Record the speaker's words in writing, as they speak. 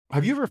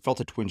Have you ever felt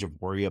a twinge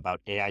of worry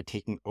about AI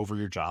taking over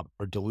your job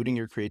or diluting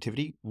your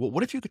creativity? Well,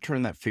 what if you could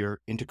turn that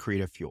fear into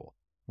creative fuel?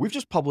 We've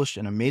just published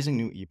an amazing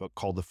new ebook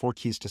called The 4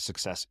 Keys to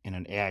Success in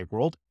an AI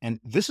World,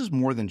 and this is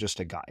more than just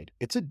a guide.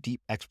 It's a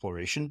deep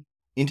exploration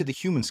into the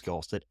human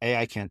skills that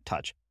AI can't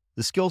touch,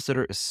 the skills that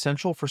are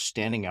essential for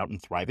standing out and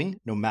thriving,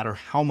 no matter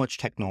how much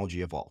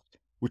technology evolves.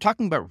 We're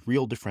talking about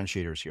real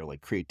differentiators here,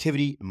 like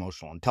creativity,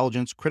 emotional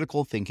intelligence,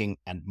 critical thinking,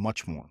 and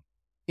much more.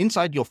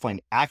 Inside, you'll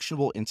find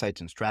actionable insights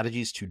and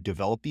strategies to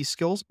develop these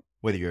skills,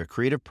 whether you're a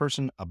creative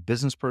person, a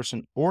business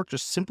person, or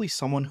just simply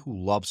someone who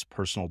loves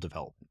personal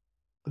development.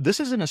 This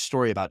isn't a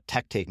story about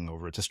tech taking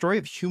over. It's a story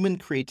of human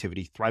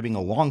creativity thriving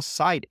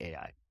alongside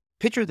AI.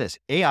 Picture this,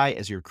 AI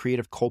as your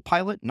creative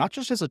co-pilot, not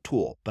just as a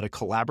tool, but a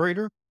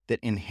collaborator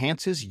that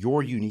enhances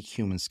your unique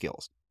human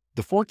skills.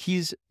 The 4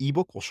 Keys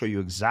ebook will show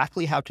you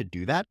exactly how to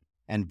do that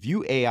and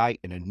view AI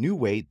in a new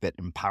way that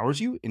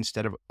empowers you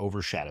instead of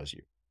overshadows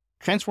you.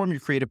 Transform your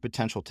creative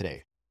potential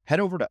today. Head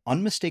over to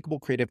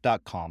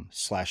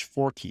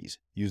unmistakablecreative.com/4keys.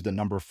 Use the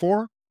number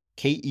 4,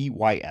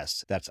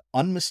 KEYS. That's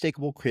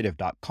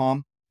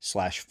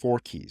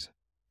unmistakablecreative.com/4keys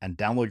and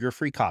download your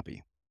free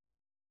copy.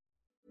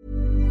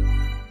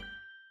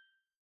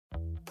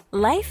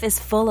 Life is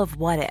full of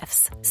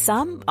what-ifs.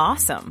 Some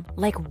awesome,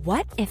 like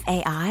what if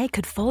AI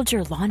could fold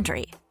your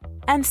laundry?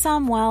 And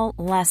some, well,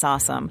 less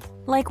awesome,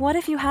 like what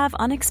if you have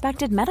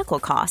unexpected medical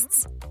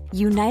costs?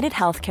 United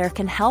Healthcare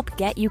can help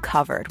get you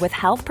covered with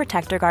Health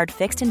Protector Guard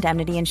fixed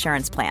indemnity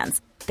insurance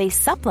plans. They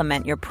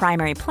supplement your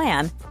primary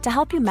plan to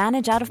help you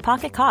manage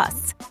out-of-pocket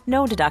costs.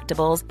 No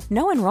deductibles,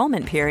 no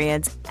enrollment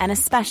periods, and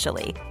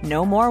especially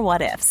no more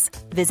what-ifs.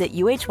 Visit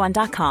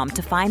uh1.com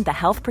to find the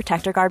Health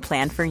Protector Guard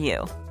plan for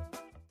you.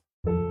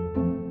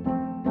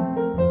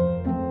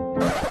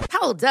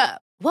 Hold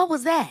up. What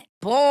was that?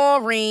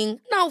 Boring.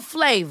 No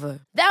flavor.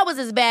 That was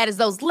as bad as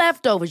those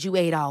leftovers you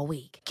ate all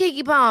week.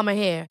 Keke Palmer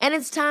here, and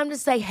it's time to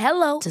say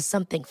hello to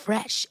something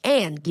fresh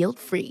and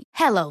guilt-free.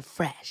 Hello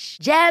Fresh.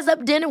 Jazz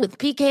up dinner with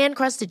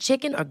pecan-crusted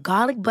chicken or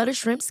garlic butter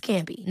shrimp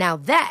scampi. Now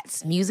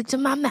that's music to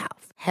my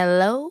mouth.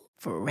 Hello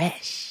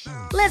Fresh.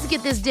 Let's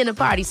get this dinner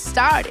party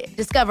started.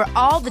 Discover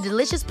all the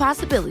delicious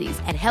possibilities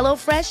at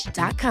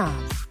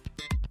hellofresh.com.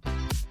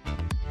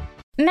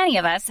 Many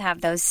of us have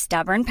those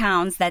stubborn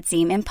pounds that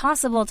seem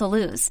impossible to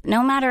lose,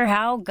 no matter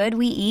how good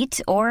we eat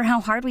or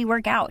how hard we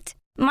work out.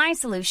 My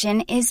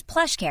solution is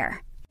PlushCare.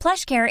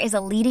 PlushCare is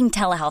a leading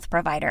telehealth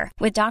provider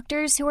with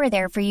doctors who are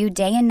there for you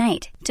day and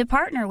night to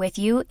partner with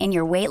you in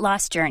your weight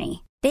loss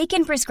journey. They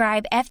can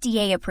prescribe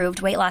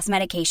FDA-approved weight loss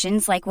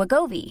medications like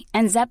Wegovy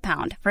and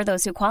Zepbound for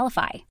those who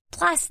qualify.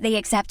 Plus, they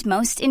accept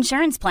most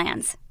insurance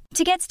plans.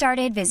 To get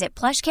started, visit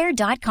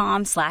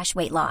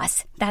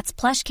plushcare.com/weightloss. That's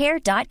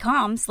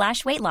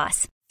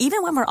plushcare.com/weightloss.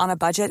 Even when we're on a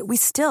budget, we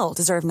still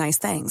deserve nice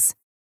things.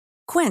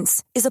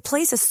 Quince is a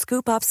place to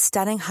scoop up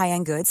stunning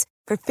high-end goods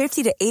for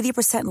 50 to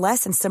 80%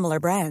 less than similar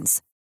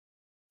brands.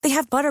 They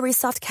have buttery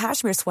soft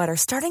cashmere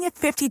sweaters starting at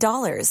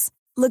 $50,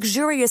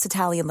 luxurious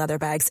Italian leather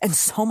bags, and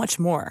so much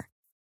more.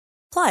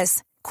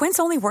 Plus, Quince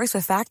only works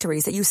with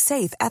factories that use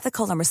safe,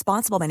 ethical, and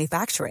responsible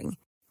manufacturing.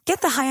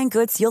 Get the high-end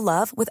goods you'll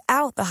love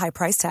without the high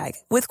price tag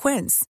with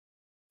Quince.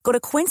 Go to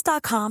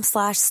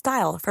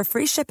quince.com/style for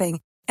free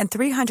shipping and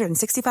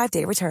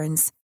 365-day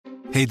returns.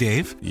 Hey,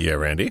 Dave. Yeah,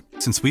 Randy.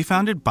 Since we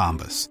founded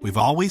Bombas, we've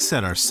always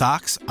said our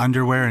socks,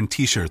 underwear, and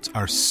T-shirts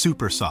are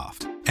super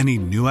soft. Any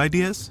new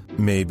ideas?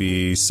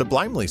 Maybe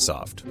sublimely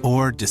soft.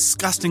 Or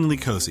disgustingly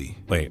cozy.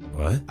 Wait,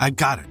 what? I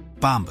got it.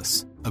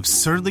 Bombas.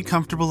 Absurdly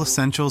comfortable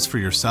essentials for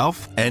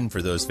yourself and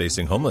for those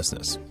facing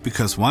homelessness.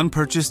 Because one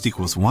purchased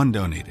equals one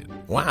donated.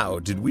 Wow,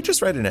 did we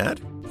just write an ad?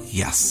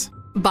 Yes.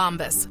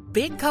 Bombas.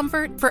 Big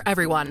comfort for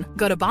everyone.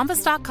 Go to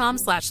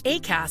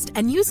bombas.com/ACAST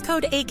and use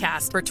code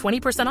ACAST for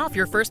 20% off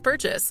your first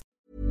purchase.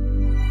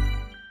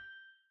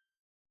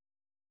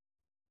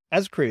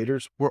 As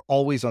creators, we're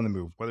always on the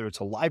move. Whether it's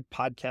a live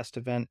podcast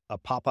event, a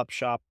pop-up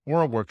shop,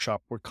 or a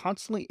workshop, we're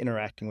constantly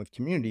interacting with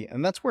community,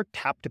 and that's where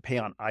Tap to Pay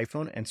on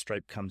iPhone and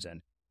Stripe comes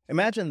in.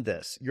 Imagine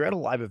this. You're at a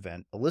live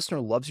event, a listener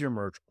loves your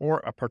merch, or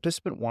a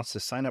participant wants to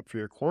sign up for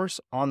your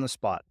course on the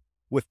spot.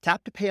 With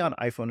Tap to Pay on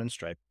iPhone and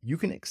Stripe, you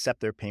can accept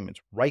their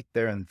payments right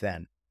there and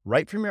then,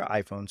 right from your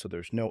iPhone, so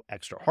there's no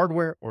extra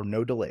hardware or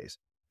no delays.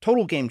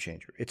 Total game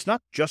changer. It's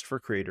not just for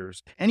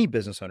creators. Any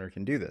business owner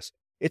can do this.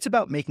 It's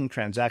about making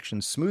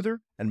transactions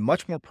smoother and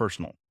much more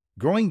personal,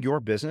 growing your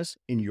business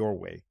in your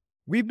way.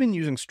 We've been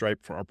using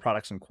Stripe for our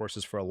products and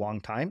courses for a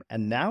long time,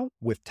 and now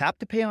with Tap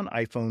to Pay on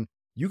iPhone,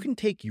 you can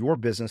take your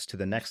business to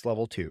the next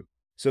level too.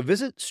 So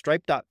visit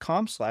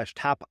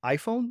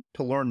stripe.com/tapiphone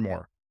to learn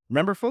more.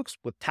 Remember, folks,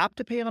 with Tap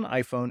to Pay on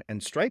iPhone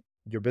and Stripe,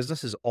 your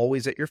business is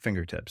always at your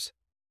fingertips.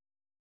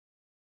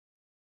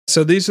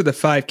 So these are the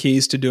 5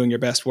 keys to doing your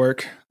best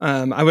work.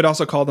 I would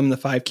also call them the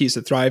 5 keys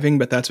to thriving,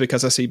 but that's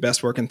because I see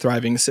best work and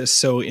thriving is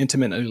so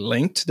intimately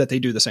linked that they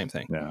do the same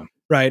thing. Yeah.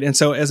 Right. And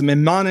so as a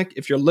mnemonic,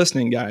 if you're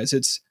listening, guys,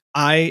 it's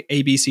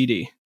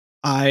IABCD.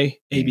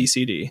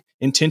 IABCD.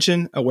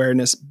 Intention,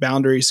 awareness,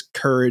 boundaries,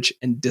 courage,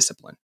 and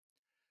discipline.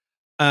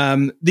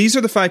 These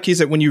are the 5 keys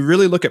that when you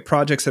really look at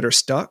projects that are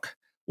stuck,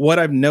 what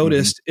I've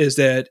noticed is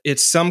that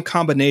it's some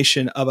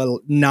combination of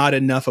not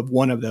enough of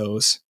one of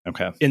those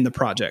in the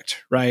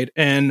project, right?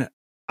 And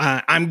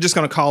I'm just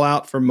going to call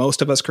out for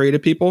most of us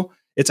creative people,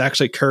 it's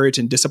actually courage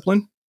and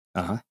discipline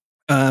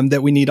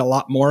that we need a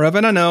lot more of.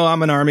 And I know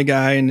I'm an Army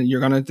guy and you're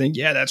going to think,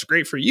 yeah, that's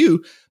great for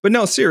you. But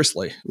no,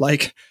 seriously,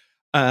 like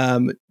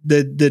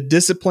the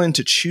discipline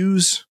to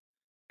choose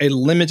a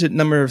limited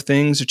number of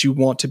things that you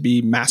want to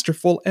be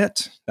masterful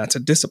at, that's a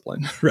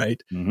discipline,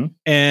 right?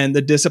 And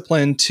the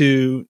discipline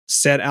to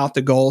set out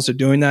the goals of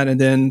doing that and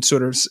then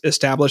sort of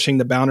establishing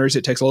the boundaries.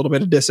 It takes a little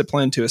bit of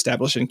discipline to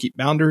establish and keep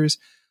boundaries.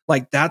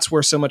 Like that's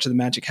where so much of the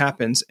magic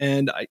happens.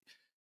 And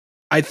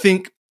I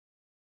think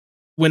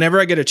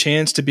whenever I get a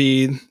chance to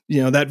be,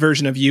 that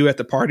version of you at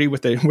the party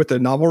with the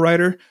novel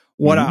writer,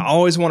 what I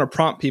always want to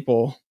prompt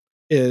people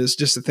is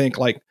just to think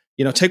like,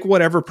 take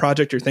whatever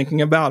project you're thinking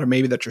about or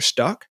maybe that you're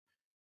stuck.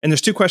 And there's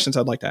two questions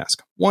I'd like to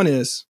ask. One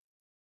is,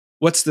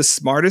 what's the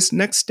smartest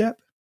next step?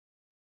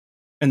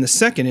 And the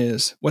second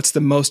is, what's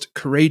the most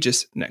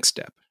courageous next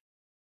step?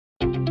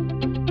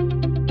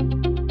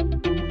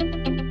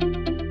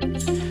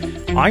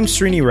 I'm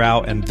Srini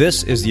Rao, and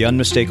this is the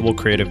Unmistakable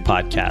Creative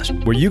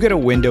Podcast, where you get a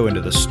window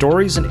into the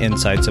stories and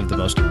insights of the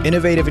most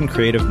innovative and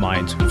creative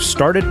minds who've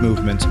started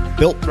movements,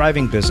 built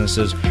thriving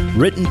businesses,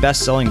 written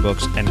best-selling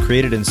books, and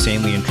created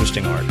insanely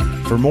interesting art.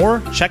 For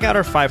more, check out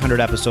our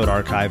 500-episode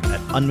archive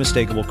at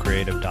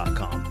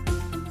unmistakablecreative.com.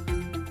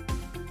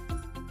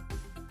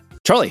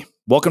 Charlie,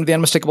 welcome to the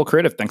Unmistakable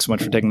Creative. Thanks so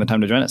much for taking the time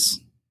to join us.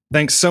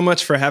 Thanks so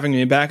much for having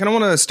me back. And I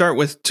want to start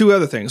with two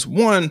other things.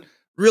 One,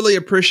 really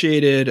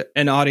appreciated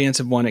an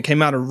audience of one. It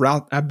came out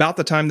about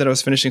the time that I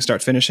was finishing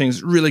Start Finishing.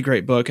 It's a really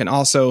great book. And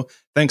also,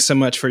 thanks so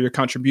much for your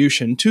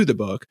contribution to the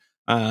book.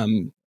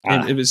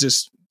 It was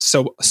just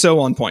so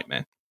on point,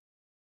 man.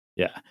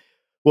 Yeah.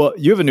 Well,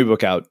 you have a new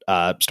book out,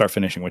 Start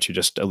Finishing, which you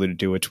just alluded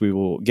to, which we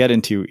will get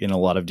into in a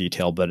lot of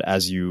detail. But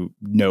as you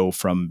know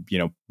from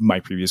my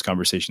previous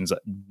conversations,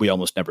 we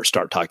almost never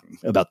start talking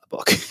about the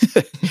book.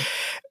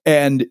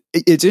 And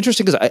it's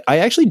interesting because I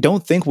actually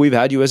don't think we've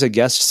had you as a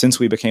guest since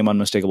we became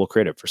Unmistakable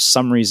Creative. For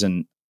some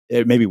reason,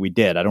 maybe we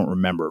did. I don't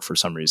remember for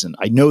some reason.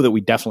 I know that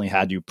we definitely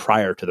had you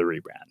prior to the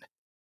rebrand.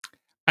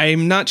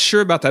 I'm not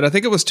sure about that. I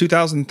think it was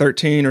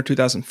 2013 or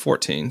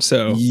 2014.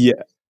 So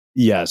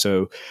yeah.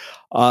 So,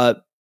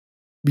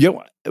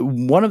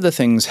 one of the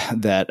things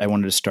that I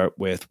wanted to start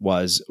with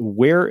was,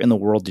 where in the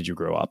world did you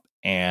grow up,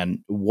 and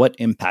what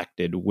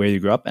impacted where you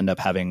grew up end up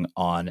having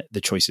on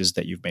the choices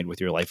that you've made with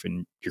your life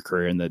and your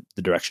career and the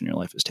direction your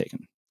life has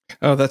taken?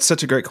 Oh, that's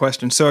such a great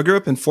question. So I grew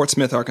up in Fort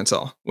Smith,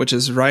 Arkansas, which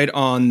is right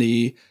on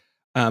the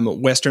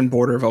western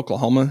border of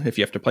Oklahoma, if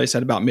you have to place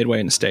that about midway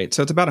in the state.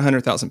 So it's about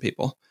 100,000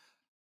 people.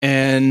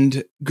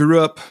 And grew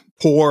up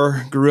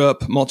poor, grew up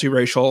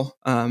multiracial.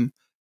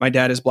 My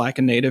dad is Black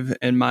and Native,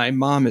 and my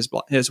mom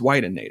is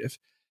white and Native.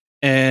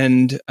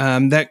 And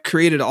that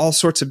created all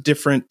sorts of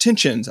different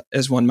tensions,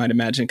 as one might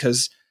imagine,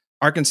 because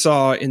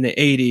Arkansas in the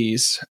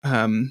 80s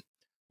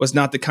was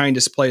not the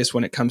kindest place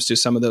when it comes to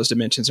some of those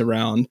dimensions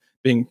around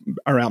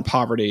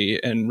poverty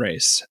and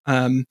race.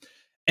 And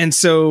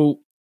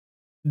so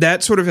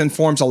that sort of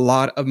informs a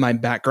lot of my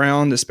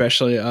background,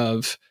 especially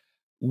of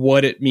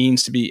what it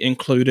means to be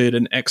included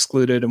and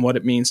excluded, and what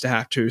it means to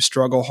have to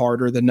struggle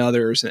harder than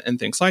others and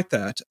things like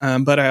that.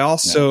 But I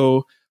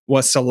also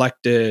was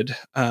selected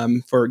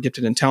for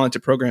gifted and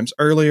talented programs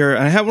earlier.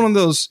 And I had one of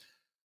those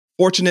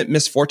fortunate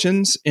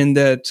misfortunes in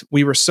that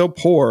we were so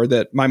poor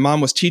that my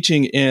mom was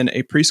teaching in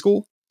a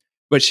preschool,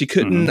 but she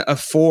couldn't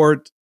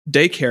afford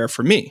daycare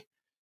for me.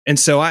 And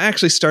so I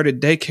actually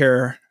started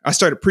daycare. I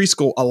started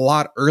preschool a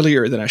lot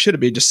earlier than I should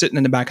have been, just sitting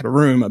in the back of the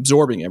room,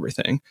 absorbing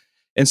everything.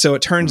 And so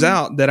it turns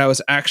out that I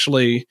was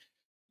actually,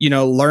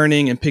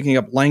 learning and picking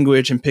up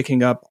language and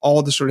picking up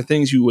all the sort of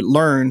things you would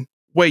learn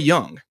way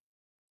young.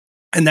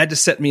 And that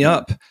just set me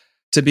up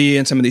to be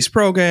in some of these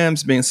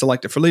programs, being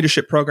selected for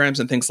leadership programs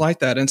and things like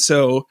that. And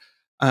so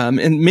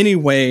in many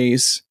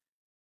ways,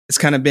 it's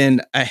kind of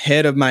been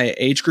ahead of my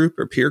age group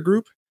or peer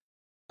group.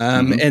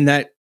 And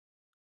that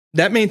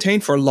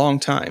maintained for a long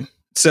time.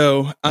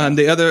 So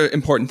the other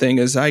important thing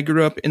is I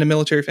grew up in a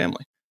military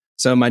family.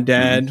 So my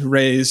dad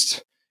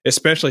raised,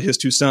 especially his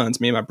two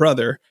sons, me and my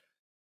brother,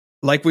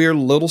 like we were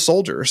little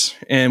soldiers,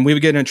 and we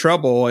would get in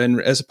trouble.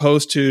 And as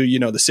opposed to,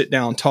 the sit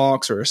down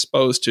talks, or as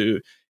opposed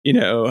to,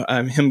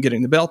 him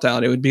getting the belt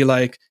out, it would be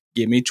like,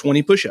 give me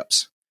 20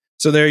 push-ups.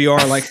 So there you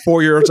are, like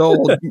 4 years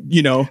old,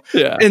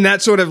 in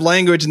that sort of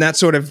language and that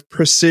sort of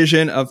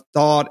precision of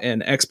thought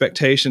and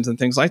expectations and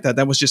things like that.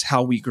 That was just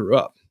how we grew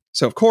up.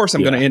 So of course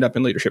I'm going to end up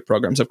in leadership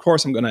programs. Of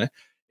course I'm going to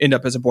end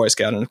up as a Boy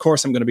Scout. And of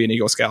course I'm going to be an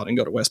Eagle Scout and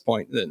go to West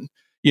Point and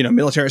then,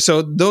 military.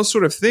 So those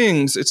sort of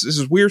things, it's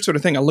this weird sort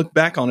of thing. I look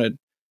back on it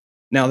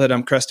now that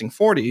I'm cresting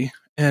 40,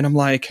 and I'm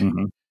like,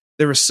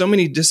 there were so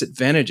many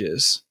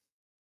disadvantages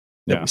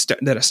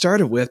that I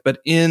started with, but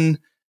in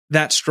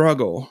that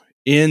struggle,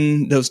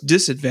 in those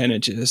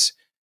disadvantages,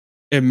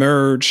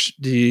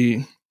 emerged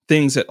the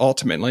things that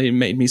ultimately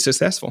made me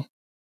successful.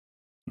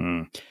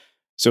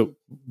 So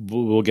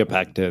we'll get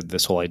back to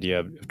this whole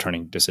idea of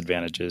turning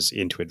disadvantages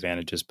into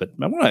advantages, but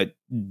I want to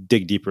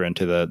dig deeper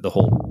into the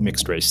whole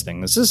mixed race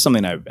thing. This is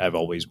something I've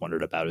always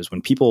wondered about, is when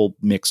people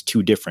mix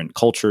two different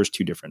cultures,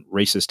 two different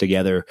races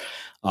together,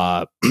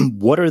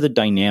 what are the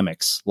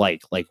dynamics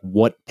like? Like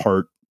what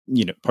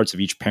parts of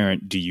each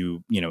parent do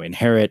you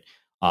inherit?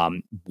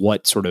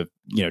 What sort of,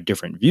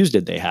 different views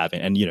did they have?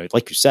 And,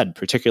 like you said,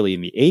 particularly in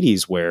the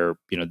 80s where,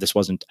 this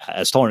wasn't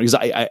as tolerant,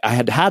 because I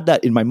had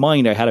that in my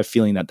mind. I had a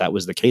feeling that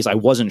was the case. I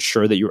wasn't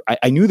sure that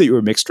I knew that you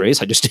were mixed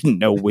race. I just didn't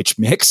know which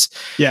mix.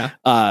 Yeah.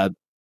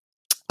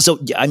 So,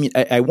 I mean,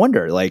 I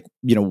wonder, like,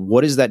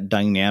 what is that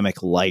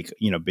dynamic like,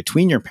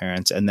 between your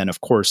parents? And then, of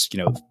course,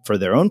 for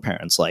their own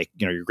parents, like,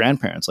 your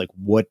grandparents, like,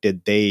 what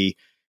did they,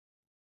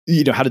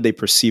 how did they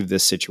perceive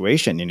this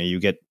situation?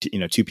 You get,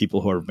 two people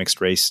who are mixed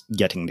race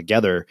getting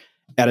together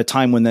at a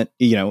time when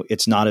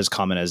it's not as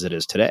common as it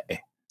is today.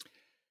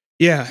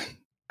 Yeah.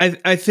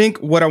 I think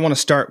what I want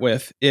to start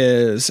with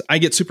is I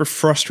get super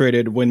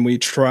frustrated when we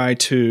try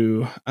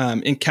to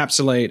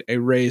encapsulate a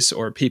race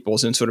or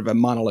peoples in sort of a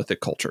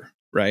monolithic culture,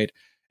 right?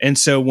 And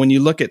so when you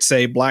look at,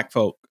 say, black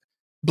folk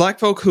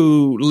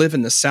who live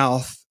in the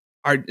South,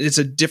 it's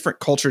a different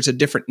culture. It's a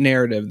different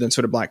narrative than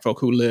sort of black folk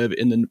who live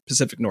in the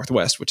Pacific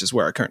Northwest, which is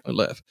where I currently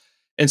live.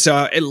 And so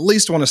I at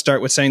least want to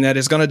start with saying that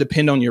it's going to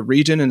depend on your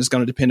region and it's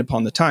going to depend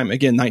upon the time.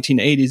 Again,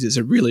 1980s is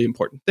a really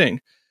important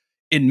thing.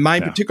 In my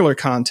particular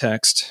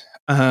context,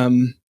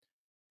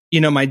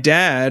 my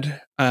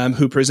dad,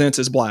 who presents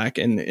as black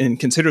and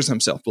considers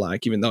himself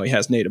black, even though he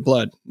has native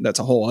blood, that's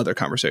a whole other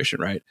conversation,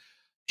 right?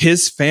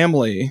 His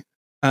family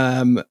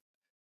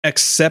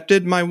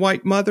accepted my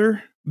white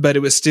mother, but it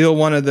was still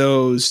one of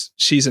those,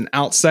 she's an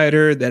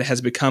outsider that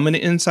has become an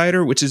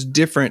insider, which is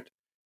different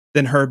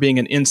than her being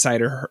an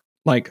insider,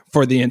 like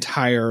for the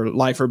entire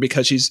life, or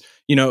because she's,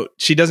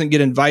 she doesn't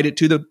get invited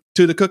to the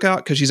cookout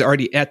because she's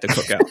already at the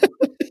cookout,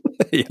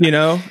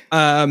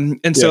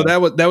 So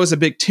that was a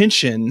big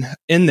tension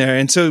in there.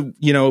 And so,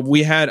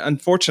 we had,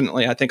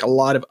 unfortunately, I think a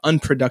lot of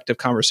unproductive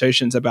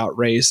conversations about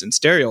race and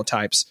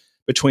stereotypes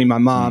between my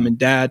mom and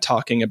dad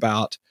talking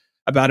about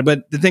it.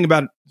 But the thing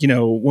about,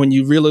 when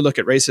you really look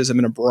at racism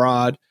in a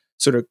broad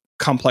sort of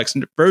complex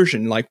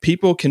version, like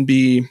people can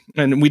be,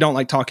 and we don't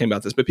like talking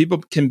about this, but people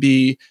can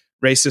be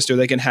racist or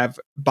they can have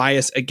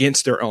bias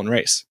against their own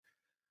race,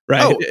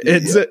 right?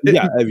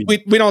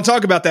 We don't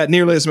talk about that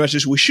nearly as much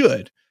as we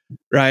should,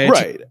 right?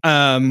 Right.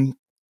 And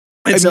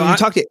so you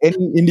talk to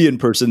any Indian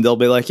person, they'll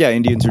be like, yeah,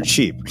 Indians are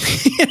cheap.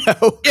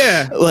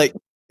 Yeah. Like,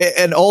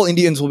 and all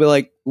Indians will be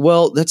like,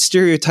 well, that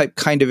stereotype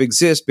kind of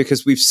exists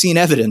because we've seen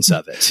evidence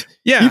of it.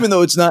 Yeah. Even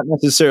though it's not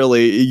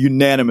necessarily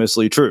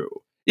unanimously true.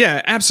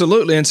 Yeah,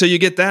 absolutely. And so you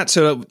get that.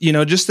 So,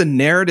 just the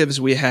narratives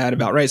we had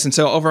about race. And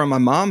so over on my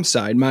mom's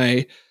side,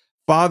 my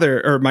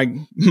father, or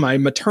my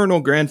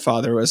maternal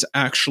grandfather, was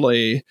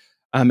actually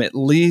at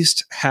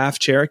least half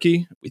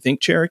Cherokee. We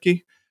think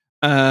Cherokee.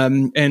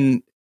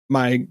 And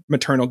my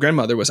maternal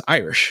grandmother was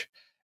Irish.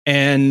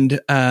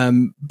 And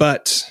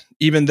but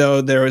even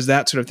though there was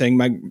that sort of thing,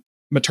 my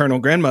maternal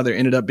grandmother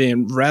ended up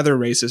being rather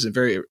racist and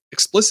very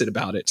explicit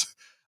about it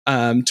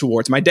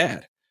towards my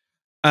dad.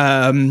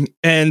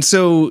 And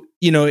so,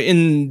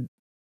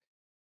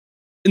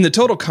 in the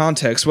total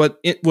context,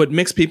 what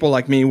mixed people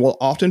like me will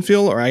often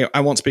feel, or I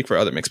won't speak for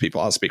other mixed people,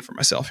 I'll speak for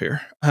myself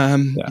here.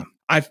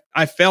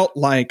 I felt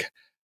like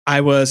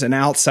I was an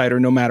outsider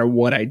no matter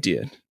what I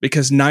did,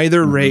 because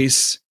neither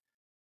race,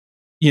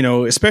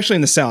 especially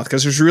in the South,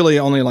 because there's really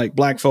only like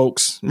black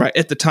folks, right?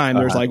 At the time,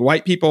 there's like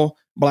white people,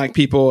 black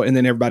people, and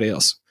then everybody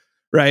else.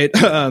 Right.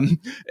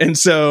 And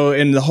so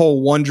in the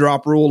whole one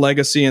drop rule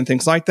legacy and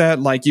things like that,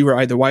 like you were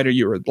either white or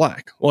you were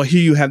black. Well,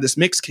 here you have this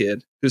mixed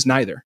kid who's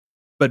neither,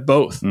 but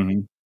both.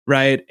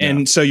 Right. Yeah.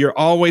 And so you're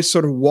always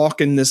sort of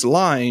walking this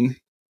line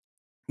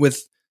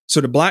with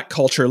sort of black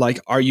culture. Like,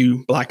 are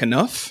you black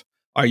enough?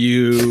 Are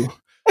you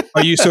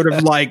sort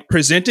of like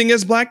presenting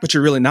as black, but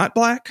you're really not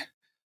black?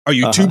 Are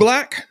you too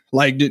black?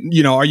 Like,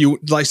 are you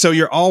like, so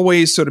you're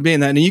always sort of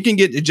being that, and you can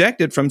get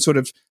ejected from sort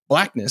of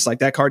blackness. Like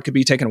that card could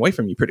be taken away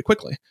from you pretty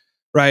quickly.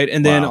 Right.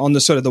 And then on the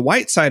sort of the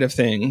white side of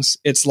things,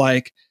 it's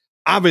like,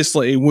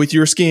 obviously with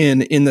your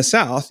skin in the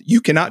South,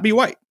 you cannot be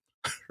white.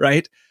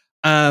 Right.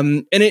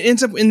 And it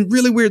ends up in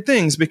really weird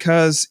things,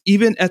 because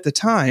even at the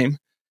time,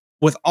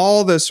 with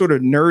all the sort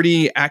of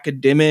nerdy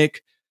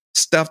academic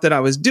stuff that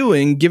I was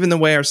doing, given the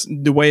way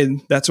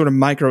that sort of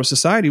micro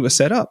society was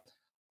set up,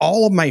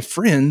 all of my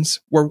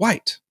friends were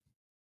white,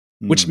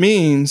 which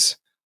means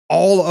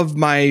all of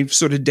my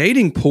sort of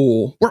dating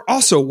pool were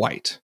also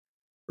white.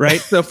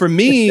 Right. So for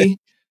me,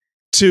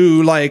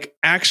 to like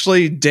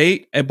actually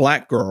date a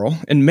black girl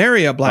and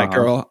marry a black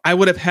girl, I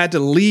would have had to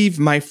leave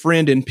my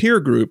friend and peer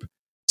group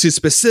to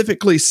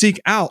specifically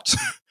seek out,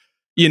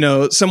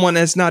 someone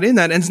that's not in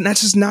that. And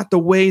that's just not the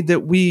way that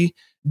we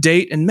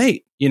date and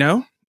mate,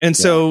 And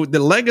so the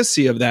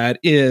legacy of that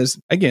is,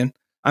 again,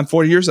 I'm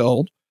 40 years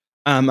old.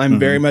 I'm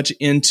very much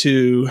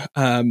into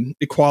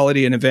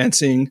equality and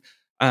advancing.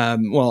 I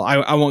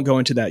won't go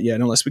into that yet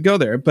unless we go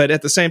there. But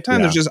at the same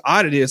time, there's just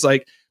oddity. It's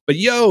like but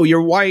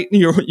you're white,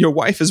 your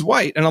wife is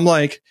white. And I'm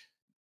like,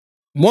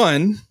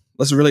 one,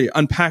 let's really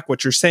unpack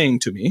what you're saying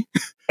to me.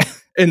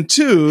 And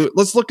two,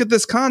 let's look at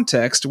this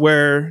context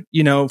where,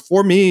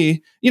 for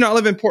me, I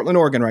live in Portland,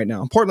 Oregon right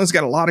now. Portland's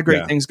got a lot of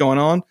great things going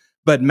on,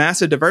 but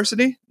massive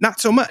diversity, not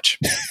so much.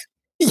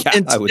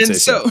 I would say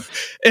so.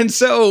 And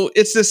so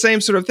it's the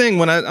same sort of thing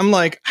when I'm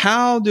like,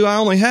 how do I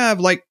only have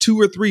like 2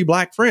 or 3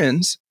 black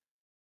friends?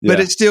 But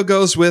it still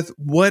goes with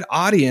what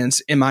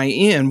audience am I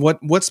in?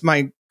 What's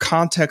my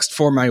context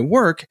for my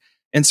work?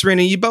 And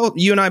Serena,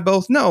 you and I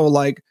both know,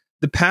 like,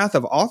 the path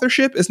of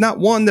authorship is not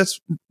one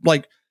that's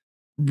like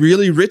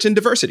really rich in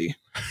diversity.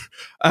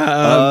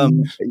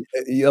 I'm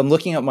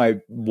looking at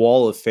my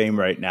wall of fame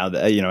right now.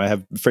 That I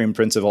have framed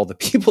prints of all the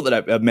people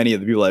many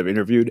of the people I've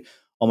interviewed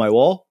on my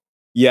wall.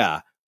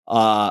 Yeah.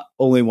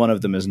 Only one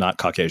of them is not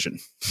Caucasian.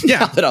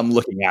 Yeah. Now that I'm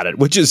looking at it,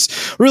 which is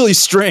really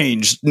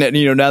strange. Now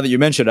that you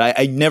mentioned it,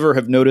 I never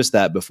have noticed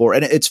that before.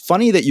 And it's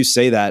funny that you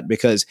say that,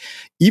 because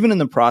even in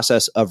the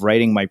process of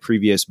writing my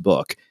previous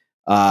book,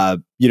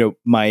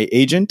 my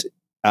agent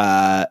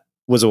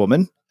was a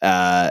woman,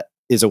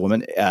 is a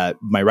woman.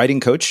 My writing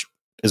coach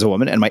is a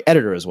woman, and my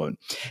editor is a woman.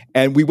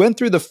 And we went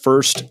through the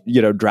first,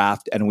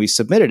 draft, and we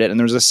submitted it. And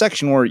there was a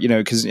section where,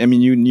 because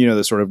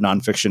the sort of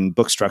nonfiction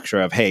book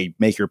structure of, hey,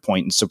 make your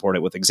point and support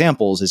it with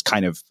examples is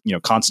kind of,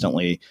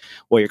 constantly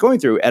what you're going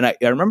through. And I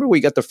remember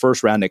we got the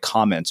first round of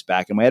comments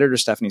back, and my editor,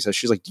 Stephanie, says,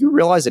 she's like, do you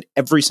realize that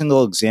every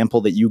single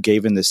example that you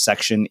gave in this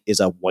section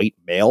is a white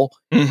male?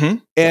 Mm-hmm.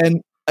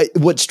 And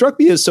what struck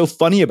me as so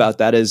funny about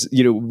that is,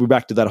 we're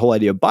back to that whole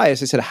idea of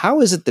bias. I said,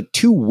 how is it that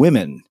 2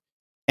 women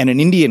and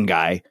an Indian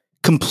guy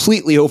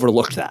completely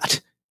overlooked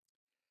that?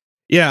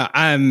 Yeah,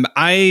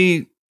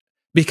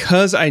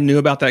 because I knew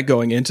about that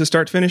going into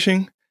Start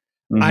Finishing,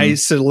 I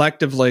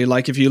selectively,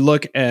 like, if you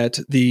look at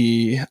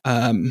the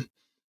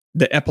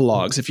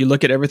epilogues, if you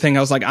look at everything,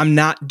 I was like, I'm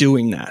not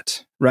doing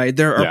that, right?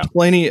 There are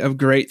plenty of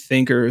great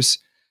thinkers.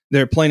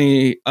 There are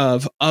plenty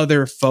of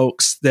other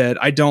folks that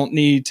I don't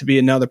need to be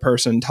another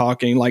person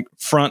talking, like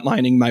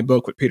frontlining my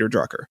book with Peter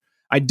Drucker.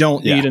 I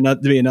don't need to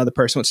be another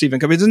person with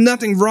Stephen Covey. There's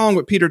nothing wrong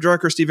with Peter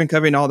Drucker, Stephen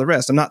Covey, and all the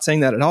rest. I'm not saying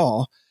that at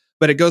all.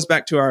 But it goes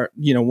back to our,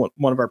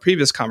 one of our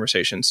previous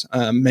conversations,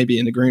 maybe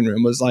in the green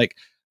room, was like,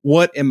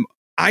 what am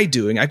I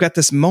doing? I've got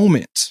this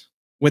moment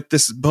with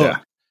this book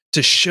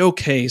to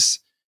showcase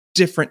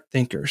different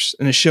thinkers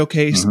and to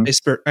showcase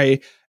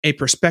a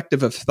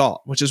perspective of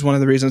thought, which is one of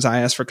the reasons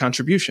I asked for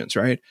contributions,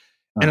 right?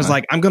 And it's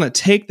like, I'm going to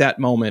take that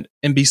moment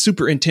and be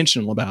super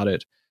intentional about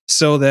it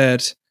so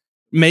that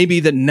maybe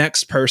the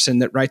next person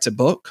that writes a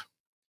book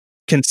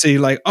can see,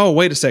 like, oh,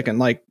 wait a second,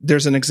 like,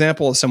 there's an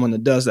example of someone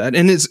that does that.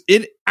 And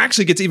it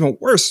actually gets even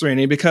worse,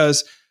 Srini,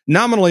 because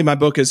nominally my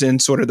book is in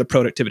sort of the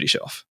productivity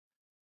shelf.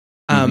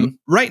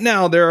 Right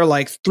now, there are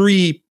like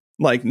 3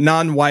 like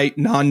non-white,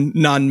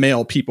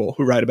 non-male people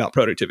who write about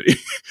productivity.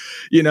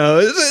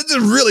 It's a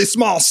really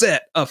small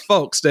set of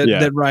folks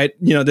that write,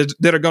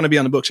 that are going to be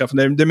on the bookshelf.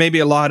 And there may be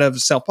a lot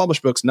of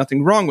self-published books,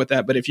 nothing wrong with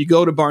that. But if you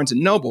go to Barnes &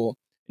 Noble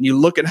and you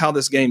look at how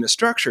this game is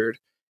structured,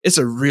 it's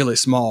a really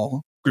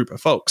small group of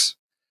folks.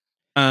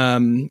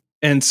 And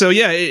so,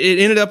 it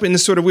ended up in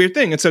this sort of weird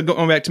thing. And so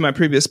going back to my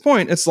previous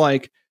point, it's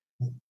like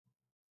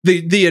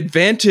the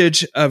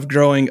advantage of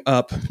growing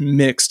up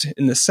mixed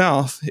in the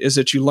South is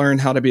that you learn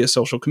how to be a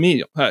social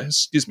chameleon,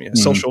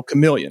 social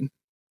chameleon,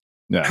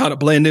 how to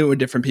blend in with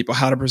different people,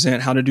 how to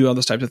present, how to do all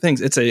those types of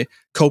things. It's a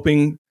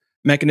coping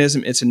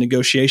mechanism. It's a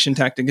negotiation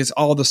tactic. It's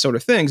all the sort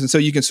of things. And so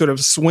you can sort of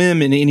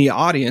swim in any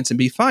audience and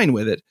be fine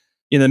with it.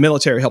 The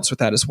military helps with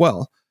that as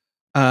well.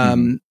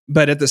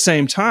 But at the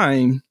same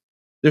time,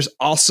 there's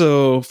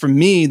also, for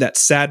me, that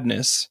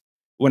sadness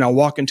when I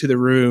walk into the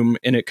room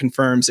and it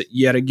confirms that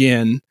yet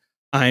again,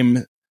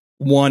 I'm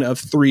one of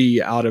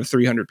 3 out of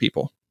 300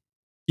 people.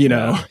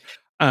 It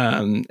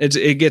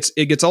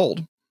gets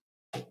old.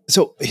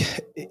 So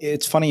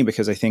it's funny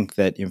because I think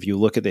that if you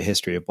look at the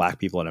history of Black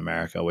people in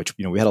America, which,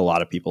 we had a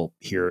lot of people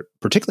here,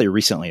 particularly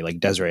recently, like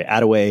Desiree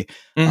Adaway,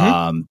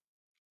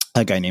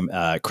 a guy named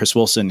Chris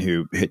Wilson,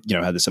 who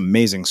had this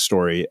amazing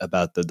story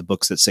about the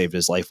books that saved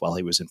his life while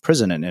he was in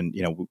prison. And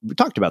we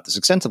talked about this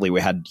extensively.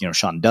 We had,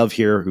 Sean Dove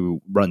here,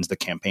 who runs the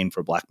Campaign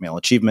for Black Male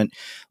Achievement.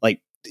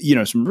 Like,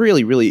 some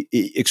really, really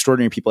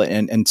extraordinary people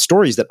and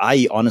stories that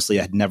I honestly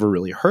had never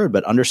really heard,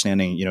 but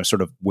understanding,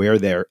 sort of where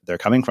they're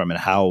coming from and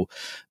how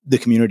the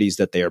communities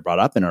that they are brought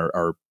up in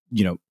are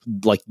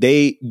like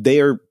they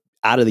are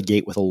out of the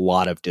gate with a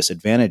lot of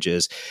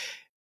disadvantages.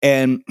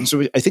 And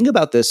so I think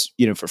about this,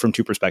 from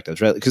 2 perspectives,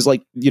 right? Because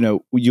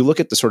you look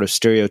at the sort of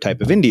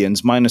stereotype of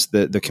Indians minus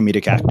the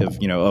comedic act of,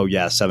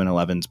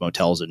 7-Elevens,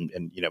 motels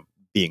and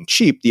being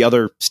cheap. The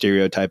other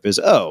stereotype is,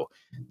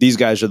 these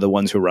guys are the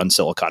ones who run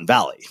Silicon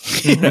Valley,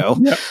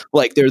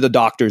 like they're the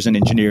doctors and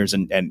engineers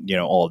and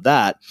all of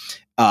that.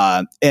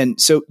 And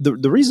so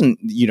the reason,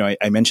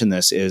 I mentioned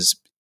this is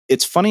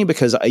it's funny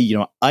because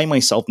I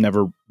myself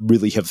never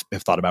really have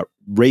thought about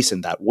race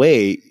in that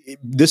way.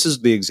 This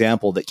is the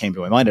example that came to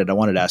my mind, and I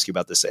wanted to ask you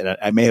about this. And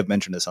I may have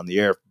mentioned this on the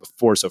air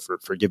before, so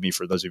forgive me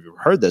for those of you who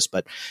heard this.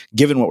 But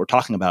given what we're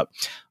talking about,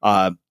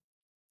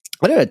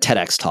 I did a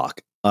TEDx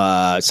talk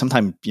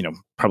sometime,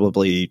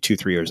 probably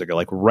 2-3 years ago,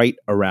 like right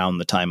around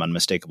the time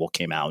Unmistakable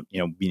came out.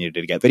 We needed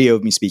to get video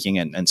of me speaking,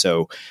 and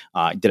so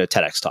I did a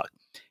TEDx talk.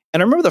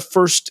 And I remember the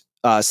first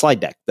slide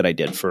deck that I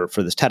did for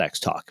this TEDx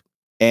talk,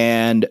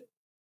 and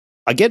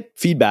I get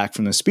feedback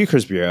from the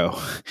Speakers Bureau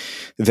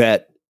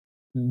that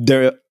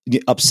they're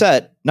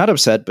not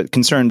upset, but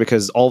concerned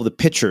because all of the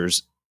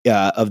pictures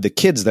of the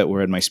kids that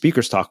were in my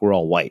speakers talk were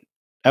all white.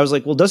 I was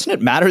like, well, doesn't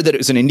it matter that it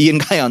was an Indian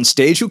guy on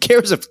stage? Who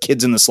cares if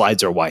kids in the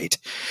slides are white?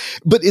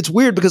 But it's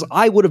weird because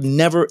I would have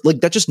never,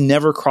 that just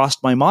never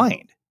crossed my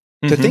mind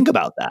to think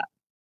about that.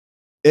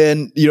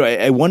 And,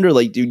 I wonder,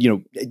 I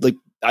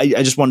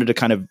just wanted to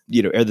kind of,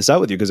 air this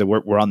out with you because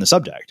we're on the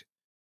subject.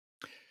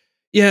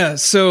 Yeah,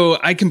 so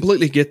I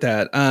completely get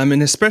that.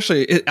 And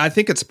especially, I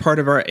think it's part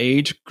of our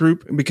age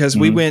group because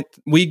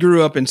we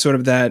grew up in sort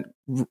of that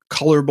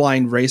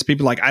colorblind race,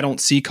 people like, I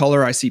don't see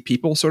color, I see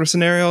people sort of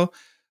scenario,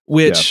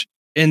 which,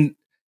 and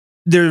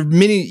there are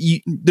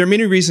many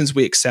reasons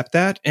we accept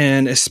that.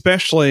 And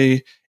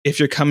especially if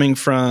you're coming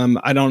from,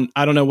 I don't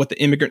know what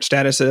the immigrant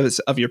status is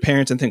of your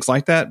parents and things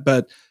like that,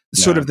 but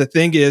sort of the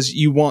thing is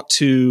you want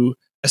to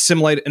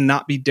assimilate and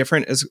not be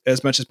different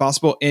as much as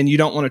possible. And you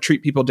don't want to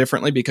treat people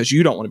differently because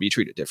you don't want to be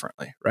treated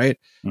differently. Right.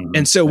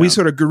 And so we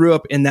sort of grew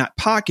up in that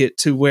pocket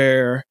to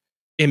where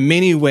in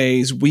many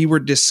ways we were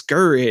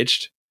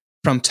discouraged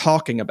from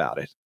talking about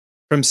it,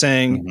 from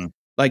saying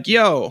like,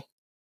 yo,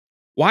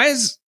 why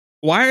does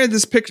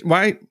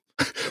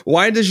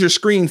your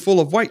screen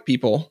full of white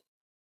people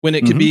when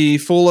it could be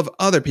full of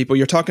other people?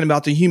 You're talking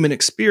about the human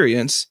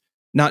experience,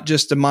 not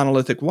just a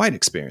monolithic white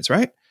experience.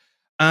 Right.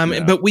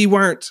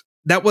 But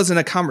that wasn't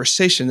a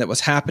conversation that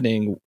was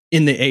happening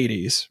in the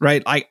 80s,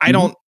 right?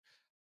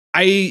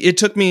 It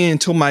took me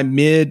until my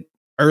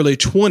early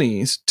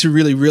 20s to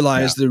really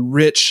realize the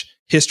rich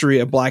history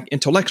of Black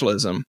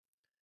intellectualism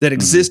that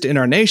exists in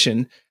our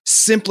nation,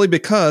 simply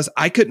because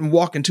I couldn't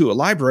walk into a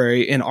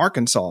library in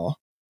Arkansas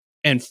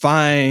and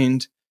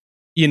find,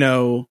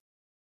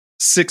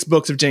 6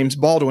 books of James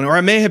Baldwin, or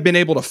I may have been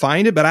able to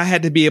find it, but I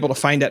had to be able to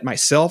find it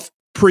myself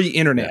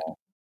pre-internet,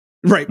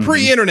 right?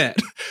 Pre-internet.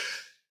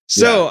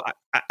 So,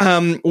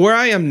 where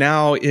I am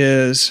now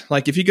is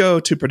like, if you go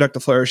to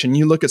Productive Flourish and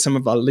you look at some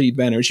of our lead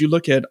banners, you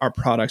look at our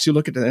products, you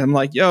look at them, I'm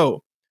like,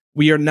 yo,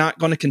 we are not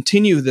going to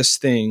continue this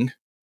thing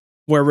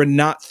where we're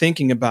not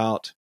thinking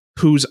about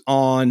who's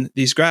on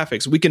these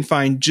graphics. We can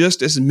find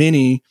just as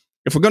many.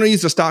 If we're going to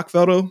use a stock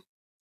photo,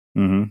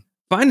 find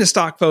a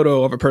stock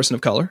photo of a person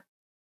of color.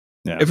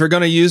 Yeah. If we're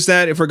going to use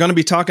that, if we're going to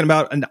be talking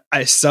about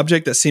a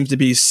subject that seems to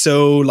be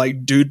so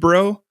like dude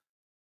bro,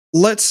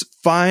 let's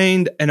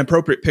find an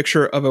appropriate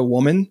picture of a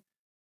woman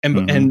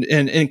and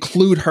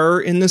include her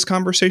in this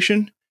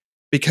conversation,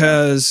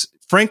 because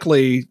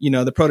frankly,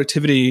 the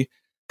productivity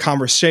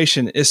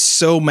conversation is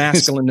so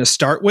masculine to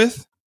start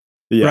with,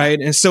 right?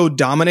 And so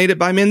dominated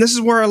by men. This is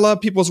where I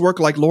love people's work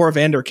like Laura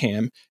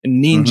Vanderkam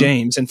and Neen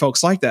James and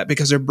folks like that,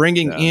 because they're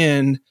bringing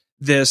in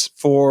this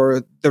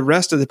for the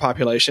rest of the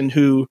population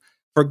who,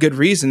 for good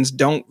reasons,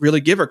 don't really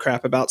give a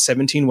crap about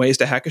 17 ways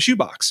to hack a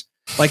shoebox.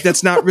 Like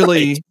that's not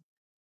really...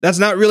 That's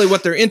not really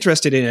what they're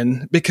interested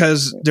in,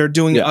 because they're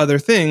doing other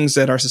things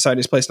that our society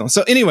is placed on.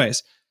 So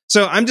anyways,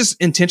 I'm just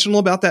intentional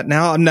about that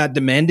now. I'm not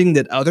demanding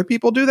that other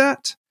people do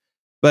that,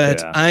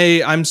 but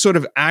I'm sort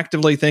of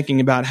actively thinking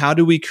about how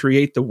do we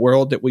create the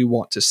world that we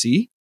want to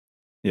see?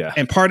 Yeah.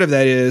 And part of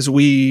that is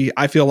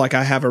I feel like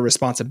I have a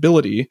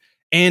responsibility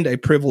and a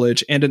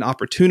privilege and an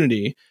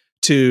opportunity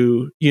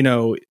to,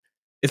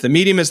 if the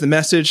medium is the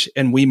message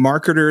and we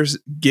marketers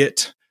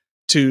get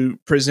to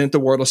present the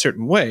world a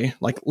certain way,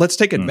 like let's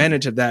take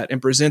advantage of that and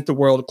present the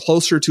world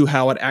closer to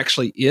how it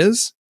actually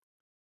is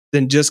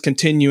than just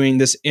continuing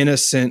this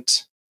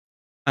innocent,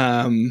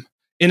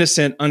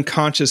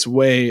 unconscious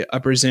way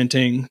of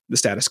presenting the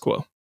status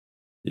quo.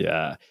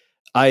 Yeah.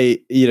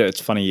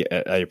 It's funny.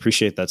 I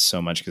appreciate that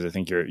so much, because I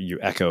think you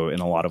echo in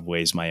a lot of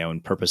ways my own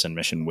purpose and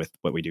mission with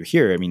what we do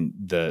here. I mean,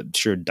 the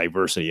sheer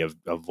diversity of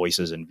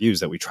voices and views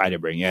that we try to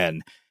bring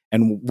in.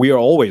 And we are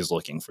always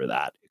looking for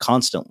that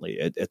constantly.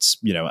 It's,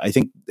 I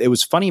think it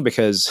was funny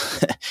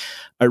because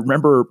I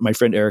remember my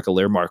friend Erica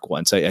Learmark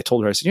once, I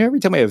told her, I said, every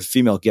time I have a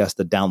female guest,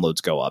 the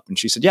downloads go up. And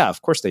she said, yeah,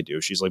 of course they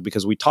do. She's like,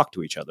 because we talk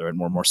to each other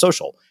and we're more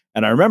social.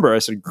 And I remember I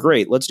said,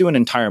 great, let's do an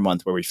entire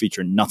month where we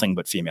feature nothing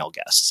but female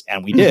guests.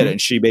 And we did. And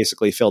she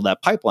basically filled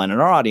that pipeline,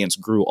 and our audience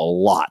grew a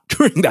lot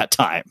during that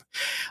time.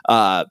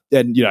 And,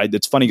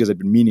 it's funny because I've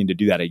been meaning to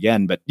do that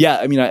again. But yeah,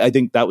 I mean, I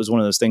think that was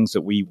one of those things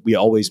that we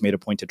always made a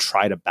point to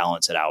try to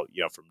balance it out,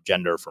 from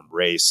gender, from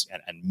race,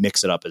 and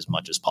mix it up as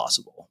much as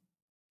possible.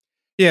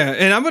 Yeah.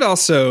 And I would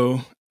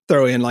also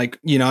throw in, like,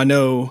 I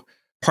know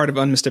part of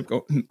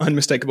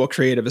unmistakable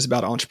creative is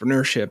about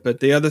entrepreneurship, but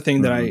the other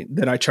thing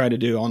that I try to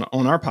do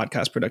on our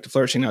podcast, Productive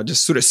Flourishing, I'll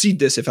just sort of seed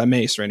this if I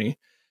may, Srini.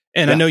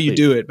 And I know you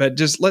do it, but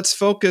just let's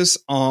focus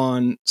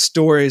on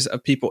stories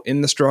of people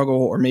in the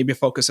struggle, or maybe a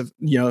focus of,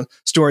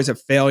 stories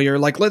of failure.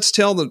 Like, let's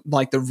tell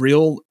the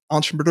real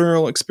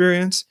entrepreneurial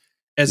experience,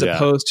 as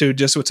opposed to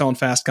just its own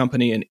Fast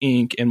Company and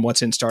Inc. and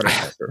what's in startup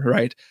culture,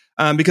 right?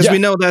 Because we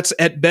know that's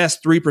at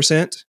best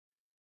 3%,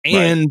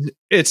 and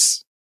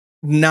it's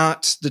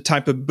not the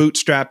type of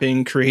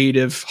bootstrapping,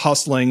 creative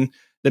hustling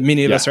that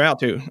many of us are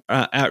out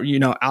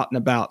and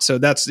about. So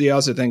that's the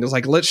other thing, is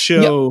like, let's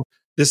show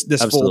this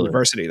full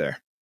diversity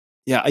there.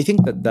 Yeah, I think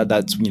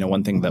that's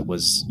one thing that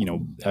was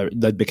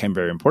that became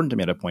very important to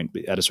me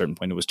at a certain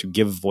point. It was to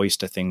give voice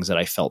to things that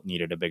I felt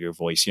needed a bigger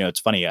voice. It's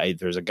funny.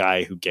 There's a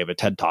guy who gave a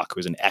TED talk who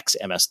was an ex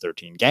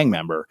MS-13 gang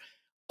member.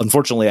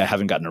 Unfortunately, I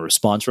haven't gotten a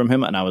response from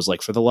him, and I was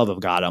like, for the love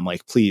of God, I'm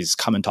like, please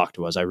come and talk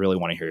to us. I really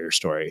want to hear your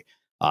story.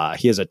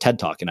 He has a TED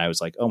talk, and I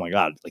was like, oh my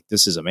God, like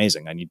this is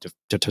amazing. I need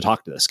to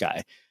talk to this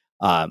guy.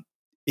 And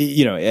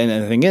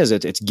the thing is,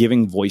 it's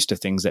giving voice to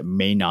things that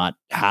may not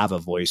have a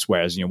voice.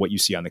 Whereas, what you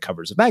see on the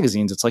covers of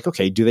magazines, it's like,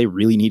 okay, do they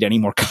really need any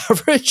more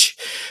coverage?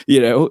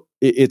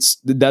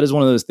 That is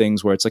one of those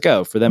things where it's like,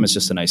 oh, for them, it's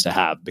just a nice to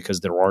have, because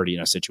they're already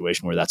in a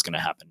situation where that's going to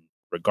happen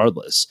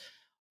regardless.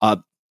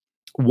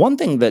 One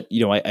thing that,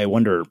 I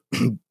wonder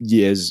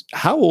is,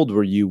 how old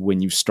were you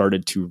when you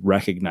started to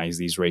recognize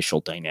these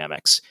racial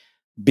dynamics?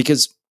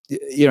 Because,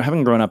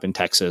 having grown up in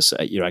Texas,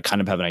 I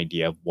kind of have an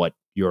idea of what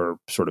your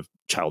sort of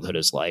childhood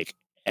is like.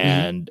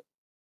 And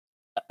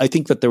I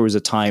think that there was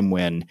a time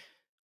when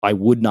I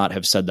would not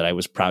have said that I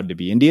was proud to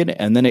be Indian.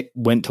 And then it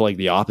went to like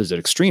the opposite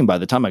extreme. By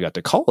the time I got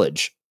to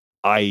college,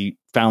 I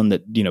found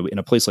that, in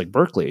a place like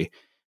Berkeley,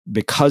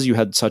 because you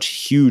had such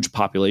huge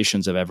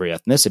populations of every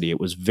ethnicity, it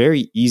was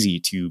very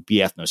easy to be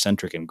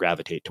ethnocentric and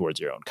gravitate towards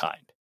your own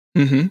kind.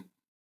 Mm-hmm.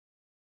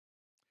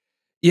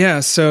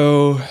 Yeah.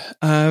 So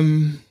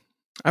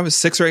I was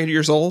 6 or 8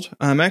 years old.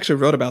 I actually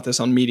wrote about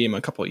this on Medium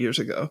a couple of years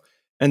ago.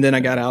 And then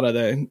I got out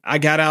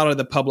of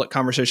the public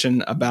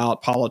conversation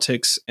about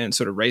politics and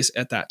sort of race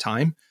at that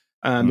time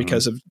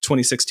because of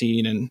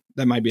 2016, and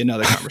that might be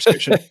another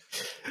conversation.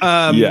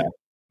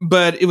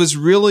 But it was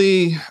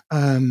really,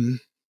 I'm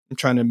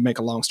trying to make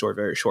a long story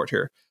very short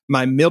here.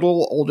 My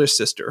middle oldest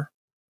sister,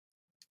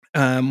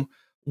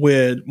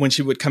 when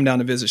she would come down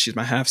to visit, she's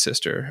my half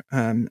sister,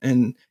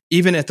 and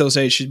even at those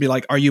age, she'd be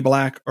like, "Are you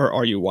black or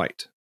are you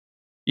white?"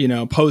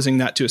 Posing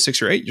that to a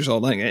 6 or 8 years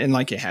old, and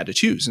like you had to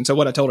choose. And so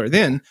what I told her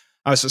then,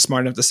 I was just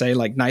smart enough to say,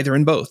 like, neither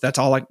and both. That's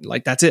all.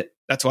 That's it.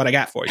 That's what I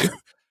got for you.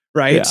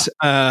 Right.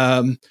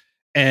 And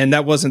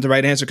that wasn't the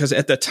right answer, because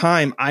at the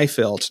time I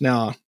felt,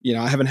 now,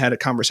 I haven't had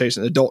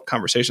adult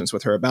conversations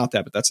with her about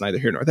that, but that's neither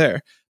here nor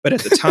there. But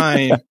at the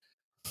time,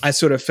 I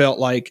sort of felt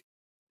like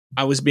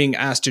I was being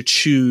asked to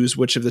choose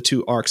which of the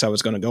two arcs I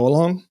was going to go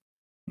along,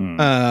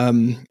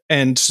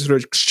 and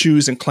sort of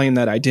choose and claim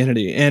that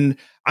identity. And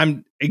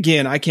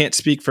I can't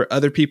speak for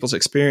other people's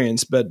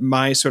experience, but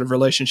my sort of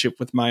relationship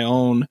with my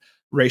own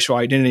racial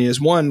identity is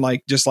one,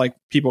 like, just like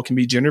people can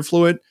be gender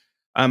fluid.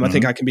 I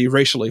think I can be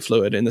racially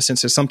fluid, in the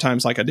sense that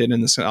sometimes, like I did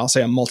in this, I'll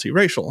say I'm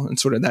multiracial, and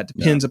sort of that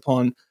depends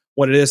upon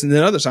what it is. And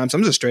then other times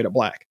I'm just straight up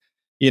black,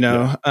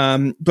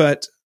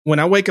 but when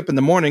I wake up in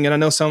the morning, and I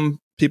know some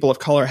people of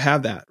color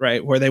have that,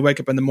 right? Where they wake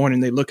up in the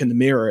morning, they look in the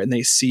mirror and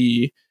they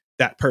see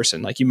that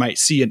person. Like, you might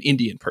see an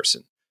Indian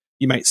person.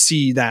 You might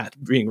see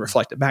that being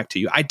reflected back to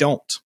you. I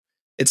don't.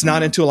 It's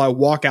not until I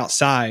walk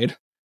outside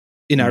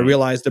I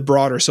realize the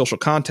broader social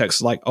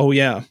context, like, oh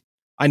yeah,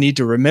 I need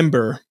to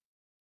remember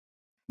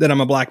that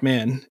I'm a black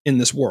man in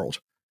this world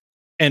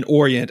and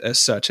orient as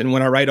such. And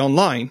when I write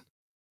online,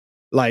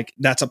 like,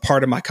 that's a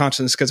part of my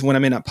consciousness, because when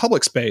I'm in a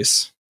public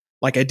space,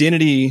 like,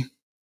 identity,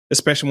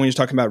 especially when you're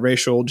talking about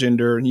racial,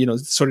 gender,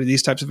 sort of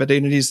these types of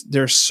identities,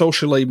 they're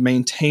socially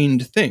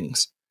maintained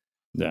things.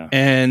 Yeah.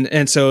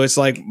 And so it's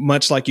like,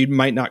 much like you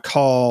might not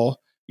call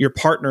your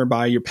partner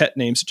by your pet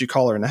names that you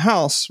call her in the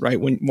house, right?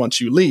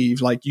 Once you leave,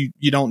 like,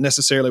 you don't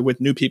necessarily,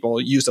 with new people,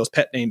 use those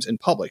pet names in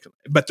public,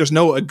 but there's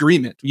no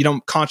agreement. You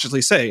don't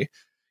consciously say,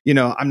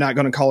 I'm not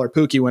going to call her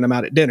Pookie when I'm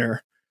out at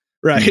dinner,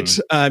 right?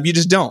 You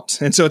just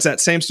don't. And so it's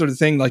that same sort of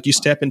thing. Like, you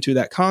step into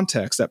that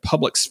context, that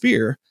public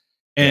sphere,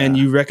 and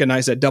you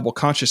recognize that double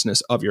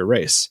consciousness of your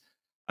race.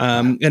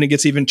 And it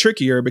gets even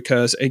trickier,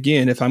 because,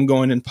 again, if I'm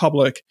going in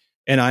public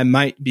and I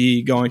might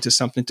be going to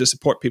something to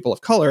support people of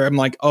color, I'm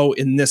like, oh,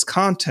 in this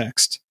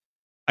context,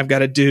 I've got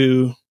to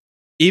do,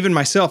 even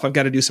myself, I've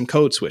got to do some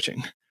code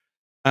switching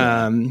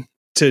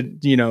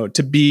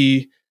to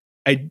be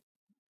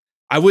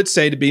I would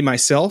say to be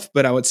myself,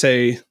 but I would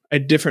say a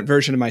different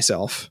version of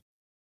myself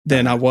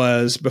than I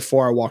was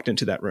before I walked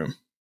into that room.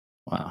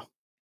 Wow.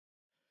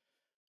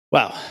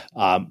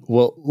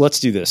 Well, let's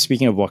do this.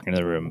 Speaking of walking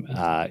into the room,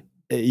 I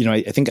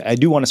think I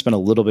do want to spend a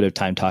little bit of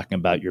time talking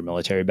about your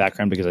military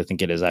background, because I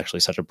think it is actually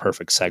such a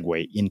perfect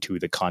segue into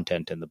the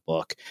content in the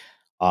book.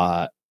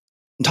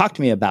 Talk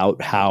to me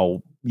about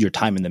how your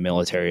time in the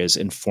military has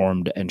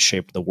informed and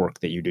shaped the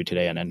work that you do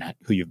today, and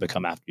who you've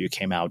become after you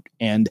came out.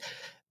 And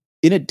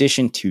in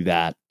addition to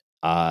that,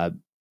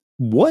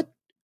 what,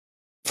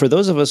 for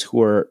those of us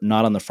who are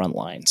not on the front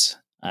lines,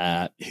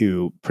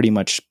 who pretty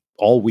much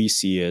all we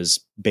see is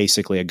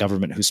basically a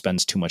government who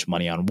spends too much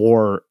money on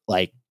war,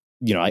 like,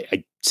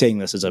 I saying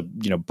this as a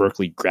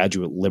Berkeley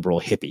graduate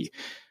liberal hippie,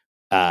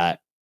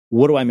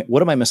 what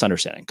am I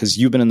misunderstanding? Because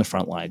you've been in the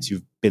front lines,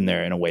 you've been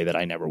there in a way that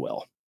I never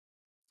will.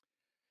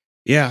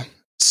 Yeah.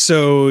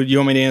 So you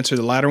want me to answer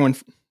the latter one?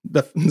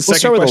 Let's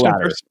start with the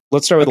latter.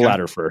 Let's start with the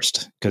latter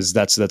first, because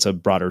that's a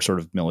broader sort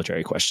of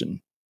military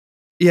question.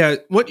 Yeah.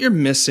 What you're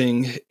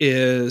missing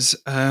is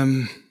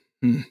a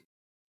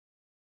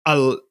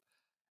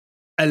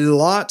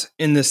lot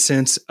in the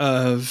sense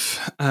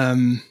of,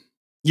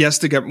 yes,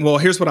 the government. Well,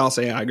 here's what I'll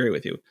say. I agree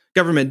with you.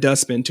 Government does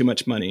spend too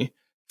much money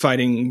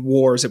fighting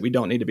wars that we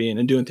don't need to be in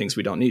and doing things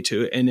we don't need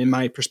to. And in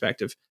my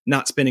perspective,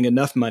 not spending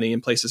enough money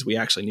in places we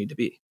actually need to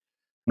be.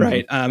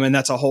 Right. And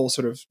that's a whole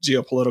sort of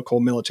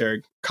geopolitical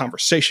military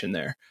conversation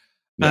there.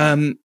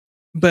 Yeah.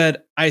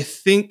 But I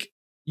think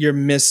you're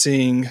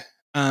missing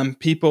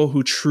people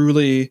who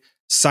truly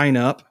sign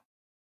up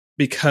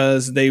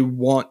because they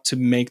want to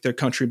make their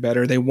country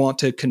better. They want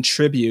to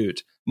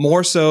contribute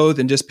more so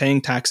than just paying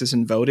taxes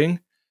and voting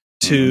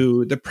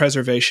to the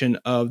preservation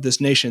of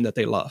this nation that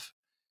they love.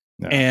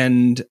 Yeah.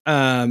 And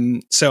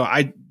so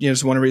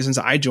it's one of the reasons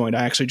I joined.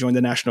 I actually joined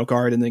the National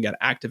Guard and then got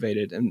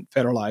activated and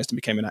federalized and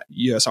became a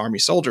U.S. Army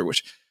soldier,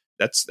 which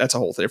that's a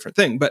whole different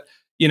thing. But,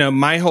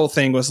 my whole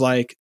thing was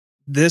like,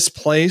 this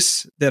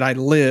place that I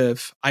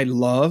live, I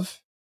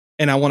love,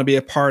 and I want to be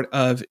a part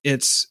of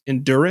its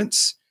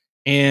endurance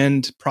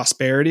and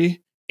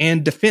prosperity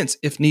and defense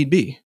if need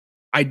be.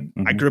 I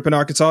grew up in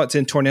Arkansas. It's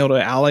in Tornado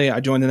Alley. I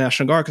joined the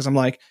National Guard because I'm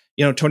like,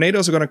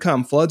 tornadoes are going to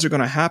come, floods are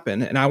going to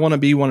happen. And I want to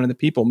be one of the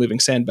people moving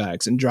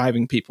sandbags and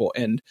driving people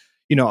and,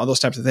 all those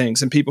types of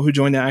things. And people who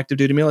join the active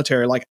duty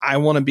military, like, I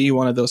want to be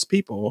one of those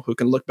people who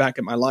can look back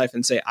at my life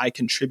and say, I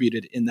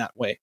contributed in that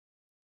way.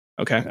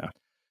 Okay. Yeah.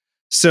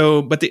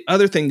 So, but the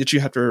other thing that you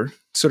have to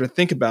sort of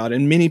think about,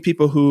 and many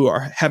people who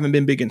haven't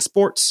been big in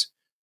sports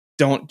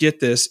don't get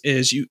this,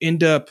 is you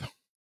end up,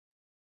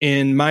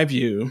 in my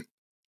view,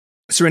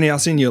 Serenity, I'll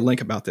send you a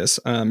link about this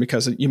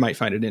because you might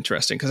find it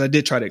interesting, because I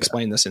did try to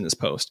explain this in this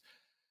post.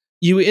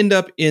 You end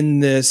up in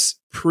this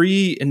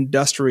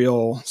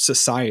pre-industrial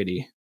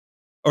society,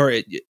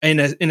 or in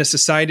a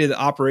society that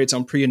operates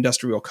on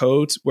pre-industrial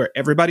codes where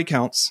everybody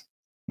counts,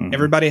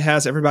 everybody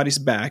has everybody's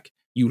back.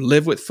 You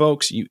live with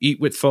folks, you eat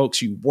with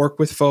folks, you work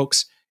with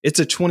folks. It's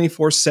a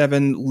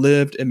 24/7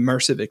 lived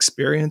immersive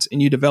experience,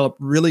 and you develop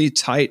really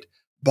tight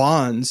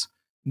bonds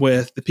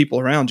with the people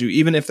around you,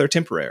 even if they're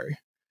temporary.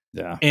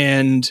 Yeah.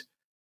 And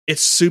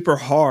it's super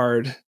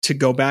hard to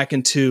go back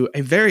into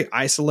a very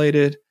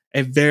isolated,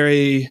 a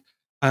very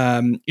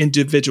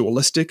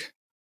individualistic,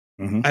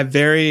 a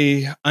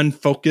very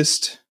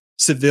unfocused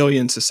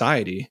civilian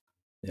society.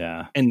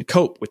 Yeah. And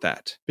cope with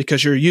that,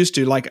 because you're used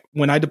to, like,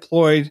 when I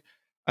deployed,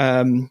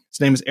 his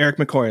name is Eric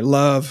McCoy.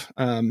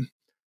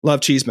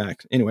 Love Cheese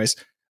Mac. Anyways,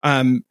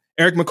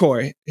 Eric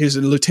McCoy, he's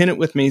a lieutenant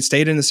with me,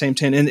 stayed in the same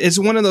tent. And it's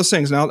one of those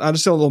things. And I'll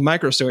just tell a little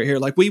micro story here.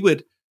 Like, we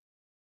would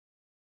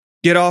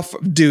get off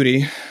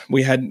duty.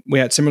 We had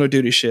similar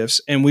duty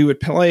shifts, and we would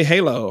play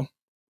Halo,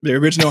 the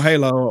original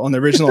Halo on the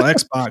original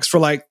Xbox for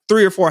like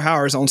 3 or 4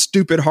 hours on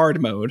stupid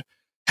hard mode.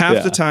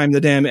 Half the time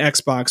the damn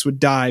Xbox would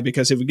die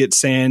because it would get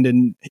sand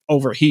and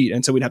overheat.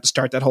 And so we'd have to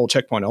start that whole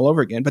checkpoint all over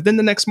again. But then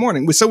the next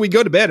morning, we'd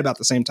go to bed about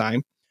the same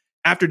time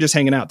after just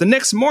hanging out. The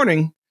next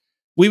morning,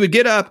 we would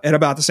get up at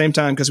about the same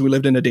time because we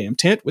lived in a damn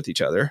tent with each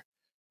other.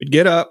 We'd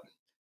get up,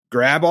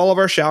 grab all of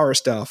our shower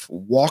stuff,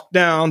 walk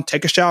down,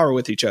 take a shower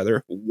with each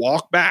other,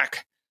 walk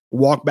back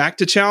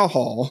to Chow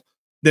Hall,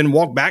 then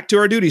walk back to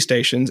our duty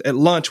stations. At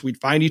lunch,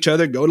 we'd find each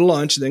other, go to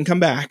lunch, then come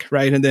back,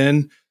 right? And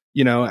then,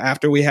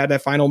 after we had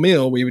that final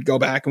meal, we would go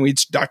back and we'd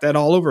start that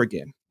all over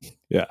again.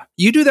 Yeah.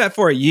 You do that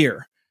for a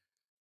year,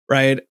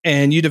 right?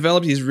 And you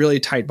develop these really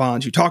tight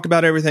bonds. You talk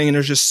about everything, and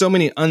there's just so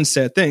many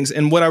unsaid things.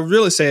 And what I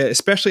really say,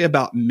 especially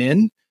about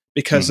men,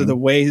 because of the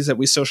ways that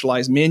we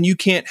socialize men, you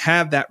can't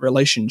have that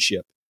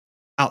relationship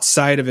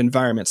outside of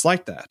environments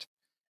like that.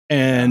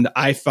 And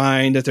I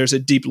find that there's a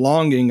deep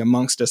longing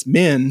amongst us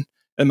men,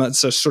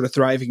 amongst us sort of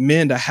thriving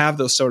men, to have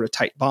those sort of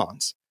tight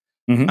bonds.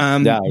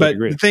 But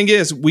the thing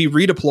is, we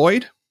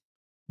redeployed.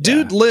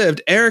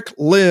 Eric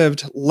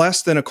lived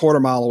less than a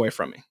quarter mile away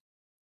from me.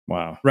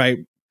 Wow. Right.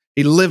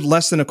 He lived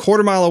less than a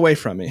quarter mile away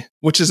from me,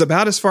 which is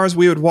about as far as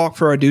we would walk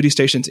for our duty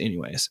stations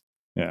anyways.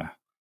 Yeah.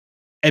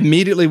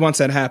 Immediately once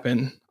that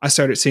happened, I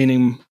started seeing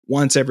him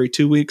once every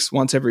 2 weeks,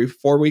 once every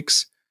 4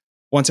 weeks,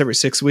 once every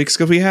 6 weeks,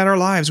 because we had our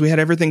lives, we had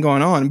everything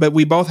going on, but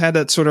we both had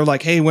that sort of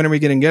like, hey, when are we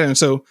getting together? And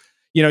so,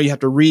 you have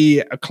to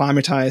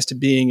re-acclimatize to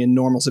being in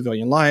normal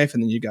civilian life.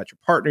 And then you got your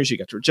partners, you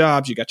got your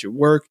jobs, you got your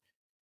work.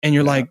 And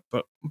you're like,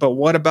 but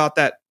what about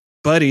that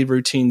buddy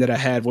routine that I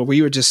had where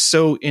we were just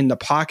so in the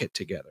pocket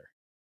together?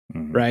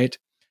 Right.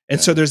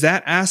 And so there's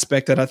that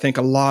aspect that I think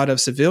a lot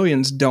of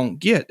civilians don't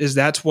get, is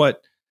that's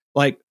what,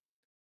 like,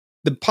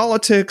 the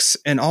politics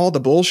and all the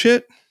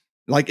bullshit,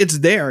 like, it's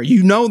there.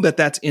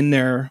 That's in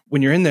there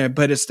when you're in there,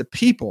 but it's the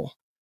people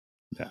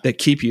that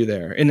keep you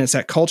there. And it's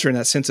that culture and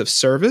that sense of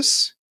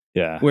service.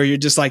 Yeah. Where you're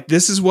just like,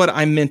 this is what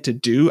I'm meant to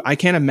do. I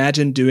can't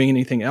imagine doing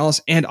anything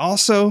else. And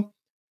also,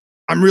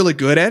 I'm really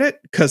good at it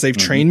because they've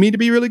trained me to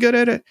be really good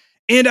at it.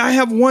 And I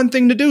have one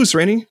thing to do,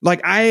 Srini. Like,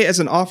 as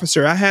an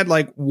officer, I had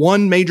like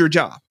one major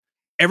job.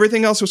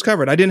 everything else was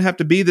covered. I didn't have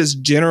to be this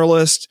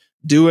generalist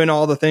doing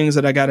all the things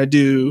that I got to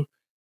do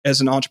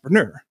as an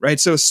entrepreneur, right?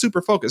 So it's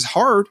super focused,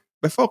 hard,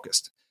 but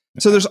focused.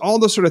 So there's all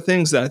those sort of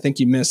things that I think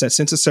you miss, that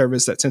sense of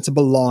service, that sense of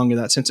belonging,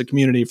 that sense of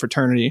community,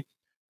 fraternity,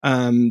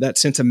 that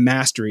sense of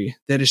mastery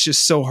that is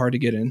just so hard to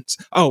get in.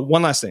 Oh,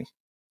 one last thing.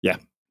 Yeah.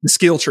 The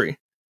skill tree,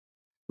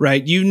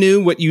 right? You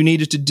knew what you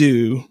needed to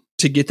do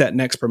to get that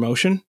next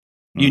promotion.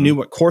 You knew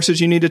what courses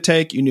you need to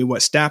take. You knew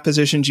what staff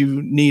positions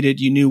you needed.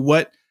 You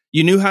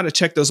knew how to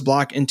check those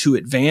block and to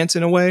advance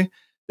in a way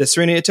that,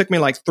 Srini, it took me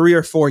like 3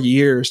 or 4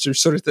 years to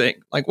sort of think,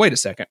 like, wait a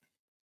second.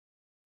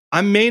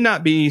 I may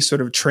not be sort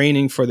of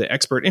training for the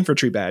expert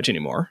infantry badge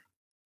anymore,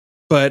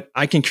 but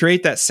I can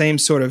create that same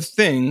sort of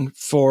thing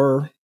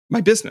for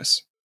my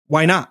business.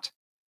 Why not?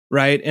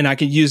 Right. And I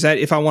can use that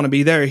if I want to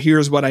be there.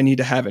 Here's what I need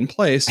to have in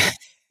place.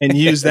 And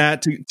use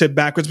that to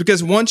backwards,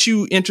 because once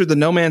you enter the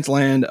no man's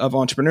land of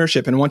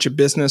entrepreneurship and once your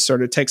business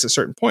sort of takes a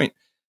certain point,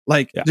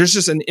 there's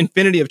just an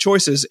infinity of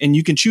choices and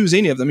you can choose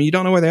any of them and you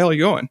don't know where the hell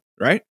you're going.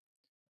 Right.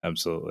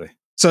 Absolutely.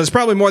 So it's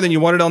probably more than you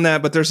wanted on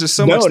that, but there's just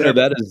so much there.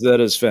 No, that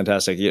is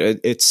fantastic.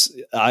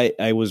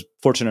 I was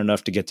fortunate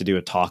enough to get to do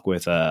a talk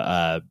with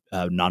a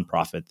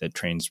nonprofit that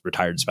trains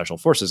retired special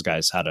forces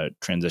guys how to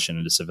transition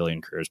into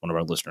civilian careers. One of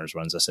our listeners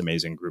runs this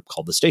amazing group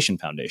called the Station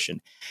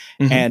Foundation.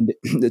 Mm-hmm. And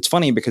it's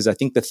funny because I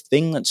think the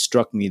thing that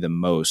struck me the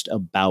most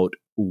about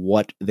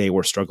what they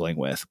were struggling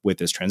with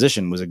this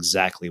transition was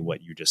exactly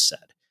what you just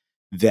said,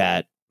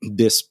 that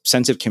this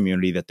sense of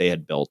community that they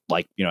had built.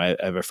 Like, I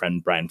have a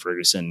friend, Brian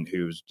Ferguson,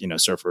 who's,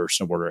 surfer,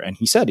 snowboarder. And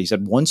he said,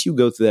 once you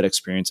go through that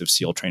experience of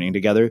SEAL training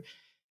together,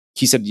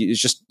 he said, it's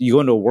just, you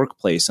go into a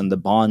workplace and the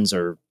bonds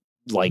are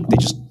like, they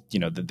just,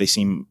 they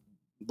seem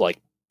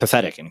like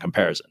pathetic in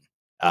comparison.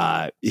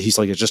 He's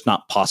like, it's just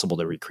not possible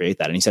to recreate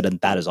that. And he said,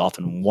 and that is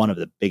often one of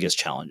the biggest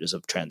challenges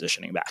of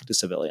transitioning back to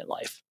civilian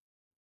life.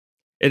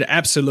 It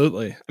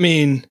absolutely. I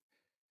mean,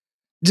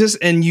 there's,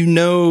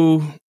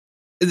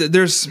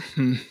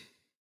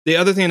 the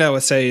other thing I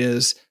would say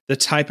is the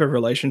type of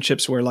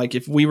relationships where, like,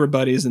 if we were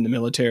buddies in the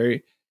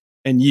military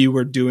and you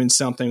were doing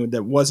something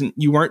that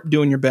you weren't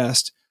doing your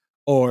best,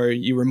 or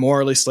you were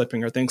morally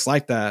slipping or things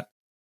like that.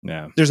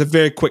 Yeah. There's a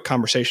very quick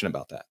conversation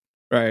about that.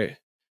 Right.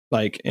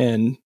 Like,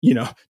 and,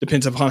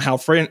 depends upon how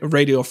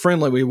radio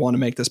friendly we want to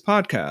make this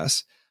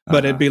podcast,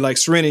 but it'd be like,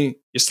 Srini,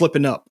 you're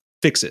slipping up,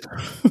 fix it.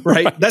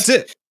 Right. That's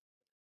it.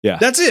 Yeah.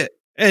 That's it.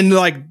 And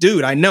like,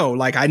 dude, I know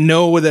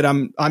that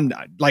I'm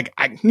like,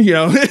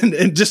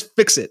 and just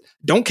fix it.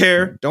 Don't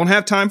care. Don't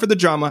have time for the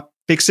drama.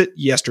 Fix it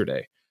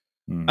yesterday.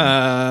 Mm-hmm.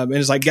 And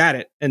it's like, got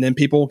it. And then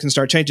people can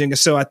start changing.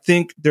 So I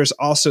think there's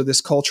also this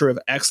culture of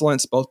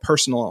excellence, both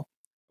personal.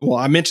 Well,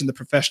 I mentioned the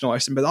professional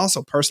excellence, but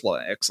also personal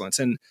excellence.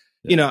 And,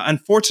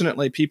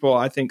 unfortunately, people,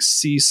 I think,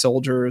 see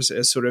soldiers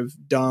as sort of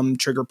dumb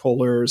trigger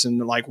pullers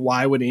and like,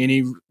 why would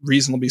any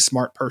reasonably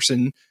smart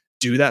person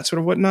do that sort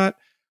of whatnot?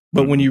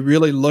 But when you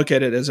really look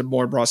at it as a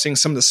more broad thing,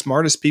 some of the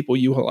smartest people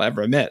you will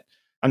ever met,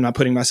 I'm not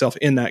putting myself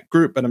in that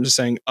group, but I'm just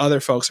saying other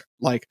folks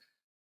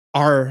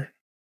are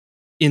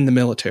in the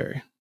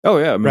military. Oh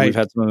yeah. I mean, we've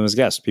had some of them as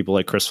guests, people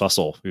like Chris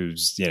Fussell,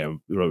 who's,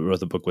 wrote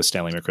the book with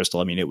Stanley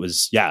McChrystal.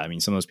 I mean,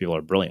 some of those people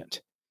are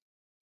brilliant.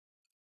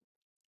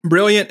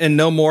 Brilliant and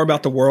know more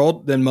about the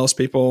world than most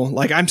people.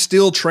 Like, I'm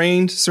still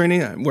trained,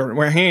 Srini.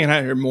 We're hanging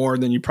out here more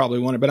than you probably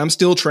wanted, but I'm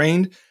still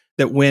trained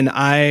that when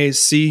I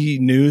see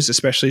news,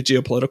 especially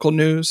geopolitical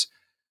news,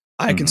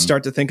 I can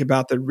start to think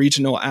about the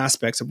regional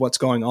aspects of what's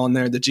going on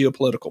there, the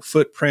geopolitical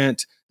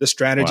footprint, the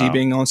strategy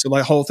being on. So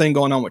the whole thing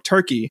going on with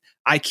Turkey,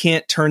 I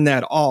can't turn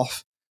that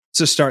off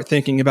to start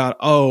thinking about,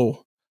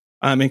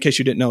 in case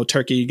you didn't know,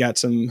 Turkey got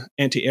some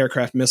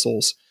anti-aircraft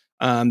missiles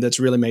that's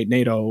really made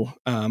NATO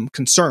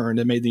concerned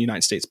and made the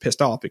United States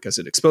pissed off because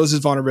it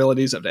exposes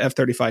vulnerabilities of the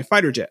F-35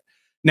 fighter jet.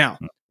 Now,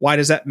 why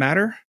does that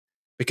matter?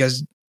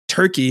 Because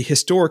Turkey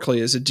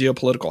historically is a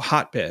geopolitical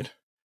hotbed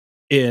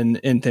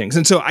in things.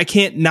 And so I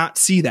can't not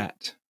see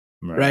that.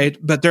 Right.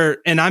 But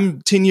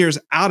I'm 10 years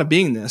out of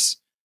being this,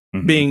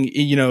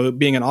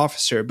 being an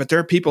officer, but there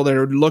are people that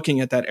are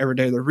looking at that every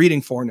day. They're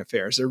reading foreign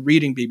affairs. They're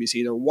reading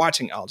BBC. They're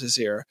watching Al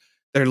Jazeera.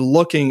 They're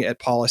looking at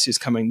policies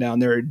coming down.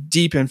 They're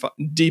deeply involved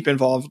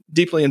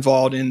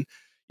in,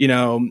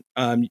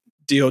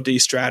 DOD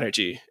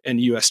strategy and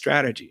US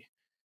strategy.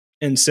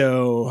 And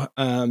so,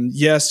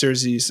 yes,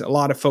 there's a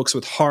lot of folks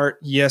with heart.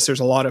 Yes, there's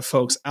a lot of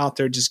folks out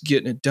there just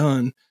getting it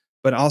done.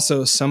 But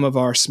also some of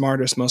our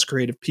smartest, most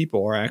creative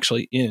people are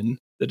actually in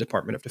the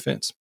Department of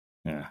Defense.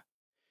 Yeah.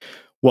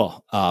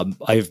 Well,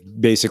 I've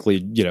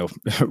basically,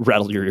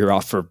 rattled your ear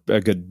off for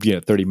a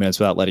good, 30 minutes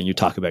without letting you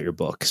talk about your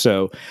book.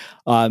 So,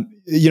 I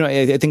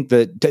think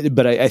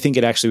but I think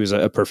it actually was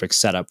a perfect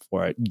setup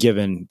for it,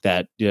 given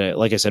that,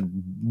 like I said,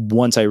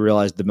 once I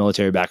realized the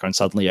military background,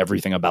 suddenly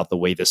everything about the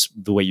way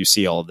you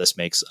see all of this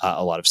makes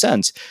a lot of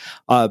sense.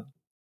 What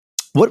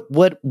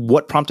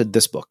prompted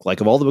this book?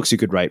 Like, of all the books you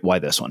could write, why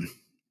this one?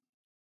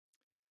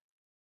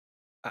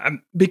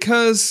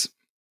 Because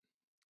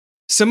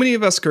so many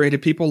of us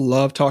creative people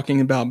love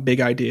talking about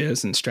big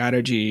ideas and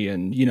strategy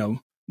and,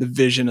 the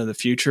vision of the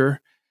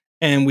future.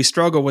 and we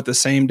struggle with the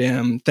same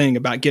damn thing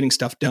about getting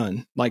stuff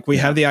done. Like we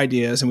have the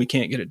ideas and we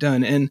can't get it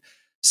done. And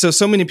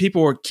so many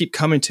people keep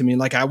coming to me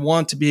like, I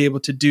want to be able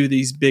to do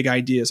these big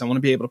ideas. I want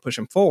to be able to push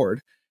them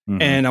forward.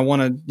 And I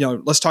want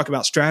to, let's talk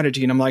about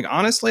strategy. And I'm like,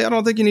 honestly, I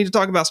don't think you need to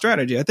talk about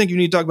strategy. I think you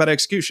need to talk about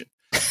execution,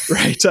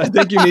 right? I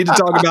think you need to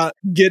talk about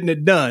getting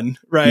it done,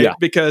 right? Yeah.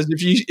 Because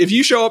if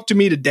you show up to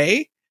me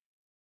today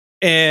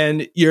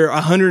and you're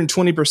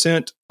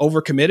 120%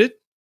 overcommitted,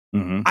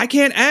 I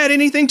can't add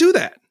anything to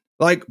that.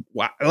 Like,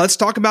 let's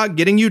talk about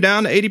getting you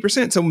down to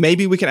 80%. So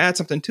maybe we can add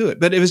something to it.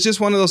 But it was just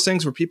one of those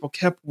things where people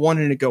kept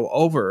wanting to go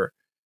over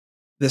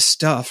this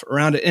stuff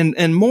around it.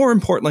 And more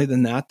importantly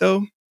than that,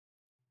 though,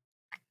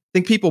 I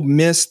think people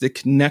miss the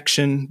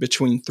connection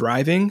between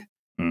thriving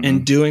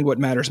and doing what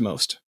matters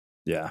most.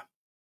 Yeah.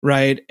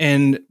 Right.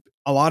 And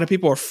a lot of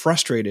people are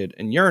frustrated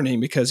and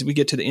yearning because we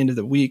get to the end of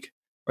the week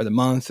or the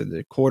month or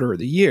the quarter or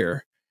the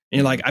year. And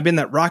you're like, I've been in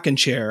that rocking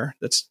chair.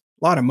 That's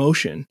a lot of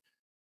motion,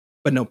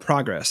 but no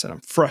progress. And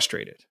I'm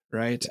frustrated.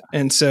 Right. Yeah.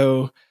 And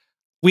so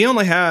we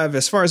only have,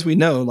 as far as we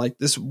know, like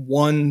this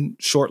one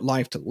short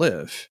life to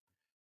live.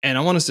 And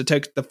I want us to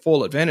take the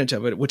full advantage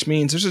of it, which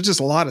means there's just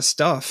a lot of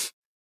stuff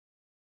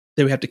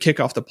that we have to kick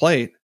off the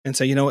plate and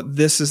say, you know what,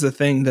 this is the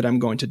thing that I'm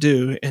going to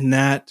do. And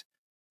that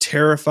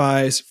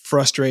terrifies,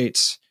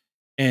 frustrates,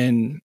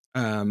 and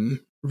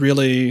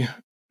really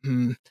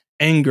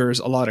angers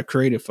a lot of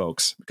creative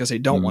folks because they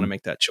don't want to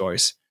make that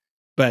choice.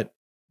 But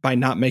by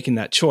not making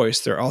that choice,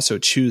 they're also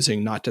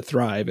choosing not to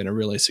thrive in a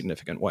really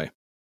significant way.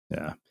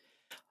 Yeah.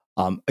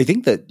 I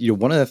think that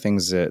one of the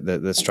things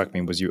that struck me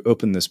was you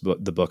opened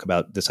the book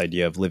about this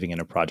idea of living in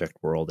a project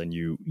world, and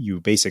you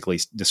basically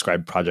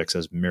described projects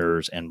as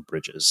mirrors and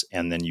bridges,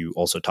 and then you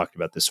also talked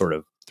about this sort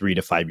of 3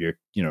 to 5 year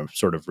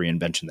sort of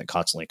reinvention that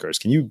constantly occurs.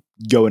 Can you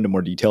go into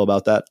more detail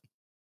about that?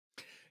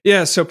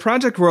 Yeah, so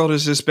project world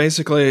is just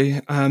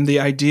basically the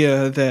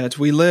idea that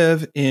we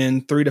live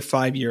in 3 to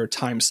 5 year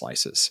time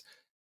slices,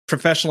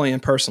 professionally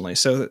and personally.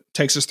 So it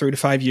takes us 3 to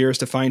 5 years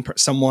to find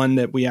someone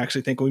that we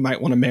actually think we might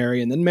want to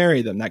marry and then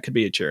marry them. That could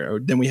be a year. Or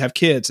then we have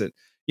kids that,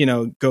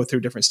 go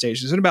through different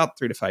stages in about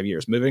 3 to 5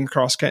 years, moving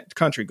across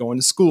country, going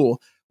to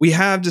school. We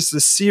have just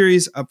a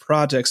series of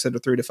projects that are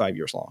 3 to 5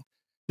 years long.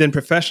 Then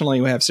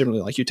professionally, we have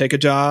similarly, like you take a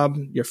job,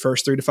 your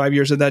first 3 to 5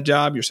 years of that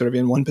job, you're sort of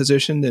in one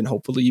position, then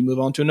hopefully you move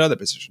on to another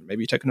position.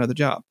 Maybe you take another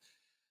job.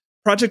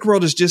 Project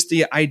world is just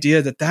the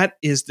idea that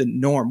is the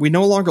norm. We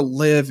no longer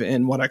live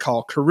in what I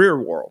call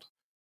career world,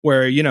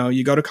 where,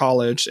 you go to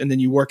college and then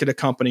you work at a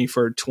company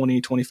for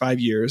 20, 25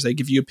 years. They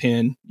give you a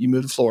pin, you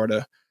move to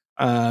Florida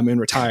and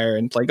retire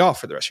and play golf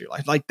for the rest of your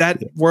life. Like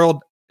that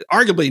world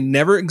arguably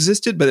never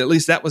existed, but at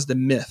least that was the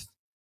myth.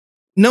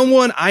 No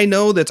one I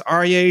know that's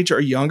our age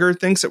or younger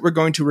thinks that we're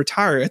going to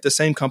retire at the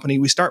same company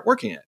we start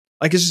working at.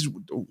 Like, it's just,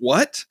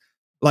 what?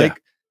 Like,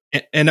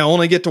 and I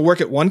only get to work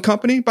at one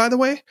company, by the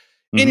way.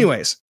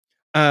 Anyways.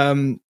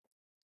 And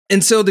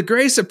so the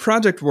grace of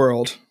project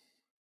world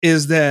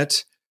is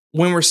that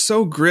when we're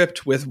so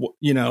gripped with,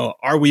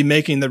 are we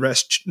making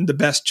the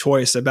best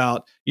choice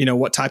about,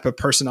 what type of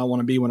person I want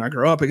to be when I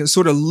grow up, it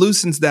sort of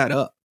loosens that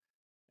up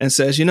and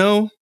says,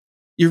 you're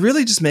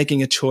really just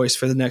making a choice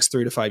for the next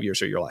 3 to 5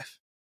 years of your life.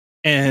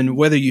 And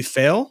whether you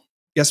fail,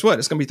 guess what?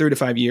 It's going to be 3 to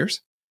 5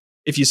 years.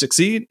 If you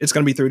succeed, it's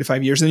going to be 3 to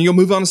 5 years, and then you'll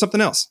move on to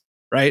something else.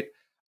 Right.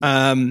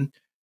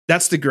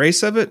 That's the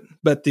grace of it.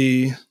 But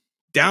the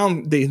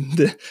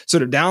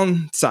sort of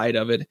downside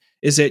of it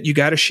is that you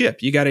got to ship.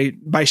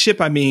 By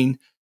ship, I mean,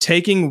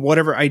 taking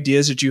whatever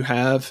ideas that you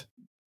have,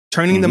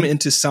 turning them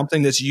into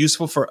something that's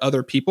useful for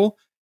other people,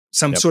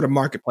 some sort of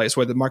marketplace,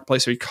 whether the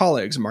marketplace of your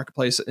colleagues, a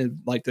marketplace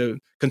like the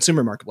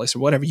consumer marketplace or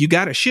whatever. You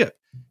got to ship,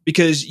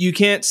 because you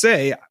can't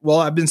say, well,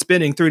 I've been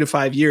spending 3 to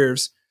 5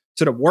 years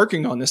sort of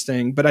working on this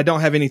thing, but I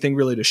don't have anything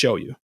really to show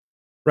you.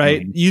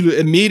 Right. You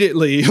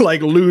immediately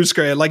lose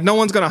credit. Like, no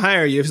one's going to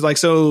hire you. It's like,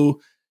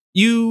 so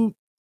you've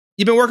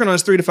been working on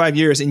this 3 to 5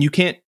 years and you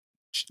can't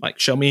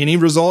show me any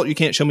result. You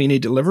can't show me any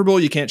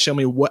deliverable. You can't show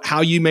me how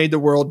you made the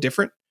world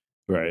different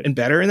and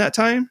better in that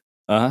time.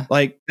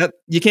 Like that,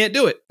 you can't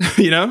do it,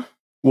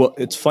 Well,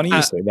 it's funny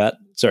you say that.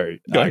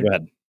 Sorry, go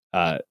ahead.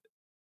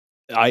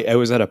 I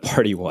was at a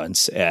party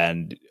once,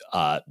 and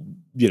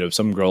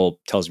some girl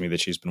tells me that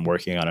she's been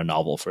working on a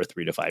novel for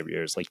 3 to 5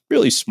 years, like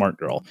really smart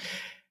girl.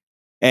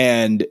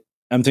 And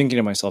I'm thinking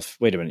to myself,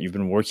 wait a minute, you've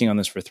been working on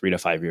this for 3 to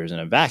 5 years in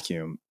a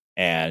vacuum.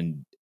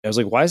 And I was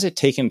like, why is it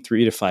taking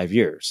 3 to 5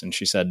 years? And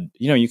she said,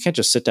 you can't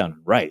just sit down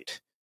and write.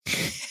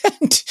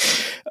 And,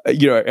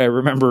 I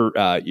remember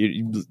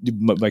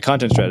my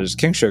content strategist,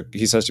 Kingshook,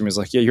 he says to me, he's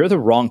like, yeah, you're the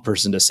wrong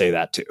person to say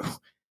that to.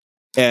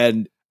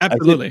 And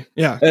absolutely.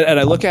 And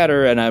I look at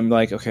her and I'm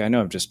like, okay, I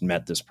know I've just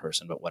met this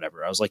person, but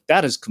whatever. I was like,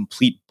 that is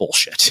complete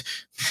bullshit.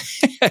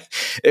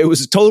 It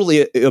was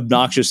totally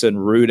obnoxious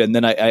and rude. And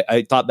then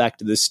I thought back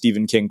to this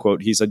Stephen King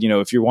quote. He said,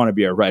 if you want to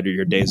be a writer,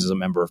 your days as a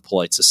member of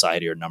polite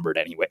society are numbered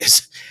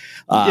anyways.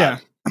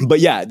 But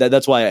yeah,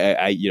 that's why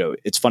I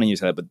it's funny you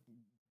said that,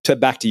 but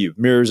back to you,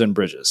 mirrors and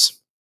bridges.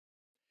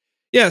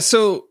 Yeah.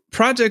 So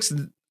projects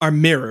are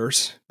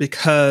mirrors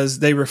because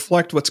they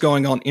reflect what's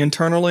going on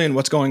internally and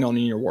what's going on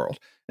in your world.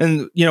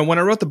 And, when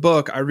I wrote the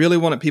book, I really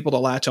wanted people to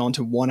latch on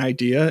to one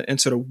idea and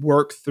sort of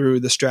work through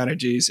the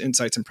strategies,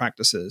 insights, and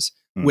practices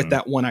with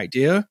that one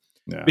idea.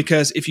 Yeah.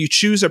 Because if you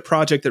choose a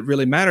project that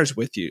really matters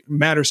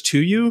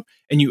to you,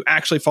 and you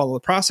actually follow the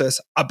process,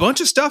 a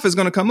bunch of stuff is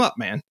going to come up,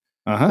 man.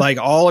 Like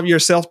all of your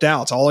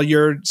self-doubts, all of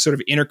your sort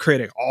of inner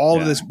critic, all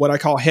of this, what I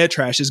call head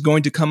trash, is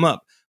going to come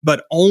up,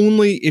 but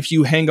only if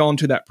you hang on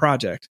to that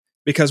project.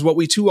 Because what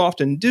we too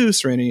often do,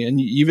 Srini, and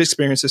you've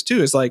experienced this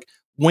too, is like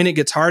when it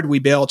gets hard, we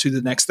bail to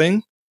the next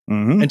thing.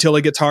 Until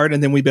it gets hard,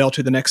 and then we bail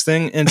to the next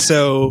thing. And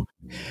so,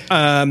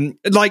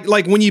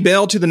 like when you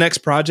bail to the next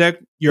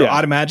project, you're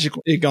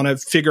automatically going to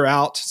figure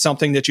out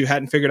something that you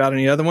hadn't figured out in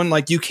the other one.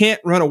 Like you can't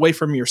run away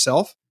from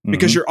yourself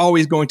because you're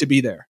always going to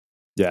be there.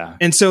 Yeah.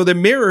 And so the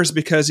mirrors,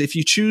 because if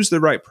you choose the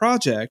right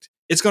project,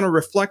 it's going to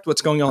reflect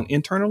what's going on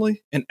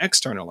internally and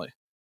externally.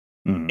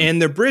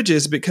 And they're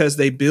bridges because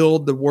they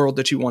build the world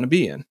that you want to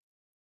be in.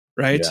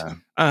 Right. Yeah.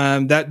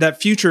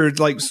 That future,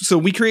 like, so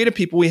we creative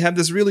people, we have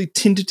this really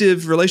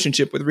tentative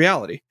relationship with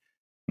reality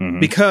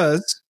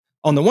because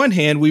on the one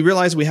hand, we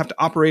realize we have to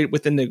operate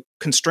within the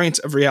constraints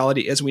of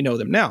reality as we know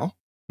them now,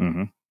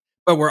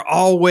 but we're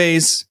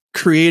always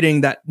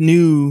creating that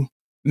new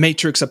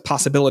matrix of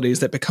possibilities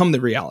that become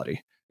the reality,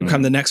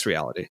 become the next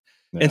reality.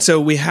 Yeah. And so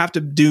we have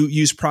to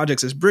use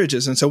projects as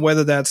bridges. And so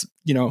whether that's,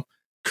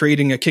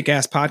 creating a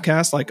kick-ass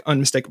podcast like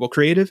Unmistakable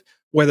Creative,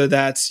 whether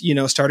that's,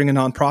 starting a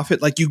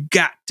nonprofit, like you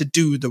got to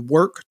do the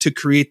work to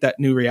create that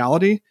new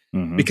reality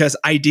because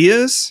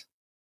ideas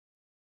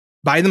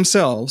by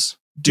themselves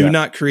do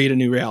not create a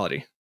new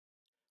reality.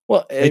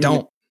 Well, they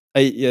don't.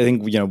 I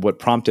think, what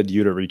prompted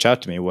you to reach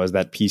out to me was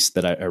that piece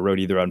that I wrote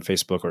either on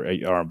Facebook or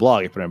on a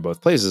blog. I put it in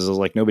both places. I was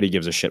like, nobody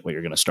gives a shit what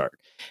you're going to start.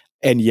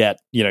 And yet,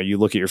 you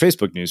look at your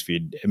Facebook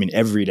newsfeed. I mean,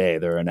 every day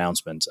there are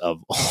announcements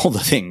of all the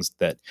things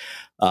that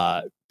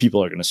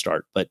people are going to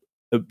start. But,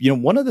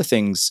 one of the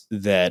things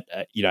that,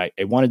 I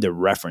wanted to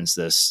reference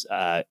this,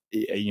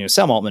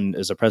 Sam Altman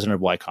is the president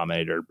of Y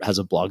Combinator, has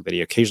a blog that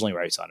he occasionally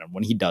writes on. And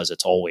when he does,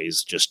 it's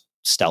always just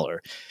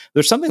stellar.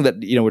 There's something that,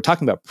 we're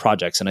talking about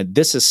projects, and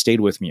this has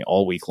stayed with me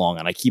all week long.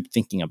 And I keep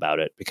thinking about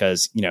it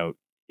because,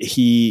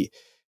 he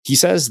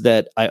says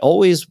that I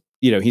always,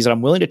 he said,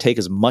 I'm willing to take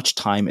as much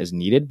time as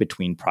needed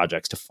between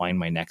projects to find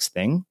my next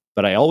thing,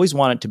 but I always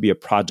want it to be a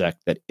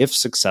project that, if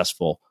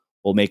successful,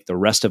 will make the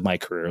rest of my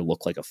career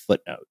look like a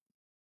footnote.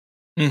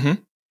 And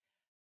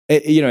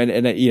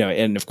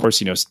of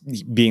course,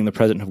 being the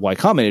president of Y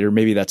Combinator,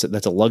 maybe that's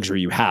a luxury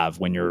you have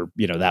when you're,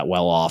 that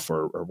well off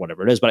or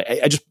whatever it is. But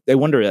I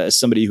wonder, as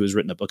somebody who has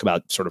written a book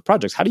about sort of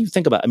projects, how do you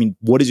think about,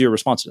 what is your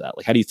response to that?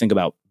 Like, how do you think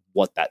about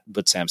what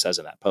Sam says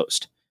in that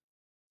post?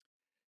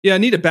 Yeah, I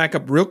need to back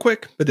up real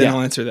quick, but then I'll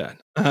answer that.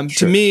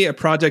 To me, a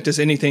project is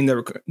anything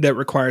that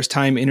requires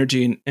time,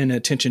 energy, and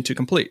attention to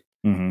complete.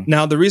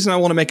 Now, the reason I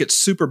want to make it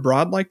super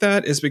broad like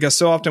that is because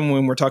so often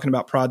when we're talking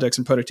about projects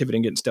and productivity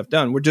and getting stuff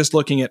done, we're just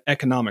looking at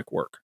economic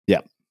work.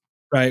 Yeah.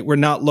 Right. We're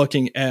not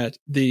looking at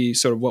the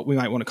sort of what we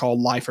might want to call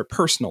life or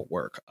personal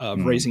work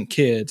of raising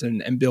kids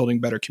and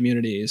building better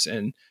communities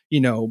and,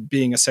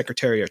 being a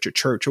secretary at your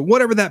church or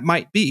whatever that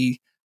might be.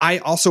 I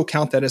also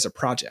count that as a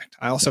project.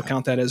 I also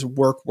count that as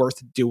work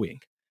worth doing.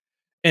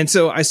 And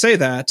so I say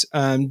that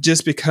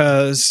just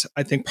because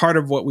I think part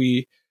of what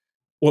we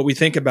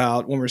think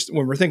about when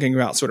we're thinking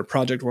about sort of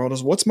project world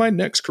is what's my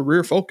next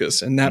career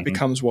focus, and that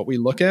becomes what we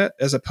look at,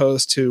 as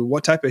opposed to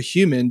what type of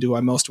human do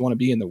I most want to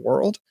be in the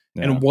world,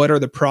 and what are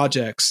the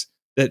projects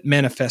that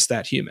manifest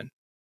that human.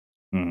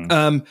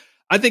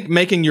 I think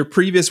making your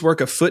previous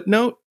work a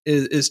footnote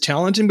is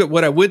challenging, but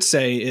what I would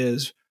say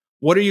is,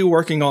 what are you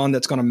working on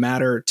that's going to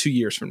matter 2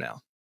 years from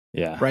now?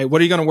 Yeah. Right.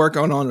 What are you going to work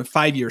on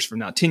 5 years from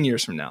now, 10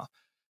 years from now?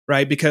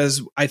 Right.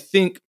 Because I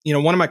think,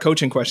 one of my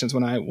coaching questions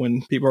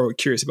when people are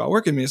curious about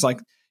working with me is like,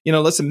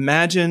 let's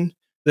imagine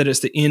that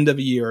it's the end of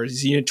a year, or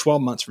it's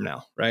 12 months from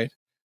now. Right.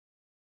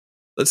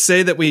 Let's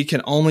say that we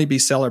can only be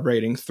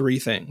celebrating 3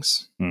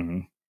 things.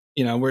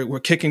 We're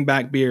kicking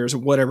back beers or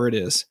whatever it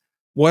is.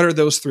 What are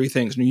those 3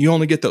 things? And you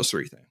only get those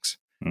 3 things.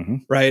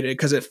 Right.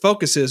 Because it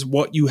focuses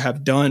what you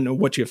have done or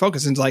what you have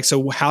focused. And it's like,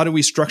 so how do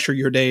we structure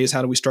your days?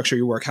 How do we structure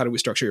your work? How do we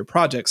structure your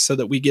projects so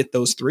that we get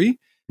those 3?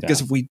 Because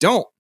if we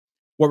don't,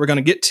 what we're going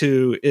to get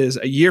to is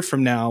a year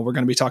from now, we're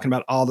going to be talking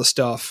about all the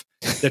stuff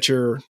that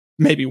you're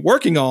maybe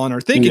working on or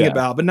thinking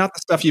about, but not the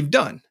stuff you've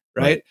done.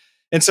 Right.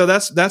 And so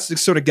that's the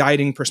sort of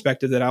guiding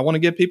perspective that I want to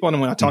give people. And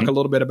when I talk a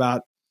little bit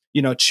about,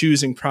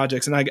 choosing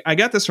projects, and I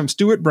got this from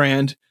Stuart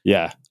Brand.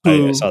 Yeah.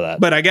 I saw that,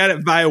 but I got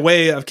it by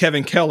way of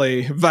Kevin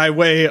Kelly, by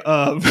way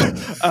of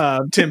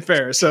Tim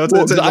Ferriss. So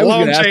it's a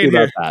long chain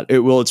here.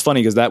 It's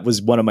funny because that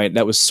was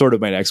sort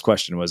of my next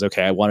question was,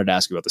 okay, I wanted to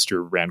ask you about the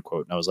Stuart Brand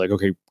quote, and I was like,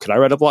 okay, could I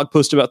write a blog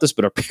post about this?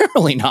 But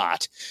apparently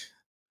not.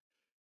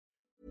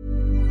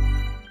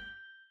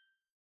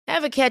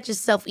 Ever catch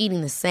yourself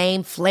eating the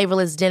same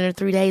flavorless dinner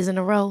 3 days in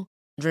a row?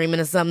 Dreaming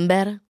of something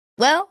better?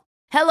 Well,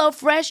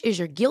 HelloFresh is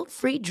your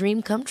guilt-free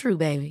dream come true,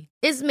 baby.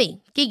 It's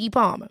me, Keke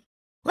Palmer.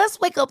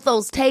 Let's wake up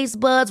those taste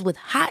buds with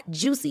hot,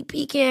 juicy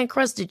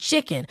pecan-crusted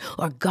chicken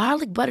or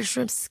garlic butter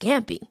shrimp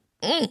scampi.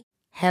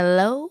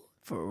 Hello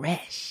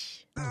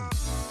Fresh.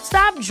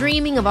 Stop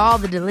dreaming of all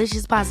the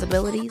delicious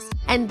possibilities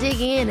and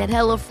dig in at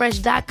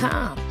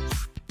HelloFresh.com.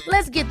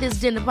 Let's get this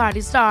dinner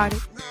party started.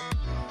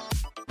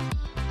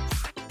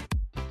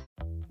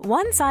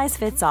 One size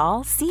fits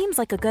all seems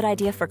like a good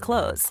idea for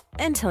clothes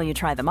until you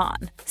try them on.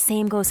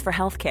 Same goes for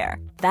healthcare.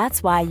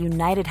 That's why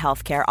United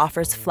Healthcare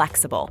offers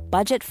flexible,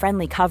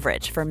 budget-friendly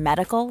coverage for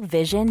medical,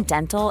 vision,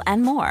 dental,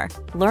 and more.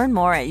 Learn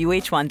more at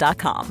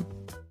UH1.com.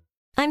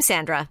 I'm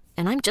Sandra,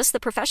 and I'm just the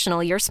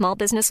professional your small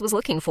business was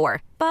looking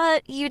for.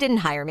 But you didn't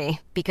hire me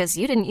because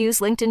you didn't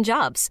use LinkedIn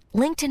Jobs.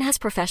 LinkedIn has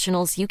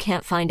professionals you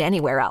can't find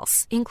anywhere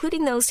else,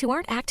 including those who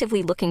aren't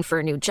actively looking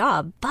for a new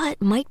job,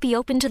 but might be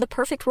open to the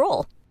perfect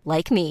role,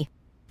 like me.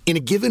 In a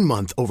given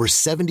month, over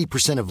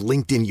 70% of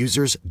LinkedIn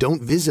users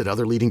don't visit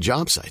other leading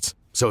job sites.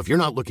 So if you're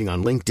not looking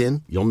on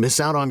LinkedIn, you'll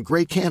miss out on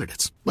great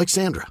candidates like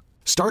Sandra.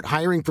 Start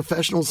hiring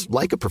professionals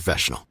like a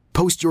professional.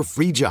 Post your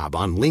free job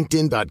on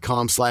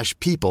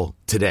linkedin.com/people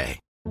today.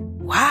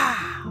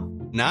 Wow.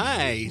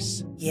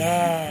 Nice.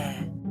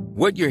 Yeah.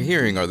 What you're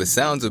hearing are the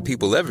sounds of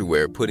people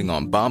everywhere putting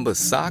on Bombas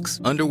socks,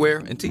 underwear,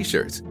 and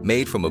T-shirts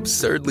made from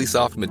absurdly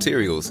soft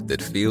materials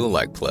that feel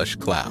like plush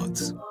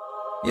clouds.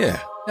 Yeah,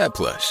 that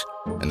plush.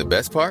 And the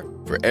best part?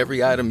 For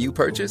every item you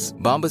purchase,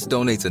 Bombas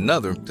donates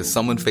another to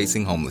someone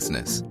facing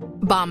homelessness.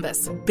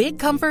 Bombas. Big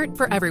comfort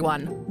for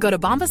everyone. Go to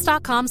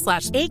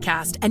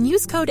bombas.com/ACAST and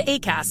use code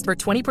ACAST for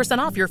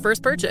 20% off your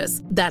first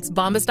purchase. That's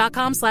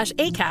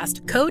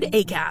bombas.com/ACAST. Code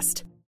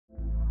ACAST.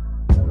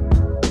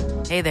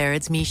 Hey there,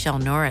 it's Michelle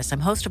Norris.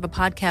 I'm host of a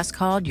podcast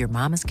called Your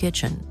Mama's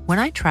Kitchen. When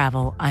I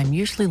travel, I'm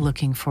usually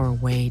looking for a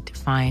way to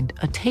find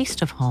a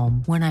taste of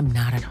home when I'm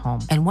not at home.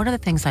 And one of the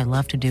things I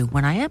love to do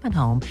when I am at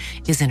home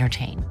is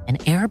entertain. And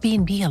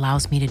Airbnb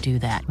allows me to do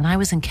that. When I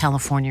was in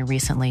California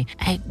recently,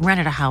 I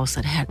rented a house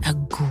that had a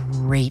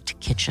great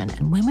kitchen.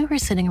 And when we were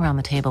sitting around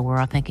the table, we're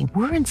all thinking,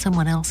 we're in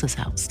someone else's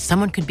house.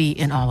 Someone could be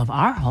in all of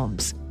our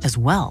homes as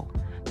well.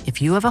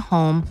 If you have a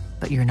home,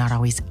 but you're not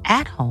always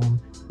at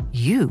home,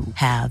 you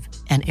have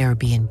an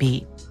Airbnb.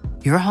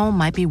 Your home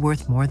might be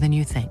worth more than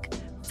you think.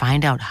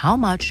 Find out how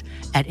much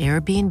at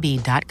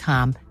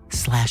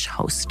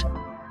airbnb.com/host.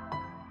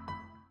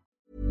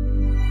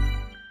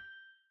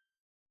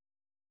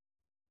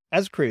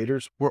 As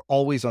creators, we're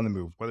always on the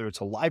move. Whether it's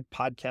a live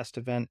podcast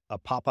event, a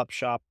pop-up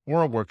shop,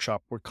 or a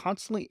workshop, we're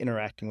constantly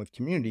interacting with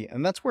community,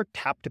 and that's where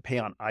Tap to Pay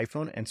on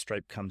iPhone and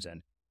Stripe comes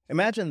in.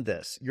 Imagine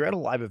this. You're at a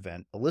live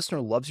event, a listener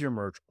loves your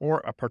merch, or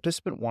a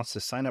participant wants to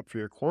sign up for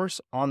your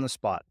course on the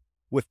spot.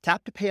 With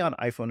Tap to Pay on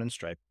iPhone and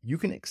Stripe, you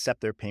can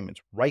accept their payments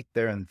right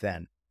there and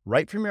then,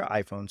 right from your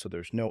iPhone, so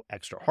there's no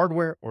extra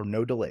hardware or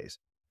no delays.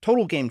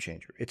 Total game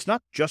changer. It's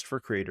not just for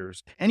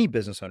creators. Any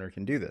business owner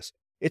can do this.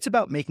 It's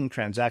about making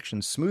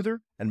transactions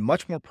smoother and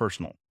much more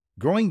personal,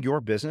 growing your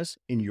business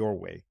in your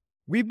way.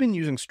 We've been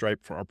using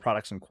Stripe for our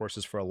products and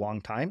courses for a long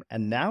time,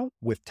 and now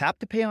with Tap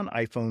to Pay on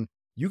iPhone,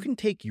 you can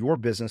take your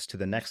business to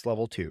the next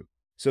level too.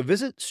 So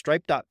visit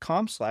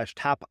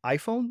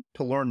stripe.com/tapiphone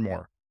to learn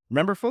more.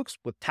 Remember, folks,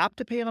 with Tap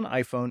to Pay on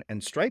iPhone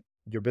and Stripe,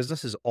 your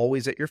business is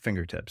always at your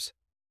fingertips.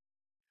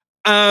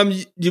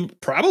 You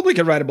probably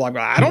could write a blog.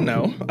 I don't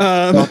know.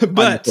 Of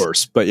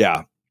course, but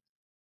yeah.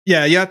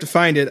 Yeah, you have to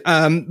find it.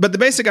 But the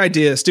basic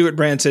idea, Stuart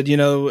Brand said,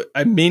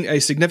 a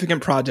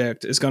significant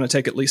project is going to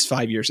take at least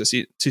 5 years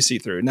to see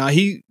through. Now,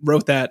 he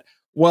wrote that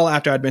well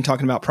after I'd been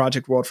talking about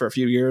Project World for a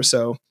few years.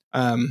 So,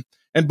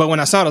 but when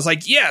I saw it, I was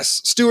like,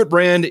 yes, Stuart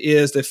Brand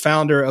is the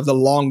founder of the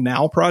Long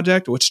Now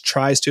Project, which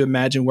tries to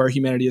imagine where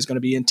humanity is going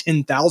to be in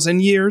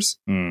 10,000 years,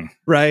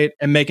 right?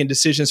 And making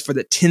decisions for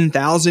the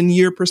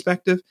 10,000-year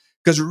perspective,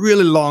 because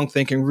really long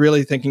thinking,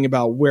 really thinking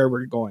about where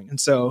we're going. And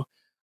so,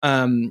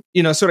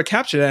 sort of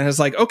captured that and it's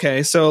like,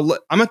 okay, so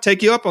I'm going to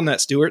take you up on that,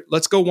 Stuart.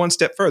 Let's go one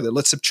step further.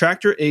 Let's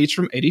subtract your age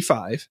from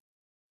 85,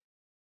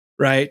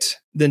 right?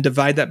 Then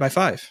divide that by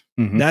 5.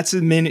 Mm-hmm.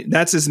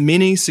 That's as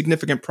many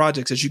significant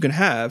projects as you can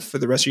have for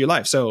the rest of your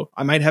life. So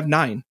I might have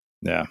 9.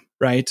 Yeah.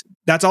 Right.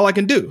 That's all I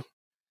can do.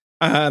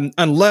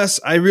 Unless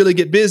I really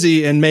get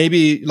busy and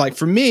maybe like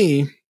for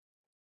me,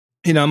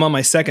 I'm on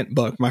my second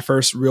book, my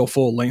first real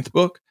full length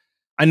book.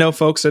 I know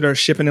folks that are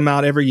shipping them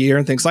out every year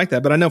and things like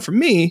that. But I know for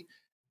me,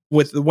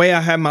 with the way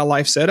I have my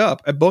life set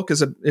up, a book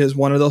is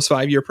one of those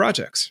 5-year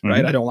projects, right?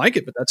 Mm-hmm. I don't like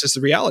it, but that's just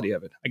the reality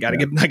of it. I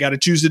got to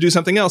choose to do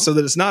something else so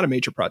that it's not a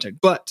major project.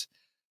 But,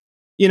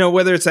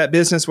 whether it's that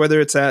business, whether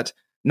it's that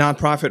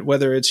nonprofit,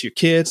 whether it's your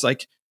kids,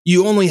 like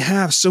you only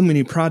have so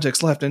many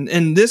projects left.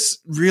 And this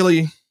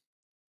really,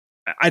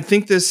 I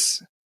think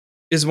this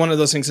is one of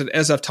those things that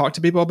as I've talked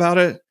to people about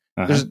it,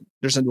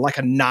 there's like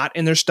a knot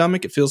in their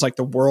stomach. It feels like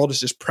the world is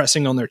just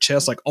pressing on their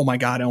chest. Like, oh my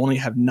God, I only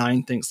have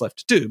 9 things left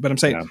to do. But I'm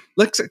saying,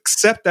 let's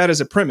accept that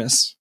as a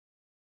premise.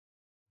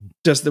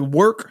 Does the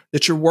work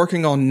that you're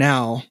working on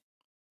now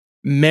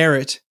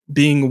merit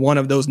being one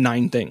of those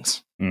 9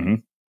 things? Mm-hmm.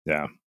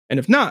 Yeah. And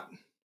if not,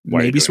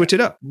 maybe switch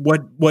it up.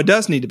 What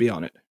does need to be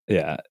on it?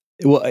 Yeah.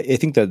 Well, I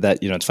think that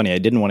it's funny. I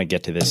didn't want to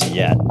get to this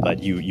yet,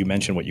 but you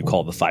mentioned what you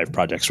call the 5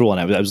 projects rule, and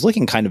I was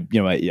looking kind of,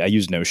 I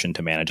use Notion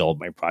to manage all of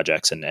my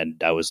projects,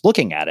 and I was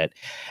looking at it,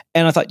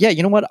 and I thought, yeah,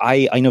 you know what?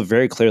 I know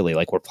very clearly,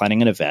 like, we're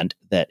planning an event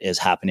that is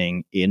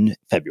happening in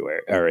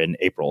February or in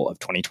April of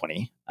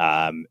 2020.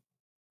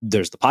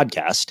 There's the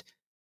podcast.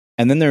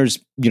 And then there's,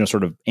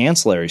 sort of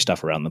ancillary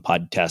stuff around the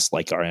podcast,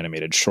 like our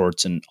animated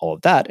shorts and all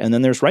of that. And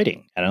then there's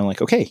writing. And I'm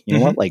like, okay, you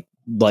know what?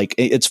 Like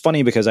it's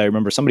funny because I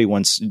remember somebody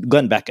once,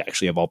 Glenn Beck,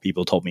 actually, of all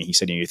people, told me, he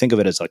said, you think of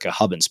it as like a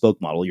hub and spoke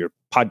model. Your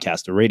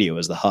podcast, the radio,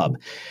 is the hub.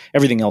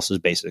 Everything else is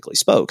basically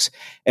spokes.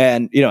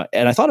 And,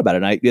 and I thought about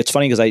it. And it's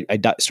funny because I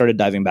started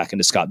diving back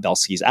into Scott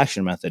Belsky's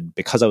action method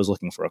because I was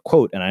looking for a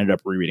quote, and I ended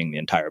up rereading the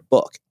entire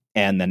book.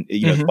 And then,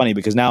 it's funny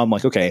because now I'm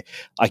like, okay,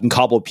 I can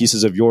cobble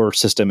pieces of your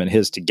system and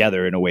his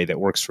together in a way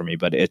that works for me.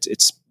 But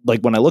it's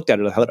like, when I looked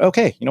at it, I thought,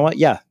 okay, you know what?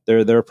 Yeah,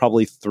 there are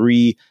probably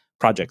 3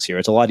 projects here.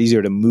 It's a lot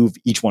easier to move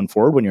each one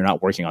forward when you're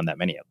not working on that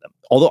many of them.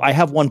 Although I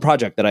have one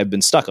project that I've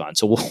been stuck on.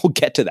 So we'll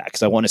get to that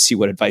because I want to see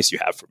what advice you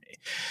have for me.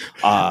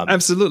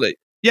 Absolutely.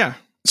 Yeah.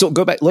 So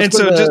go back. Let's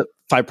go to the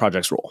 5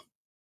 projects rule.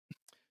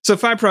 So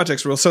 5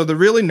 projects rule. So the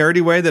really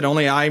nerdy way that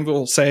only I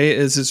will say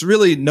is it's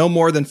really no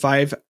more than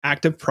 5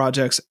 active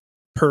projects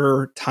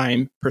per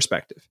time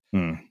perspective.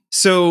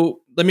 So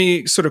let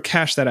me sort of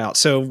cash that out.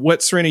 So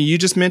what, Serena, you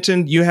just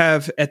mentioned, you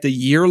have at the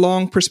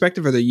year-long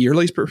perspective or the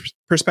yearly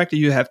perspective,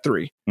 you have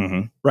 3,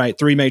 right?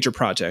 3 major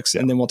projects.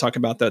 And then we'll talk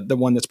about the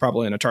one that's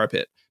probably in a tar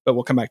pit, but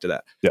we'll come back to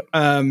that.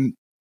 Yep.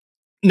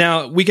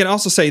 Now, we can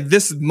also say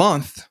this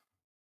month,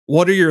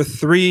 what are your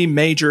 3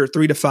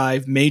 to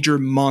 5 major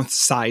month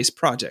size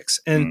projects?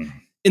 And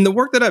in the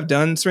work that I've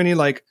done, Serena,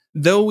 like,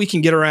 though we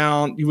can get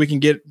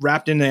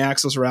wrapped in the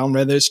axles around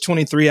whether it's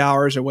 23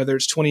 hours or whether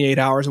it's 28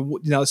 hours,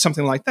 or,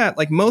 something like that.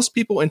 Like, most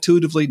people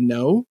intuitively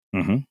know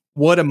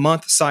what a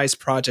month-sized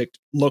project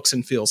looks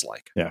and feels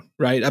like,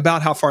 right?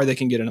 About how far they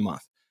can get in a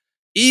month.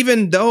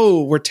 Even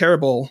though we're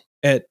terrible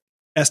at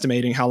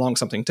estimating how long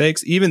something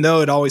takes, even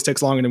though it always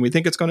takes longer than we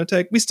think it's going to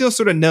take, we still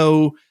sort of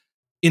know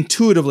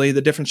intuitively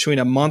the difference between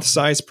a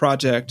month-sized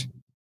project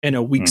and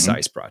a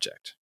week-sized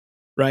project,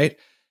 right?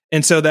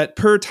 And so that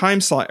per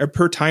time slot or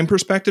per time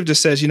perspective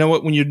just says, you know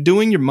what, when you're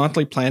doing your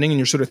monthly planning and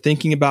you're sort of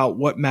thinking about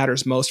what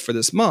matters most for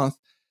this month,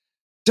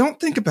 don't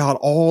think about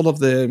all of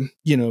the,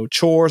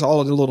 chores, all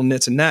of the little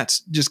nits and nats.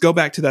 Just go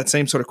back to that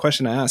same sort of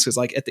question I asked, is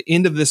like, at the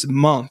end of this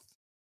month,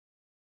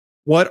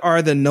 what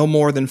are the no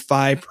more than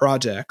 5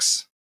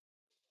 projects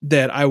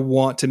that I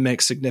want to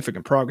make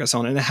significant progress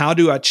on? And how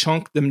do I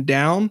chunk them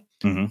down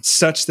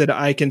such that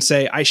I can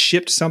say I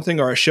shipped something,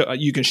 or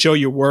you can show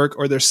your work,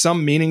 or there's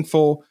some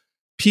meaningful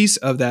piece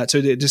of that. So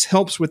it just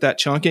helps with that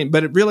chunking,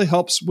 but it really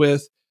helps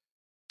with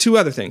 2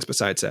 other things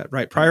besides that,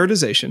 right?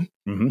 Prioritization,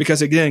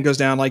 because again, it goes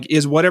down like,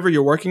 is whatever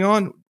you're working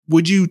on,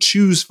 would you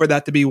choose for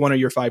that to be one of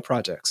your 5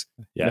 projects?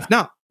 Yeah. And if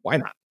not, why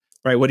not?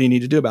 Right? What do you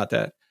need to do about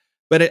that?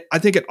 But I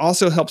think it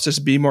also helps us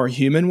be more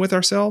human with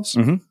ourselves,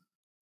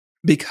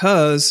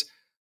 because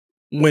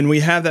when we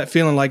have that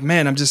feeling like,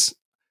 man,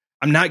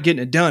 I'm not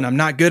getting it done, I'm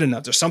not good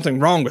enough, there's something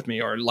wrong with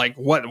me, or like,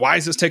 why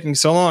is this taking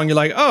so long? You're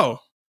like,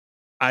 oh,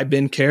 I've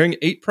been carrying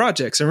 8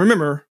 projects. And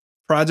remember,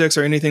 projects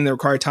are anything that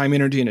require time,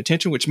 energy, and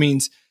attention, which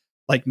means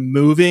like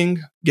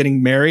moving,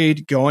 getting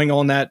married, going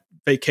on that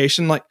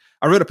vacation. Like,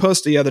 I wrote a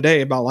post the other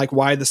day about like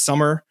why the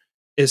summer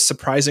is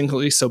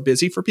surprisingly so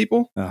busy for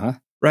people.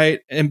 Right.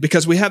 And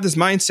because we have this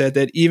mindset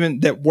that even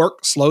that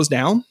work slows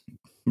down.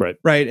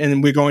 Right.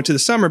 And we go into the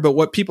summer. But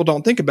what people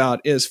don't think about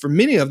is, for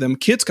many of them,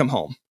 kids come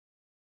home.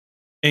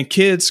 And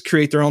kids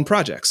create their own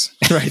projects,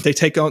 right? They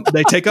take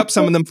up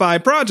some of them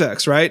 5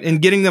 projects, right?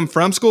 And getting them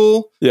from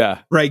school,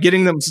 right?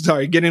 Getting them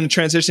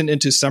transitioned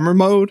into summer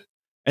mode,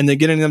 and then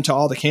getting them to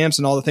all the camps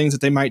and all the things that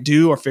they might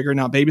do, or figuring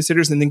out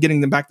babysitters, and then getting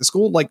them back to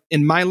school. Like,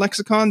 in my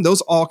lexicon, those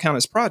all count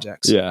as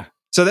projects. Yeah.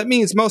 So that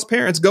means most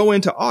parents go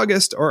into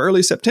August or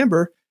early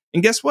September,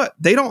 and guess what?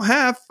 They don't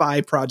have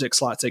 5 project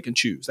slots they can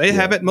choose. They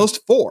have at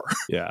most 4.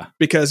 Yeah.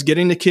 Because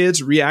getting the kids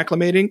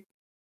reacclimating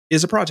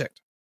is a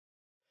project.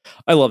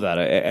 I love that.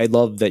 I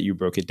love that you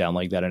broke it down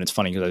like that. And it's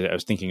funny because I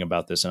was thinking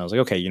about this, and I was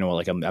like, okay, you know what,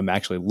 like I'm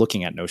actually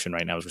looking at Notion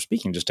right now as we're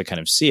speaking, just to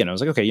kind of see. And I was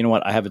like, okay, you know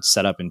what, I have it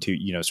set up into,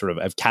 sort of,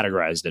 I've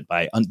categorized it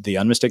by the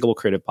Unmistakable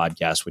Creative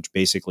Podcast, which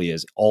basically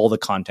is all the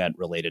content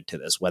related to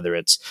this, whether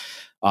it's,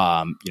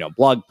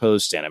 blog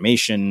posts,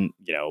 animation,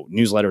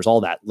 newsletters,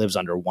 all that lives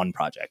under one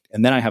project.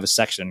 And then I have a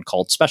section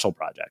called Special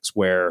Projects,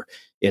 where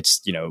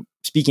it's,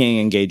 speaking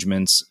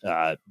engagements,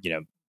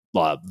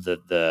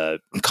 the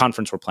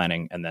conference we're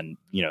planning, and then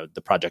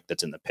the project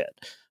that's in the pit,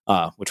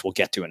 which we'll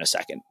get to in a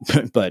second.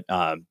 But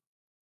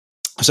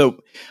so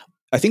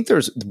I think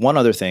there's one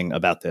other thing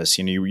about this.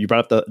 You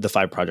brought up the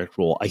 5 project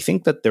rule. I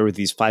think that there were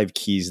these 5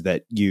 keys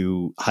that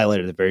you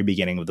highlighted at the very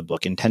beginning of the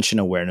book: intention,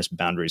 awareness,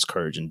 boundaries,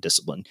 courage, and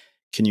discipline.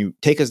 Can you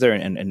take us there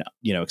and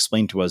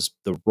explain to us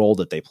the role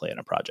that they play in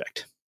a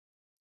project?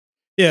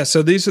 Yeah,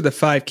 so these are the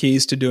 5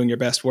 keys to doing your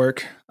best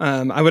work.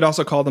 I would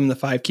also call them the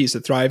 5 keys to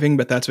thriving,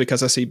 but that's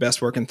because I see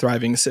best work and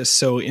thriving is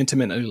so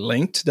intimately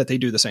linked that they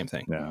do the same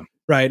thing. Yeah.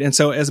 Right. And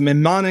so as a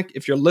mnemonic,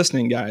 if you're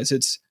listening, guys,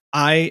 it's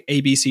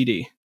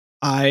IABCD.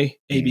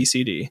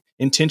 IABCD.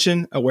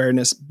 Intention,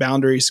 awareness,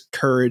 boundaries,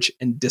 courage,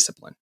 and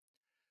discipline.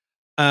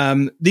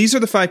 These are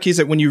the 5 keys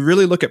that when you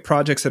really look at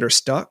projects that are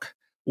stuck,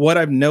 what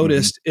I've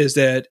noticed is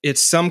that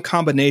it's some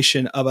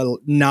combination of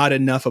not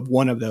enough of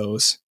one of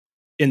those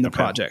in the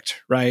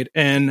project, right?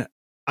 And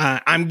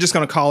I'm just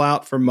going to call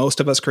out for most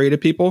of us creative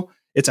people,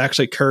 it's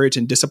actually courage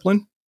and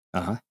discipline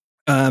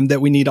that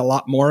we need a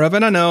lot more of.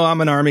 And I know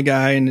I'm an Army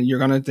guy and you're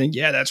going to think,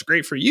 yeah, that's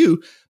great for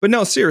you. But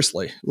no,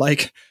 seriously,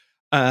 like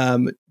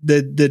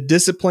the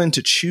discipline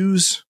to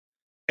choose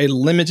a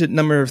limited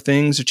number of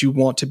things that you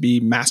want to be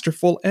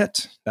masterful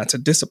at, that's a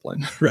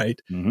discipline, right?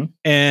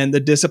 And the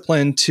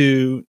discipline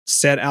to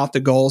set out the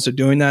goals of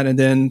doing that and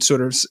then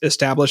sort of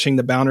establishing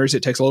the boundaries.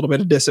 It takes a little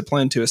bit of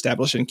discipline to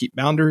establish and keep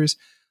boundaries.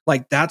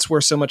 Like that's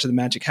where so much of the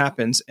magic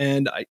happens.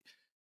 And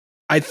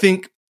I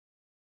think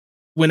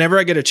whenever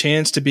I get a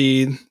chance to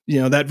be,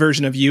 that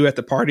version of you at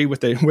the party with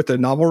the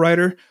novel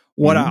writer,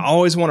 what I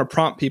always want to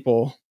prompt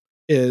people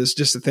is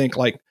just to think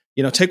like,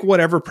 take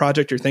whatever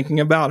project you're thinking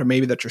about or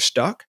maybe that you're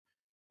stuck.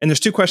 And there's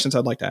 2 questions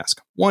I'd like to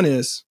ask. One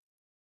is,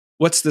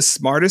 what's the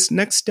smartest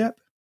next step?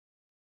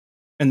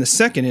 And the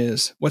second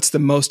is, what's the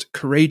most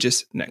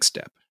courageous next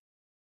step?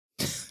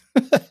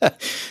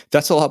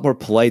 That's a lot more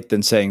polite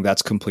than saying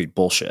that's complete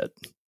bullshit.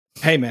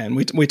 Hey man,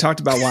 we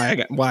talked about why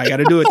I got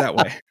to do it that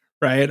way,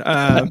 right?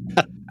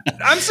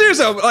 I'm serious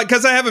though,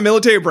 because I have a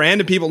military brand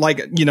and people they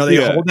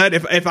hold that.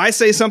 If I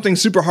say something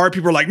super hard,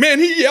 people are like, man,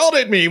 he yelled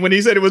at me when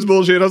he said it was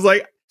bullshit. I was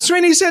like,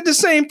 Srini said the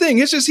same thing.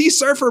 It's just he's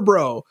surfer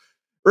bro.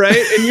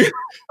 Right.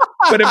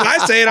 But if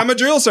I say it, I'm a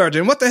drill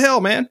sergeant. What the hell,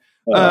 man?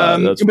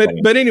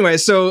 But anyway,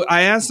 so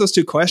I asked those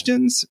 2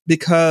 questions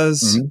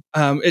because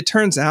it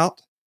turns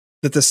out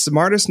that the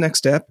smartest next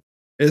step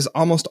is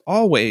almost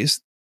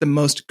always the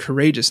most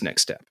courageous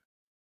next step.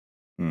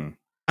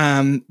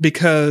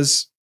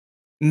 Because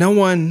no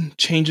one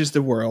changes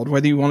the world,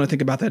 whether you want to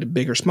think about that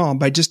big or small,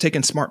 by just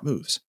taking smart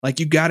moves. Like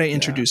you got to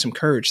introduce some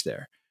courage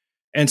there.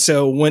 And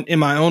so when in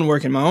my own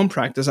work, in my own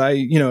practice, at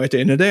the end of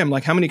the day, I'm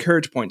like, how many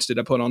courage points did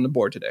I put on the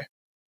board today?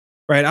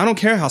 Right. I don't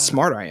care how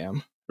smart I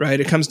am. Right.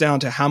 It comes down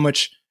to how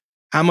much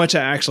I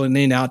actually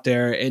leaned out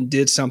there and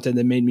did something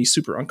that made me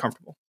super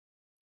uncomfortable.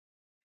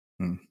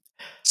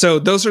 So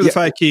those are the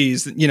 5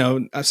 keys.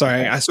 I'm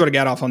sorry, I sort of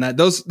got off on that.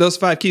 Those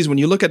 5 keys, when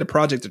you look at the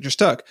project that you're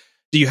stuck,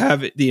 do you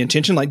have the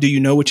intention? Like, do you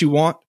know what you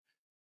want?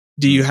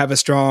 Do you have a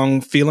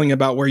strong feeling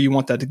about where you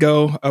want that to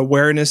go?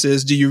 Awareness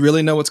is, do you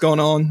really know what's going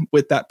on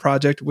with that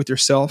project, with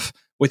yourself,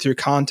 with your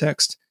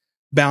context?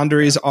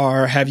 Boundaries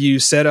are, have you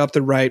set up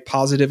the right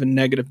positive and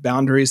negative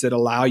boundaries that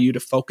allow you to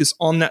focus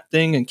on that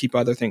thing and keep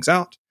other things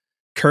out?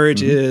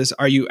 Courage is,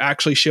 are you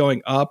actually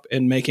showing up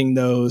and making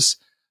those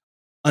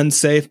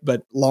unsafe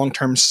but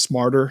long-term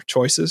smarter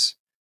choices?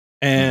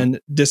 And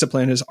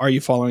discipline is, are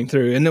you following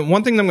through? And then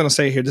one thing I'm going to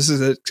say here, this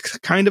is a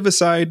kind of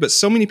aside, but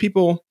so many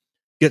people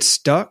get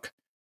stuck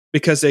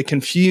because they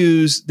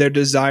confuse their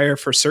desire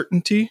for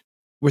certainty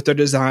with their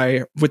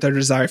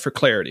desire for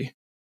clarity.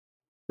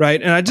 Right.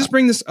 And I just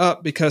bring this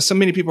up because so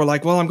many people are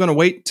like, well, I'm going to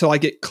wait till I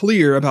get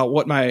clear about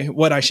what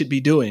I should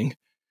be doing.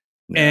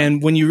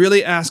 And when you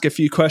really ask a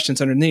few questions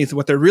underneath,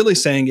 what they're really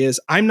saying is,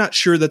 I'm not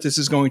sure that this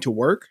is going to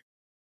work.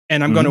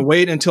 And I'm going to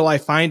wait until I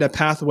find a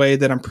pathway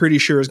that I'm pretty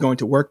sure is going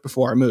to work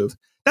before I move.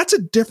 That's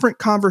a different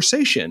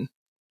conversation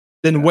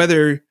than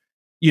whether,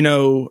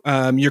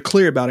 you're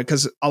clear about it.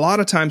 Because a lot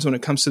of times when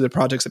it comes to the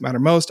projects that matter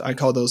most, I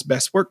call those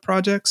best work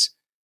projects.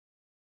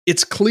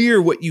 It's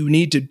clear what you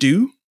need to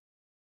do.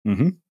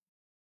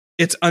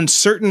 It's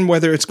uncertain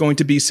whether it's going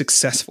to be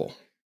successful.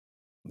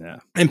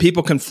 And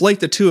people conflate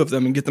the 2 of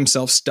them and get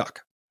themselves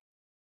stuck.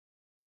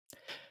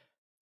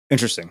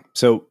 Interesting.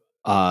 So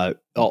I'll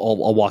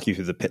walk you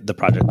through the pit, the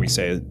project we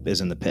say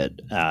is in the pit.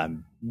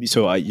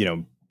 So I'm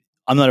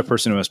not a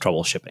person who has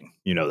trouble shipping.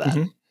 You know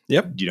that.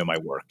 Yep. You know my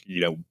work.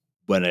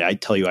 When I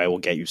tell you I will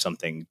get you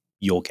something,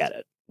 you'll get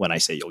it. When I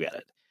say you'll get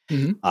it.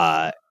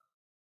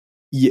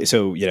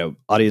 So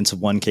Audience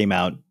of One came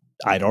out.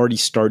 I'd already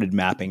started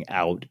mapping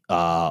out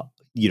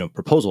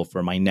proposal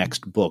for my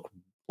next book.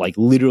 Like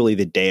literally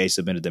the day I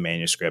submitted the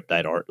manuscript,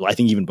 I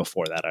think even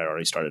before that, I'd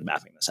already started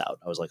mapping this out.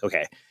 I was like,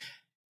 okay.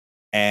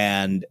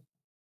 And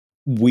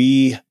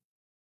we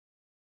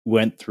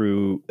went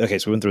through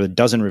a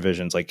dozen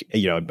revisions. Like,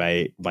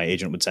 my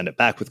agent would send it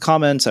back with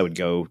comments. I would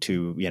go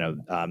to,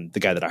 the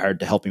guy that I hired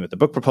to help me with the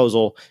book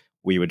proposal.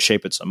 We would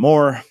shape it some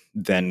more.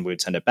 Then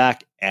we'd send it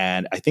back.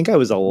 And I think I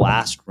was the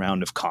last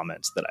round of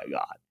comments that I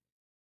got.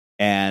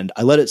 And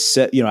I let it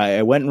sit,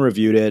 I went and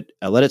reviewed it.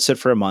 I let it sit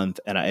for a month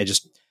and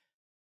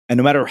and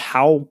no matter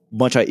how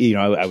much I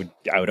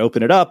would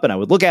open it up and I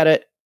would look at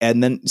it.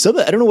 And then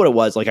I don't know what it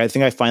was. Like, I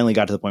think I finally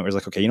got to the point where I was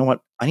like, okay, you know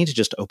what? I need to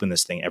just open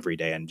this thing every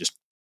day and just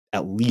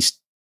at least,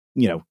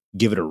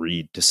 give it a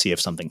read to see if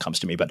something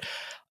comes to me. But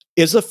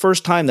It's the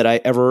first time that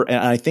I ever, and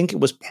I think it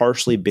was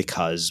partially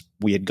because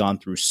we had gone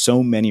through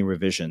so many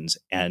revisions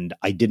and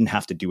I didn't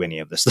have to do any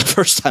of this the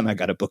first time I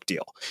got a book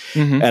deal.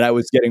 Mm-hmm. And I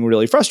was getting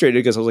really frustrated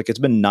because I was like, it's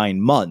been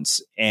 9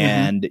 months.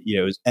 And,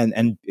 you know,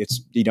 and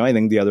it's, you know, I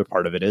think the other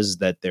part of it is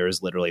that there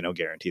is literally no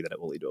guarantee that it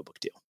will lead to a book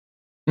deal.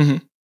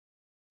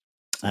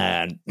 Mm-hmm.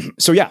 And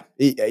so, yeah.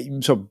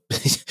 So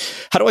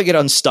how do I get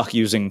unstuck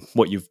using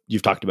what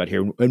you've talked about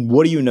here? And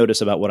what do you notice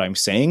about what I'm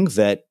saying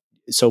that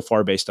so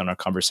far based on our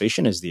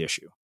conversation is the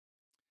issue?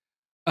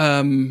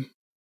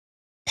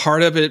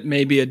 Part of it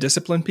may be a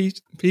discipline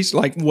piece.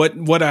 Like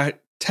what I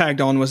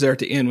tagged on was there at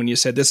the end when you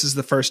said, this is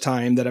the first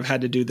time that I've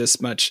had to do this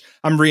much.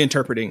 I'm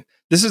reinterpreting.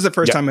 This is the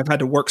first time I've had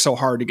to work so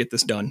hard to get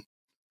this done.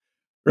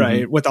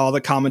 Right. With all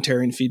the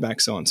commentary and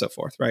feedback, so on and so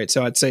forth. Right.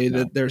 So I'd say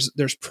that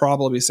there's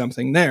probably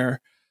something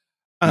there.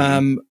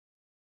 I'll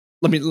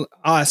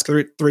ask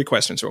three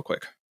questions real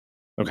quick.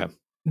 Okay.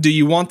 Do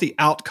you want the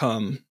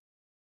outcome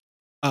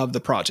of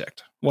the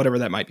project, whatever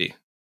that might be?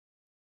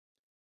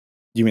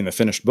 You mean the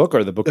finished book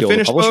or the book the deal with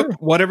the finished publisher?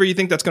 book, whatever you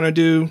think that's going to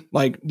do.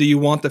 Like, do you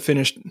want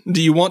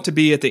to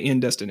be at the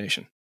end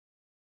destination?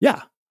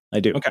 Yeah,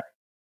 I do. Okay.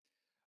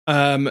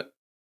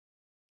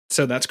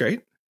 So that's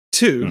great.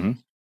 2,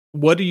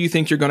 what do you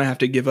think you're going to have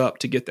to give up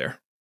to get there?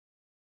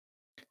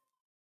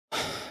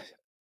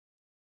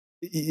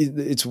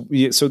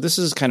 So this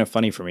is kind of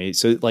funny for me.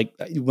 So like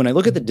when I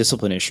look at the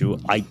discipline issue,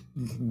 I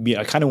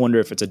kind of wonder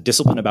if it's a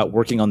discipline about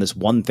working on this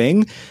one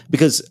thing,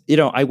 because, you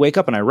know, I wake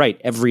up and I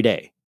write every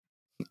day.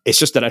 It's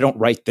just that I don't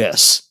write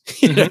this,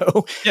 you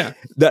know? Yeah.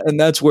 And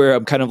that's where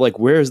I'm kind of like,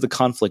 where is the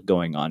conflict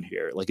going on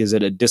here? Like, is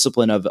it a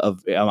discipline of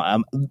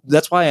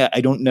that's why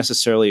I don't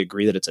necessarily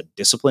agree that it's a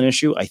discipline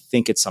issue. I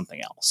think it's something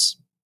else.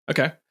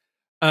 Okay.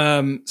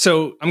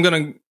 So I'm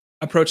going to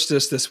approach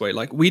this way.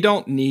 Like, we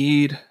don't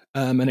need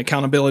an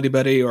accountability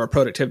buddy or a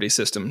productivity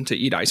system to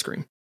eat ice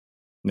cream.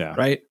 Yeah.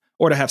 Right.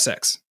 Or to have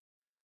sex.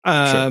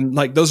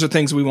 Like, those are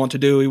things we want to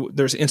do.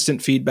 There's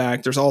instant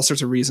feedback. There's all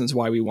sorts of reasons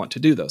why we want to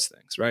do those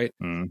things. Right.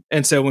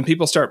 And so when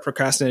people start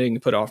procrastinating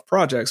and put off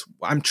projects,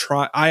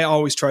 I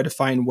always try to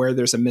find where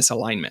there's a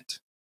misalignment.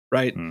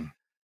 Right.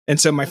 And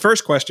so my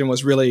first question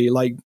was really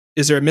like,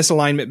 is there a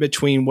misalignment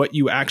between what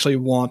you actually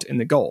want and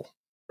the goal?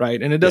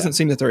 Right. And it doesn't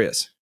seem that there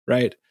is.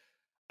 Right.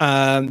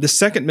 The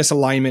second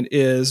misalignment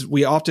is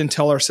we often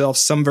tell ourselves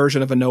some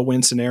version of a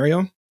no-win scenario.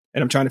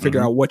 And I'm trying to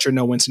figure out what your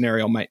no-win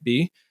scenario might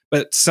be.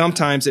 But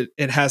sometimes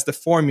it has the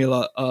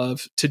formula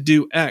of, to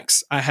do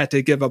X, I had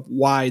to give up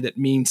Y that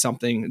means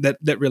something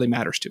that really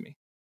matters to me.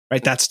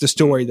 Right. That's the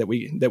story that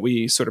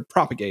we sort of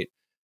propagate.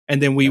 And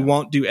then we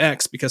won't do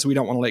X because we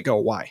don't want to let go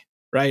of Y.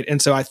 Right.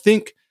 And so I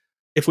think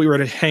if we were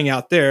to hang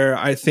out there,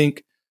 I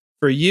think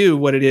for you,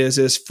 what it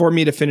is for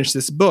me to finish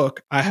this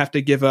book, I have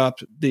to give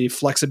up the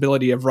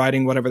flexibility of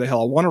writing whatever the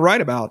hell I want to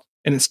write about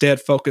and instead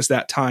focus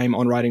that time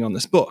on writing on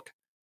this book.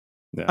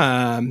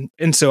 Yeah.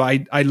 And so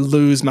I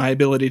lose my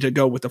ability to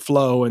go with the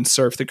flow and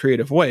surf the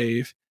creative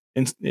wave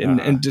and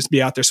just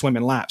be out there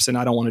swimming laps. And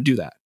I don't want to do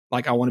that.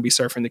 Like, I want to be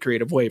surfing the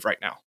creative wave right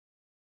now.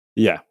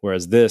 Yeah.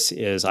 Whereas this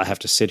is, I have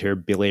to sit here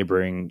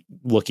belaboring,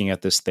 looking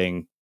at this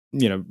thing,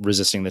 you know,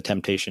 resisting the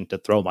temptation to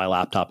throw my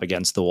laptop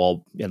against the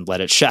wall and let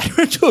it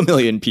shatter into a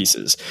million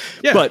pieces.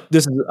 Yeah. But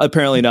this is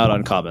apparently not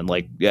uncommon.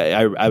 Like,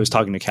 I was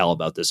talking to Cal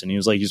about this, and he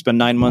was like, you spend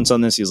 9 months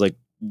on this. He's like,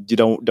 you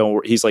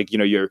don't, he's like, you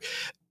know,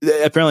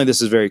 apparently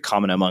this is very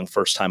common among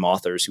first time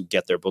authors who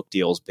get their book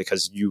deals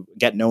because you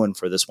get known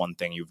for this one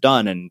thing you've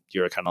done. And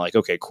you're kind of like,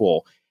 okay,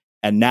 cool.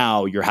 And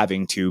now you're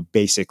having to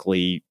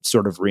basically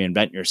sort of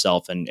reinvent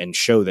yourself and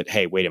show that,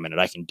 hey, wait a minute,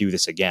 I can do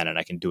this again and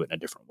I can do it in a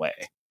different way.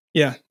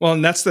 Yeah. Well,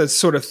 and that's the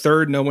sort of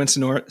third no-win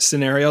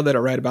scenario that I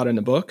write about in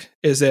the book,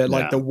 is that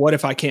like the what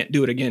if I can't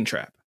do it again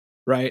trap,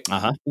 right?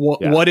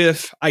 What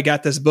if I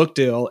got this book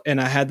deal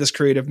and I had this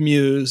creative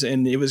muse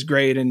and it was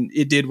great and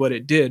it did what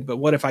it did, but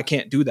what if I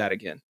can't do that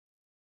again?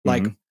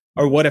 Like,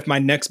 or what if my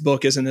next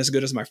book isn't as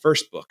good as my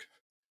first book?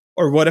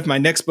 Or what if my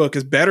next book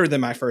is better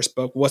than my first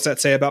book? What's that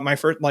say about my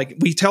first? Like,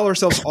 we tell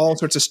ourselves all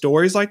sorts of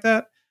stories like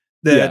that.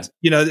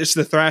 You know, it's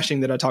the thrashing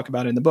that I talk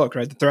about in the book,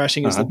 right? The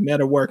thrashing is the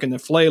meta work and the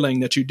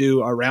flailing that you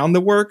do around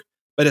the work,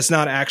 but it's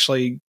not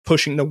actually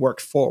pushing the work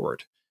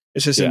forward.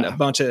 It's just a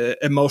bunch of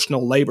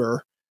emotional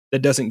labor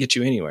that doesn't get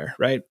you anywhere,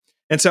 right?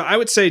 And so I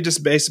would say,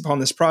 just based upon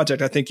this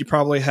project, I think you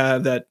probably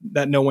have that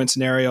no-win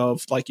scenario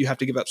of like, you have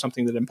to give up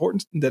something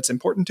that's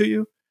important to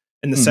you.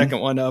 And the second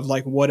one of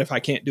like, what if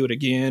I can't do it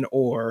again?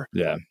 Or,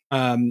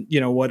 you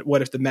know,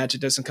 what if the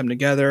magic doesn't come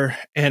together?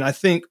 And I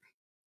think,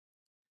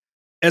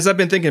 as I've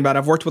been thinking about it,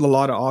 I've worked with a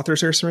lot of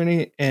authors here,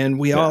 Serenity, and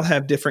we all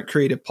have different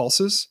creative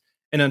pulses.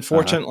 And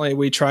unfortunately,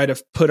 we try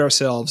to put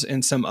ourselves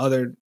in some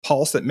other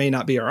pulse that may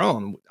not be our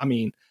own. I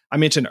mean, I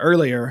mentioned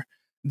earlier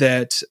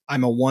that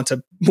I'm a once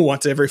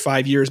every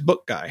 5 years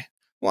book guy.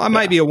 Well, I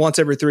might be a once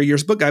every 3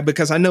 years book guy,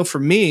 because I know for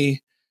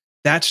me,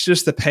 that's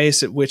just the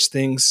pace at which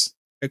things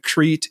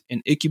accrete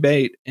and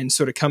incubate and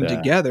sort of come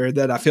together,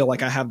 that I feel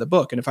like I have the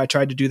book. And if I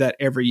tried to do that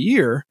every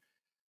year,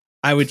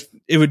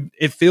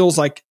 it feels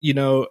like,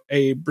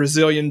 a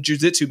Brazilian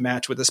jiu-jitsu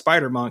match with a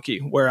spider monkey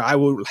where I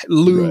will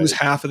lose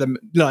half of them,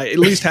 at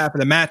least half of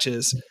the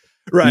matches.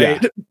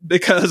 Right. Yeah.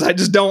 Because I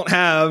just don't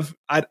have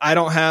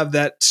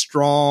that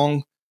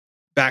strong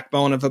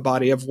backbone of a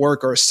body of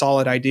work or a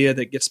solid idea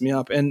that gets me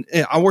up. And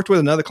I worked with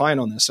another client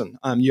on this one.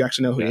 You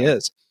actually know who he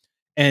is.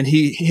 And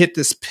he hit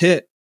this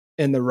pit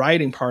in the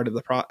writing part of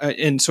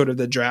in sort of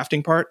the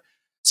drafting part.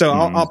 So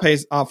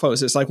I'll pose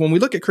this. Like when we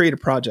look at creative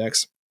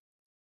projects,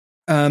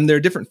 there are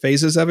different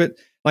phases of it.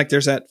 Like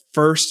there's that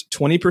first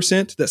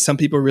 20% that some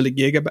people really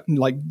gig about,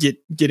 like get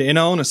in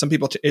on, and some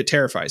people it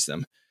terrifies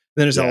them.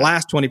 Then there's the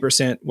last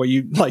 20% where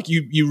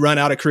you run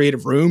out of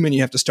creative room and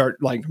you have to start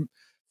like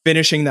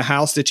finishing the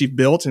house that you've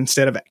built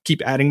instead of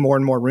keep adding more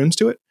and more rooms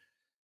to it.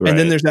 Right. And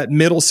then there's that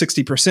middle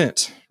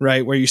 60%,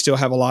 right, where you still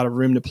have a lot of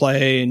room to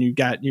play and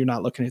you're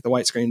not looking at the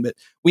white screen. But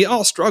we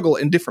all struggle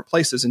in different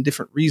places and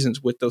different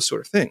reasons with those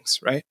sort of things,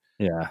 right?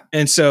 Yeah.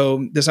 And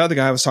so this other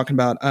guy I was talking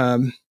about,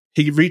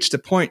 he reached a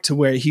point to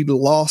where he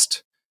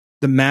lost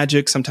the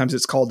magic. Sometimes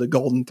it's called the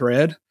golden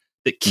thread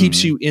that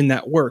keeps you in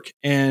that work.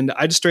 And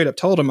I just straight up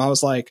told him, I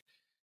was like,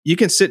 you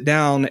can sit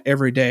down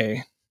every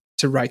day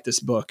to write this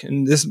book.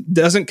 And this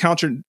doesn't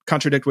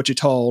contradict what you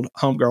told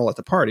homegirl at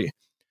the party.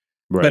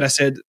 Right. But I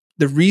said,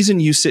 the reason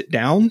you sit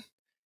down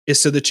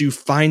is so that you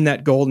find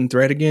that golden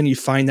thread again, you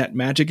find that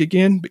magic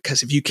again,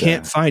 because if you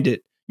can't find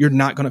it, you're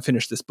not going to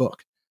finish this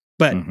book.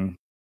 But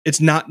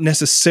it's not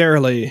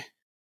necessarily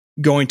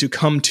going to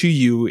come to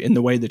you in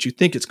the way that you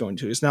think it's going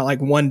to. It's not like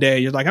one day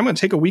you're like, I'm going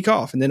to take a week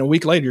off. And then a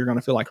week later, you're going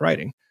to feel like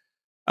writing.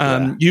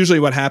 Usually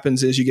what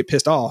happens is you get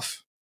pissed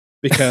off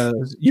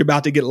because you're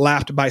about to get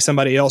lapped by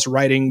somebody else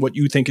writing what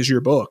you think is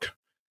your book.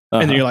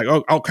 And then you're like,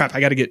 oh crap, I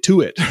got to get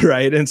to it.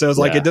 Right. And so it's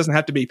like, it doesn't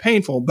have to be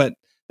painful, but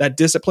that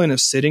discipline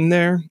of sitting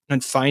there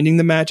and finding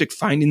the magic,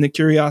 finding the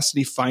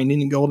curiosity, finding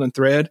the golden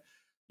thread,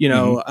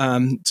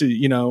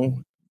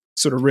 to,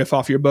 sort of riff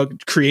off your book,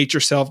 create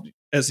yourself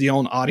as the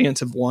own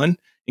audience of one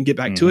and get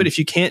back to it. If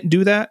you can't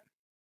do that,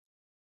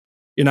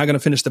 you're not going to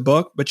finish the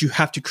book, but you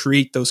have to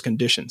create those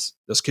conditions.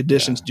 Those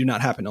conditions do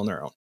not happen on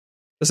their own.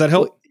 Does that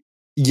help?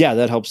 Yeah,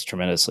 that helps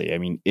tremendously. I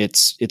mean,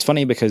 it's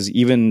funny because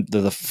even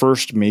the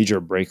first major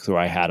breakthrough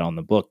I had on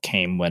the book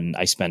came when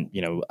I spent,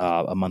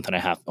 a month and a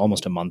half,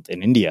 almost a month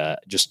in India,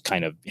 just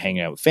kind of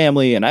hanging out with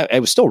family. And I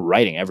was still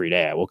writing every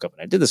day. I woke up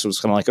and I did this. It was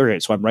kind of like, okay,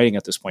 so I'm writing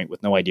at this point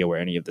with no idea where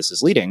any of this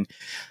is leading.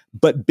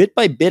 But bit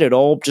by bit, it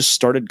all just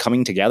started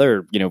coming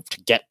together, to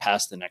get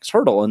past the next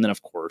hurdle. And then,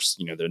 of course,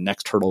 the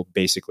next hurdle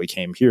basically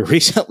came here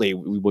recently,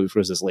 which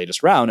was this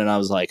latest round. And I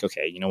was like,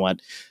 okay, you know what?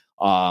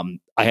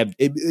 I have,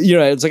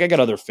 it's like I got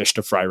other fish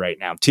to fry right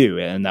now too.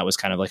 And that was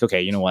kind of like, okay,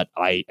 you know what?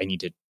 I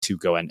need to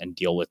go and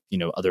deal with,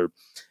 other,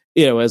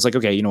 it's like,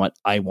 okay, you know what?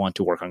 I want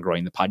to work on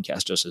growing the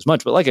podcast just as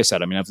much. But like I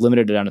said, I mean, I've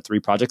limited it down to 3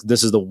 projects.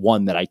 This is the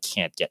one that I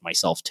can't get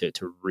myself to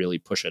really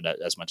push it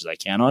as much as I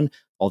can on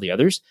all the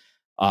others.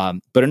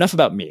 But enough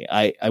about me.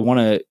 I want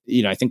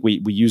to, I think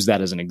we use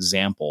that as an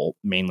example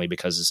mainly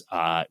because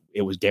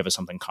it gave us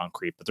something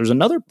concrete. But there's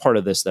another part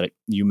of this that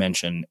you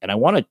mentioned, and I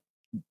want to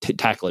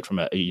tackle it from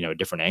a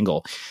different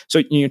angle.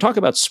 So you talk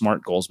about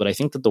SMART goals, but I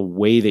think that the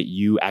way that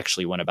you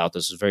actually went about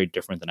this is very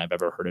different than I've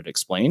ever heard it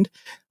explained.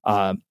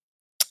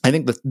 I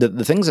think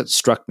the things that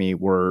struck me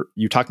were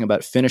you talking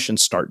about finish and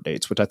start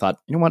dates, which I thought,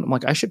 you know what, I'm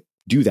like, I should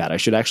do that. I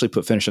should actually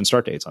put finish and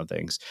start dates on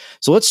things.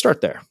 So let's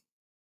start there.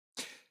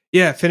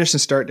 Yeah, finish and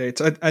start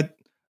dates.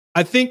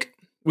 I think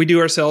we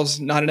do ourselves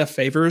not enough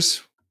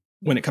favors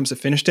when it comes to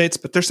finish dates,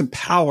 but there's some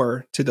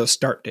power to those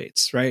start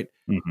dates, right?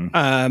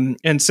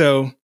 And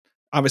so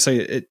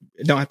obviously,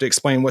 don't have to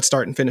explain what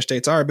start and finish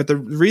dates are, but the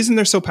reason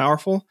they're so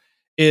powerful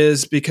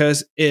is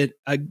because it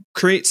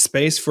creates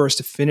space for us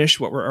to finish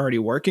what we're already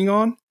working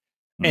on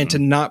and to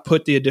not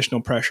put the additional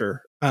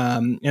pressure.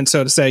 And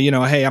so to say,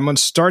 hey, I'm going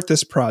to start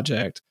this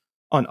project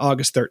on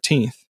August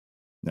 13th,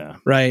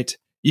 right?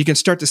 You can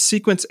start to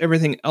sequence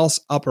everything else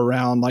up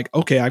around like,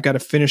 okay, I've got to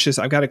finish this.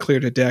 I've got to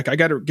clear the deck. I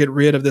got to get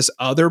rid of this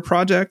other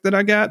project that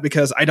I got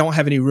because I don't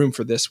have any room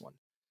for this one.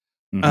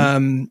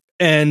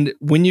 And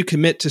when you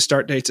commit to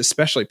start dates,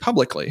 especially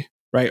publicly,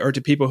 right, or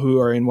to people who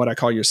are in what I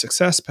call your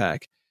success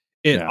pack,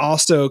 it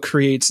also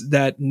creates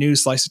that new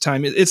slice of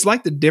time. It's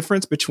like the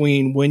difference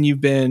between when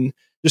you've been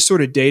just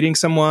sort of dating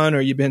someone or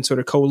you've been sort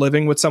of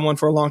co-living with someone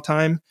for a long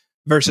time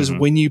versus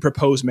when you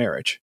propose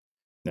marriage,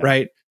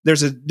 right?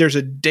 There's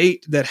a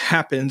date that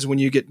happens when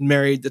you get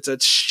married that's a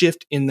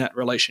shift in that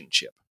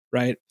relationship,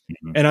 right?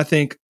 And I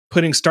think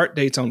putting start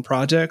dates on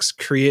projects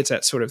creates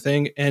that sort of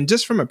thing. And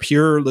just from a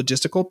pure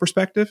logistical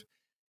perspective,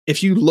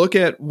 if you look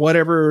at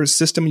whatever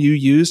system you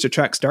use to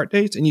track start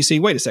dates and you see,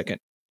 wait a second,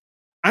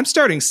 I'm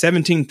starting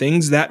 17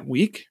 things that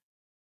week.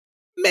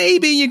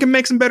 Maybe you can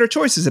make some better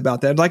choices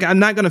about that. Like, I'm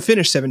not going to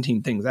finish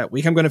 17 things that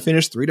week. I'm going to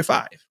finish 3 to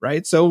 5,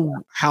 right? So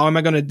how am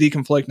I going to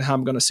deconflict and how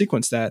I'm going to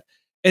sequence that?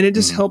 And it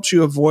just helps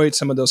you avoid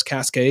some of those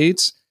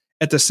cascades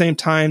at the same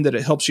time that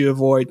it helps you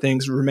avoid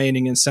things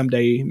remaining in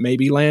someday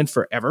maybe land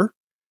forever.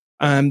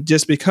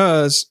 Just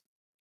because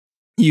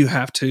you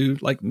have to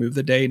like move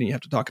the date and you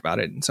have to talk about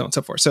it and so on and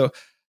so forth. So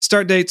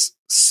start dates,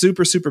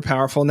 super, super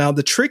powerful. Now,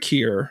 the trick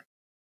here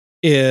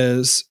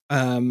is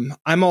I'm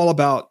all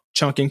about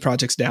chunking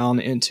projects down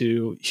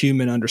into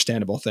human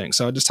understandable things.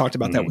 So I just talked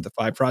about that with the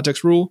 5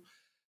 projects rule.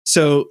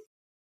 So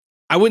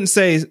I wouldn't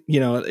say,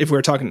 if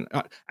we're talking,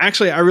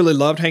 actually, I really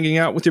loved hanging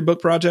out with your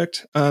book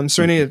project,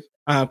 Srini,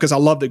 because I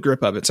love the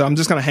grip of it. So I'm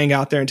just going to hang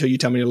out there until you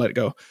tell me to let it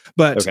go.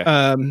 But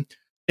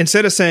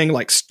instead of saying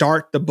like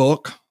start the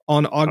book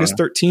on August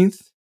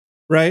 13th,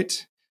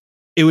 right?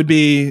 It would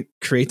be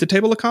create the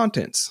table of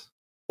contents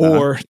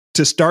or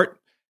to start,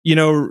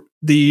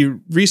 the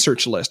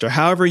research list or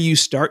however you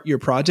start your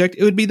project.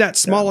 It would be that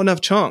small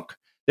enough chunk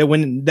that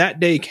when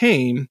that day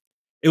came,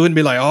 it wouldn't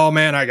be like, oh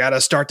man, I got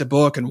to start the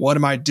book and what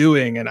am I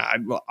doing? And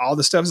all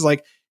the stuff is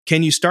like,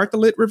 can you start the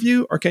lit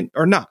review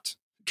or not?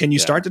 Can you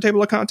start the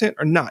table of content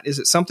or not? Is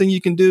it something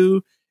you can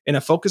do in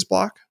a focus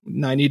block,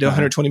 90 to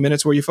 120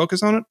 minutes where you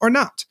focus on it or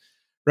not?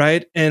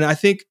 Right. And I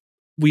think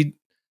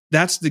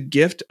that's the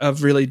gift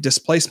of really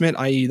displacement,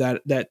 i.e.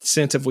 that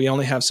sense of we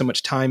only have so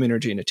much time,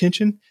 energy, and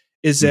attention,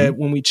 is that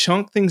when we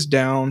chunk things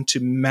down to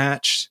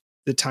match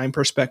the time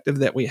perspective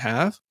that we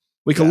have,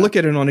 we can look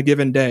at it on a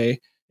given day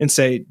and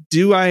say,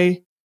 do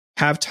I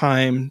have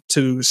time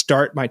to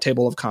start my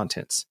table of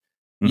contents?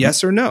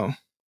 Yes or no,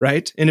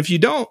 right? And if you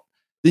don't,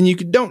 then you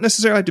don't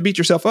necessarily have to beat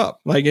yourself up.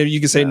 Like you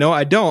can say, no,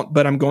 I don't,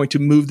 but I'm going to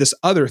move this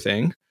other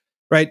thing,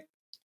 right?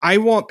 I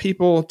want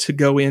people to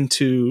go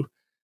into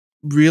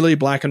really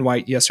black and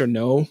white yes or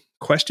no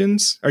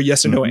questions or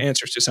yes or no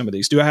answers to some of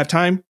these. Do I have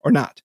time or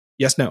not?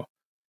 Yes, no.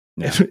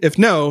 Yeah. If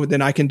no,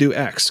 then I can do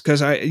X,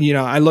 because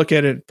I look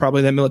at it,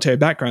 probably that military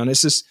background.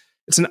 It's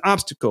an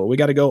obstacle. We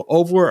got to go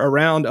over,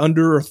 around,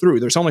 under, or through.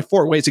 There's only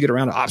 4 ways to get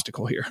around an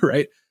obstacle here,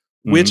 right?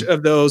 Which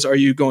of those are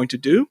you going to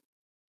do?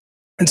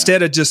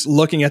 Instead of just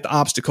looking at the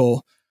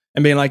obstacle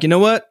and being like, you know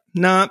what?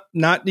 Not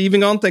even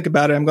going to think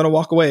about it. I'm going to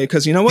walk away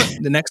because you know what?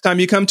 The next time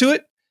you come to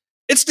it,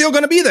 it's still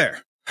going to be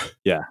there.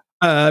 Yeah.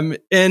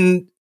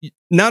 And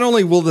not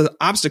only will the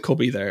obstacle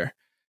be there,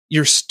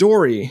 your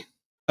story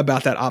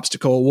about that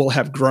obstacle will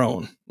have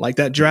grown. Like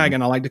that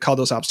dragon, I like to call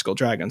those obstacle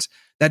dragons.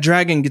 That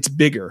dragon gets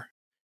bigger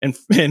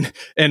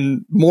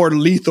and more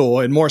lethal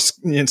and more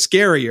and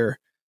scarier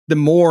the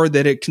more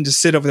that it can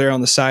just sit over there on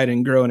the side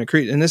and grow and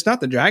accrete. And it's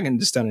not the dragon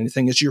just done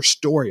anything; it's your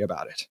story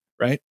about it,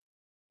 right?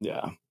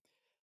 Yeah.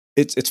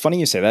 It's funny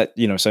you say that,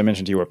 so I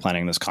mentioned to you we're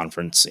planning this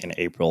conference in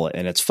April,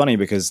 and it's funny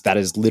because that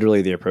is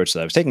literally the approach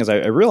that I was taking. Is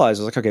I realized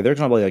I was like, okay, there's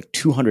probably like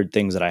 200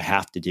 things that I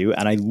have to do,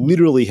 and I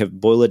literally have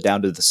boiled it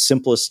down to the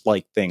simplest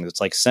things.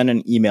 It's like send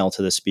an email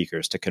to the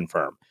speakers to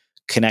confirm,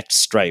 connect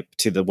Stripe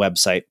to the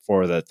website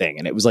for the thing,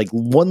 and it was like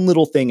one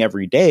little thing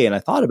every day. And I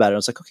thought about it, I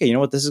was like, okay, you know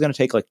what, this is going to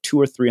take like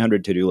 200 or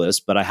 300 to-do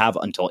lists, but I have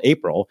until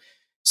April,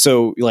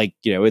 so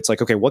it's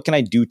like, okay, what can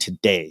I do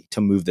today to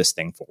move this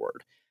thing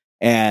forward?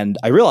 And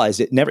I realized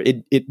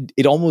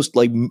it almost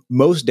like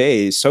most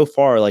days so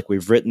far, like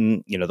we've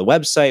written, the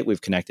website,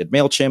 we've connected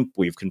MailChimp,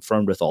 we've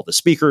confirmed with all the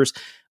speakers,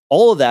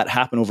 all of that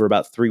happened over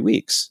about 3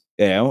 weeks.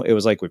 It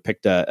was like we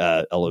picked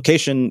a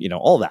location,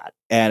 all that.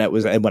 And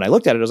when I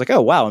looked at it, I was like,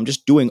 oh, wow, I'm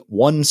just doing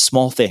one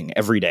small thing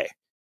every day.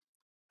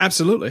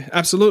 Absolutely.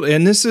 Absolutely.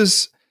 And this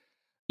is,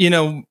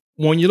 when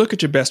you look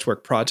at your best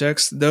work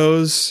projects,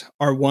 those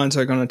are ones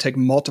that are going to take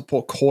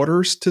multiple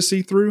quarters to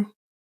see through.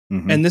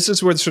 And this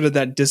is where sort of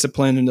that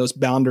discipline and those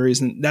boundaries,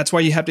 and that's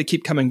why you have to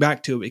keep coming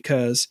back to it,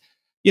 because,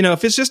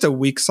 if it's just a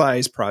week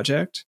size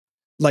project,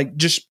 like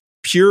just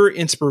pure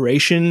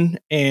inspiration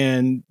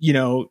and,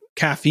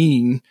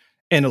 caffeine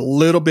and a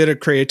little bit of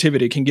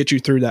creativity can get you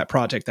through that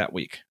project that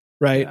week.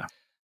 Right. Yeah.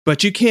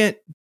 But you can't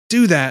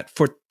do that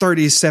for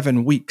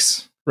 37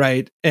 weeks.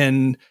 Right.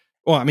 And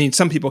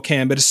some people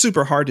can, but it's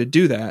super hard to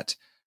do that.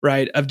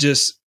 Right. Of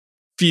just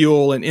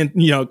fuel and,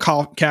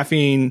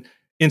 caffeine,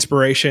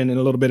 inspiration, and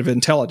a little bit of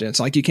intelligence.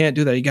 Like you can't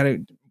do that. You got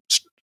to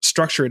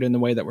structure it in the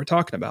way that we're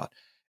talking about,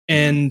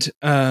 and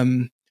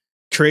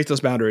create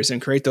those boundaries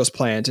and create those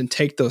plans and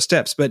take those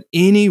steps. But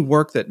any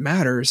work that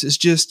matters is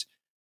just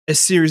a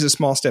series of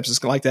small steps.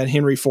 It's like that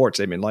Henry Ford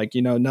statement,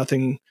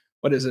 nothing.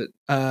 What is it?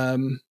 I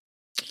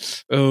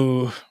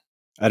know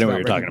what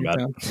you're talking about.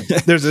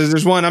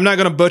 There's one. I'm not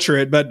going to butcher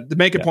it, but to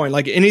make a point,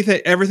 like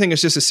everything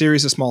is just a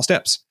series of small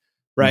steps,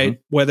 right?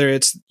 Whether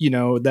it's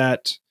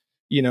that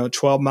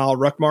 12-mile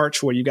ruck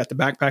march where you got the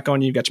backpack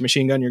on, you got your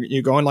machine gun,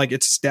 you're going like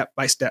it's step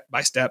by step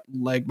by step,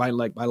 leg by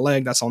leg by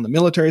leg. That's on the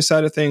military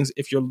side of things.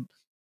 If you're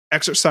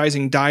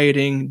exercising,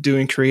 dieting,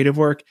 doing creative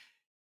work,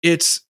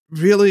 it's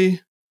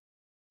really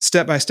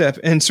step by step.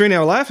 And Serena,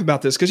 I laugh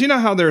about this because you know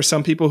how there are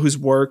some people whose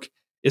work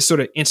is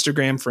sort of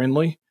Instagram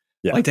friendly.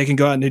 Yeah. Like they can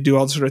go out and they do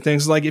all sort of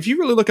things. Like if you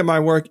really look at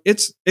my work,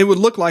 it would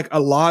look like a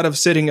lot of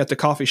sitting at the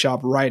coffee shop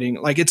writing.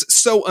 Like it's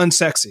so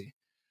unsexy.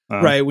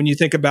 Right. When you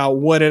think about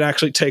what it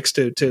actually takes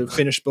to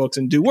finish books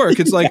and do work,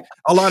 it's like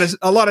a lot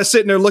of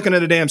sitting there looking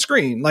at a damn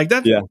screen like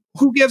that. Yeah.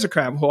 Who gives a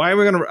crap? Why are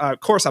we going to, of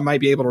course I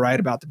might be able to write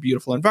about the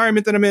beautiful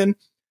environment that I'm in.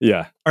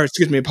 Yeah. Or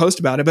post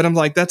about it. But I'm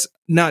like, that's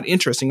not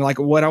interesting. Like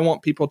what I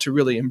want people to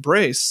really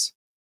embrace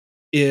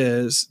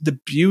is the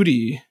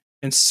beauty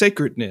and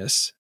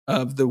sacredness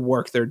of the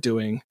work they're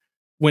doing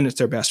when it's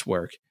their best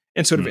work,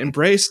 and sort of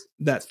embrace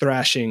that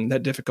thrashing,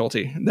 that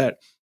difficulty, that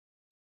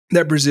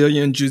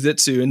Brazilian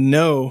jiu-jitsu, and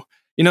know,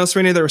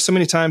 Srini, there were so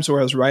many times where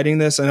I was writing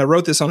this, and I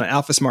wrote this on an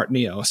AlphaSmart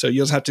Neo, so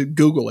you'll just have to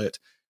Google it,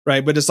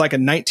 right? But it's like a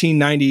late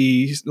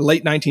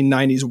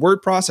 1990s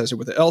word processor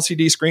with an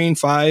LCD screen,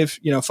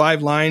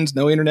 5 lines,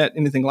 no internet,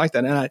 anything like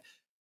that. And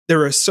there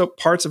were so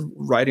parts of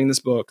writing this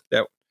book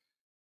that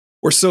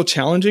were so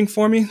challenging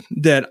for me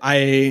that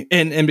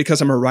and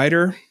because I'm a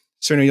writer,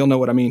 Srini, you'll know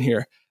what I mean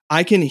here.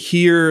 I can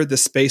hear the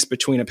space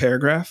between a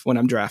paragraph when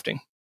I'm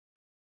drafting.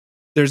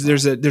 There's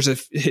a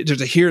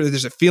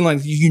feeling,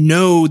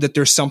 that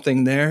there's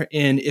something there.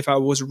 And if I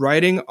was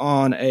writing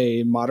on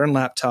a modern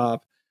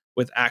laptop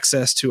with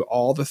access to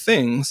all the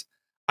things,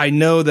 I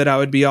know that I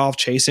would be off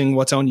chasing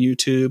what's on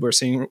YouTube or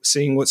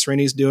seeing what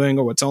Srini's doing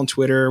or what's on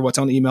Twitter, what's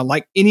on email.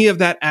 Like, any of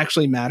that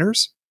actually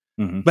matters,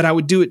 but I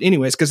would do it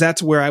anyways, because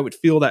that's where I would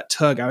feel that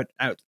tug. I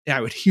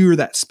would hear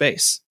that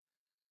space.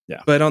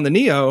 Yeah. But on the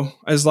Neo,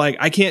 I was like,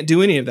 I can't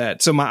do any of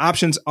that. So my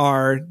options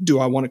are, do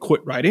I want to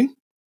quit writing,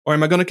 or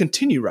am I going to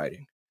continue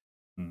writing?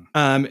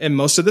 And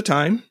most of the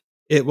time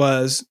it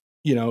was,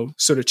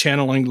 sort of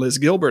channeling Liz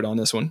Gilbert on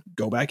this one,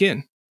 go back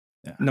in.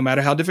 Yeah. No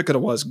matter how difficult it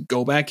was,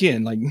 go back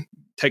in, like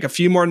take a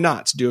few more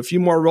knots, do a few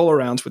more roll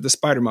arounds with the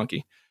spider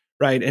monkey,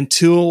 right?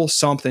 Until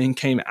something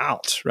came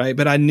out, right?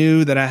 But I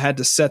knew that I had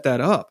to set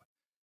that up,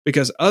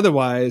 because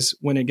otherwise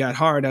when it got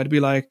hard, I'd be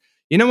like,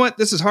 you know what,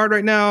 this is hard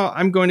right now.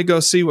 I'm going to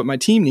go see what my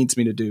team needs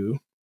me to do,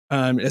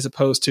 as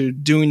opposed to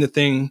doing the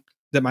thing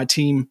that my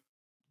team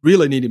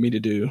really needed me to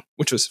do,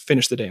 which was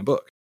finish the damn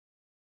book.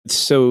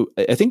 So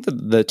I think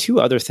the two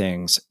other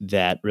things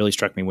that really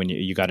struck me when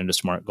you got into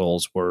SMART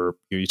goals were,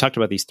 you talked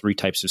about these 3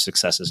 types of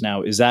successes.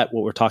 Now, is that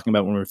what we're talking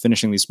about when we're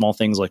finishing these small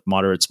things like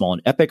moderate, small,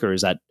 and epic, or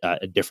is that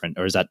different?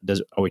 Or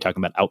are we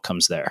talking about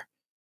outcomes there?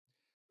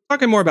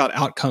 Talking more about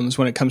outcomes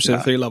when it comes to the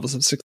 3 levels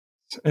of success.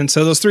 And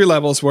so those 3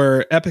 levels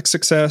were epic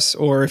success,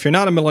 or if you're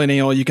not a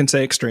millennial, you can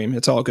say extreme.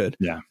 It's all good.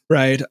 Yeah.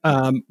 Right.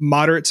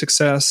 Moderate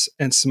success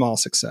and small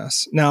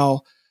success.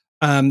 Now,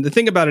 the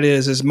thing about it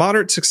is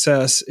moderate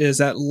success is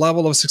that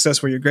level of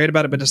success where you're great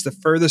about it, but it's the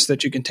furthest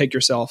that you can take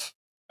yourself,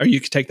 or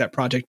you can take that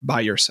project by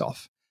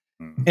yourself.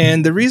 Mm-hmm.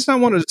 And the reason I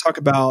wanted to talk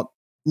about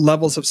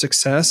levels of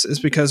success is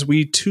because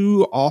we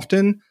too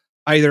often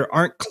either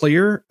aren't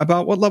clear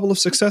about what level of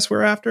success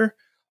we're after,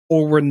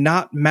 or we're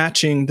not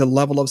matching the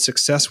level of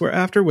success we're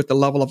after with the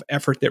level of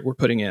effort that we're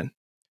putting in.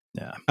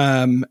 Yeah.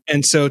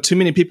 And so too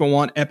many people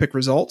want epic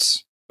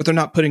results, but they're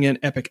not putting in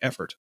epic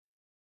effort.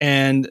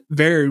 And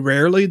very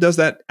rarely does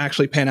that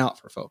actually pan out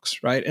for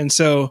folks, right? And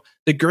so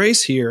the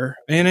grace here,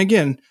 and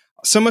again,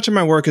 so much of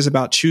my work is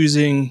about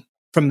choosing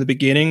from the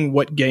beginning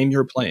what game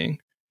you're playing,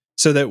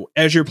 so that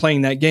as you're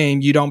playing that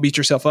game, you don't beat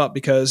yourself up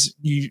because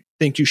you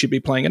think you should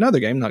be playing another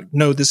game. Like,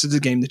 no, this is the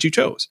game that you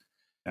chose.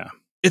 Yeah.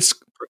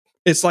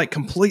 It's like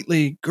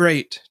completely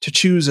great to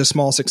choose a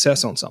small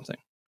success on something,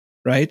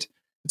 right?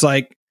 It's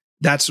like,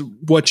 that's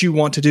what you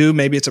want to do.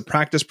 Maybe it's a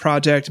practice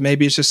project.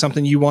 Maybe it's just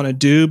something you want to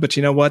do, but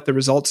you know what? The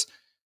results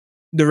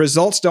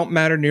don't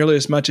matter nearly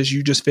as much as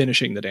you just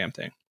finishing the damn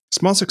thing.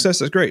 Small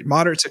success is great.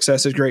 Moderate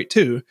success is great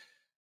too.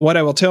 What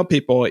I will tell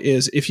people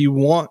is, if you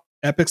want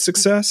epic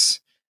success,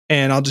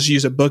 and I'll just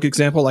use a book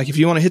example, like if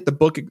you want to hit the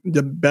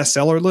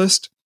bestseller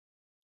list,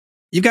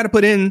 you've got to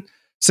put in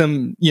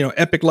some,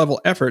 epic level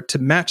effort to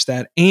match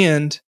that.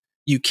 And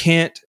you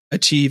can't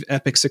achieve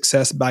epic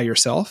success by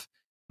yourself.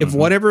 If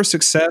whatever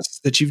success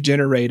that you've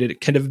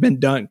generated could have been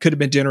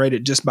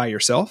generated just by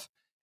yourself,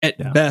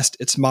 at best,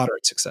 it's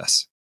moderate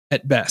success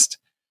at best.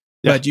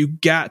 Yeah. But you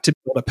got to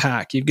build a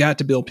pack. You've got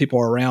to build people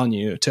around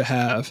you to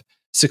have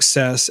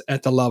success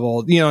at the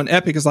level, an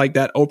epic is like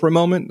that Oprah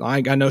moment.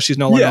 I know she's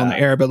no longer on the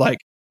air, but like,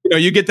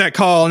 you get that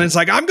call and it's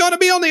like, I'm going to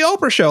be on the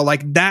Oprah show,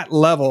 like that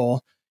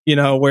level,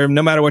 where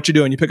no matter what you're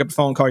doing, you pick up the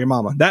phone and call your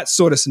mama, that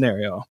sort of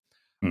scenario.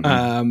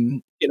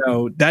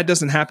 That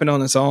doesn't happen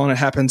on its own. It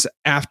happens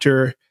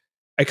after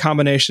a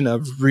combination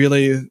of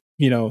really,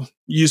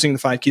 using the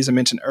 5 keys I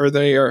mentioned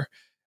earlier,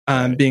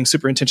 being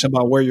super intentional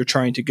about where you're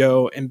trying to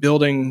go, and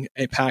building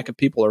a pack of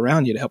people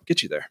around you to help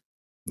get you there.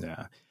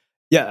 Yeah.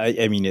 Yeah.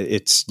 I mean,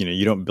 it's,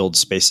 you don't build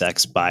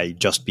SpaceX by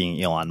just being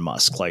Elon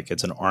Musk. Like,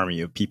 it's an army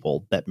of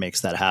people that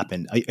makes that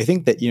happen. I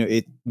think that,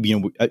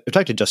 I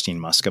talked to Justine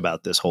Musk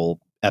about this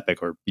whole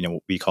epic, or,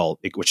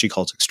 what she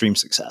calls extreme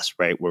success,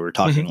 right? Where we're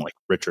talking like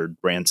Richard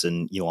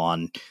Branson,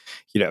 Elon,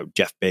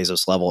 Jeff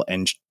Bezos level.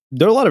 And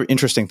there are a lot of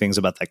interesting things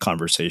about that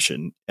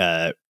conversation.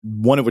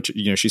 One of which,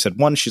 she said,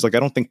 she's like, I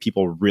don't think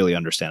people really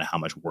understand how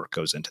much work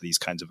goes into these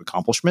kinds of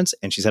accomplishments.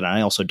 And she said,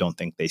 I also don't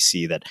think they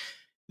see that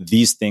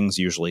these things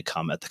usually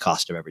come at the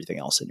cost of everything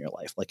else in your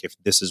life. Like, if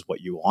this is what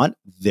you want,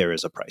 there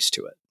is a price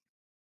to it.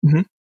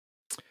 Mm-hmm.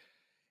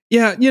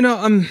 Yeah.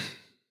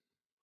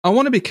 I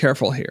want to be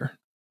careful here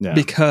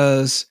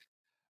because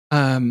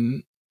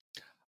there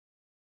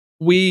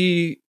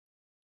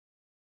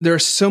are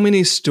so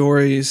many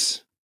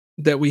stories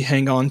that we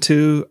hang on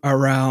to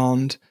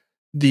around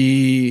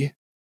the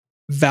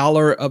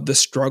valor of the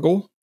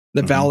struggle,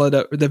 the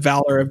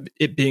valor of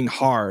it being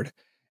hard.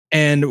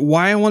 And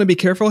why I want to be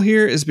careful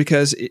here is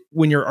because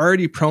when you're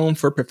already prone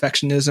for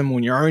perfectionism,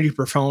 when you're already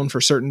prone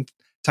for certain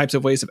types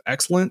of ways of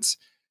excellence,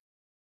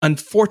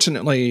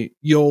 unfortunately,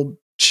 you'll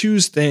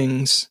choose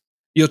to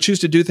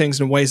do things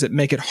in ways that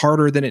make it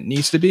harder than it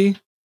needs to be,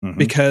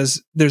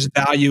 because there's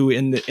value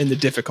in the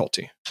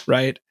difficulty,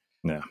 right?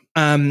 Yeah.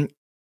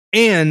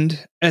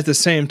 And at the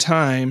same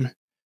time,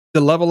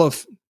 the level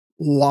of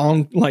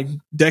long, like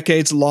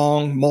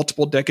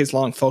multiple decades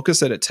long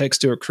focus that it takes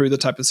to accrue the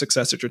type of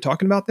success that you're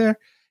talking about there,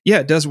 yeah,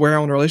 it does wear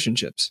on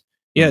relationships.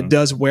 Yeah, it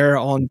does wear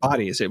on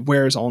bodies. It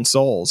wears on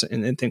souls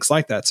and things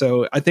like that.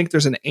 So I think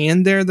there's an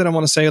and there that I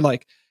want to say,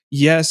 like,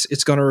 yes,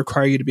 it's going to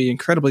require you to be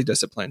incredibly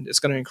disciplined. It's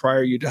going to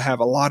require you to have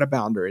a lot of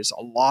boundaries,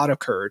 a lot of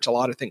courage, a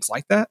lot of things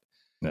like that.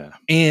 Yeah.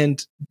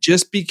 And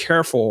just be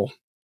careful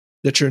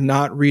that you're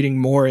not reading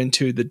more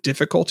into the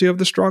difficulty of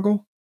the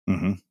struggle,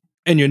 and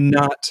you're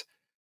not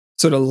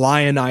sort of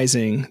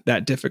lionizing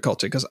that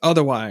difficulty, because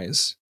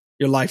otherwise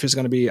your life is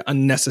going to be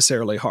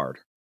unnecessarily hard.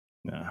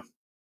 Yeah.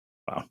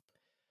 Wow.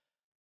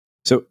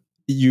 So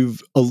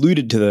you've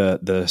alluded to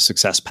the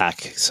success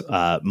packs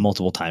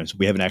multiple times.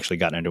 We haven't actually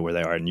gotten into where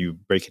they are, and you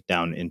break it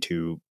down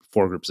into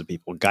 4 groups of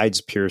people: guides,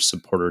 peers,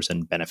 supporters,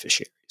 and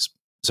beneficiaries.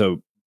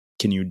 So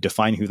can you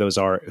define who those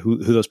are, who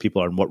those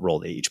people are, and what role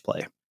they each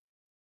play?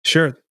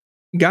 Sure.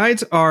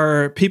 Guides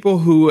are people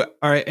who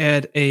are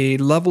at a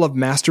level of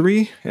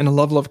mastery and a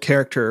level of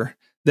character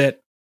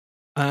that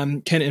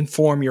can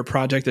inform your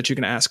project, that you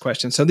can ask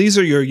questions. So these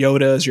are your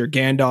Yodas, your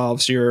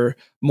Gandalfs, your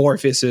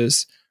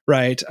Morpheuses,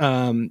 right?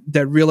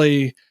 That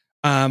really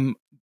can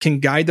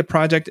guide the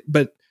project.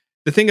 But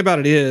the thing about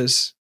it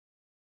is,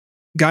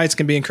 guides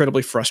can be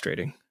incredibly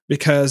frustrating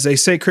because they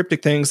say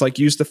cryptic things like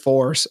use the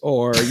force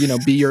or,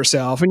 be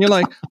yourself. And you're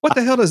like, what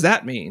the hell does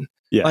that mean?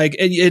 Yeah. Like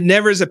it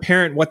never is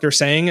apparent what they're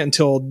saying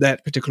until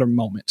that particular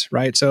moment,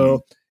 right?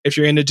 So if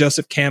you're into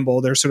Joseph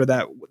Campbell, there's sort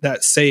of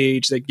that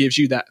sage that gives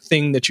you that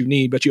thing that you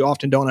need, but you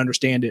often don't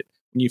understand it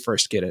when you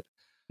first get it.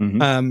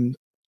 And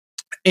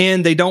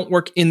they don't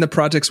work in the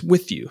projects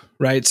with you,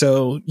 right?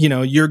 So,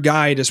 your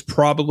guide is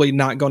probably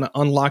not going to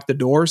unlock the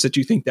doors that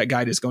you think that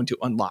guide is going to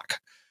unlock,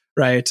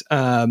 right?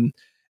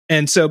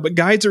 But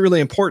guides are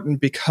really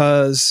important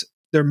because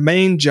their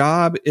main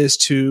job is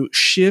to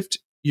shift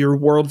your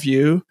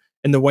worldview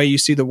and the way you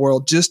see the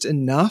world just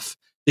enough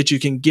that you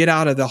can get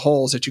out of the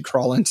holes that you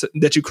crawl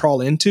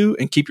into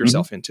and keep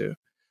yourself into.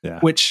 Yeah.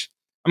 Which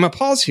I'm going to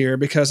pause here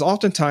because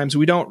oftentimes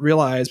we don't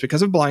realize,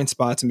 because of blind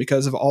spots and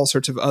because of all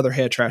sorts of other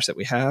head trash that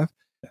we have,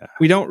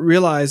 we don't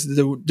realize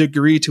the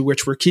degree to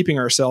which we're keeping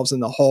ourselves in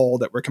the hole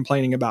that we're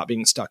complaining about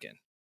being stuck in.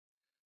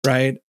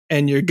 Right.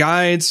 And your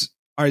guides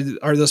are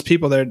those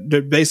people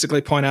that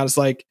basically point out, it's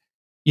like,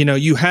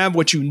 you have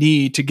what you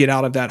need to get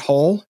out of that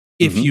hole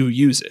if you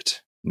use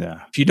it.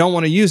 Yeah. If you don't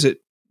want to use it,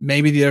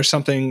 maybe there's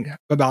something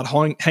about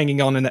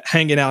hanging out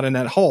in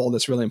that hole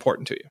that's really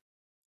important to you.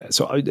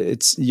 So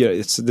this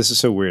is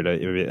so weird.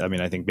 I mean,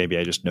 I think maybe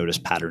I just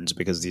noticed patterns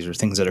because these are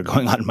things that are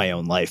going on in my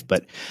own life.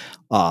 But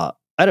I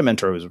had a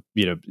mentor who was,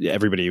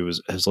 everybody who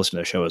has listened to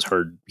the show has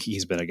heard,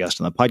 he's been a guest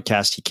on the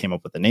podcast. He came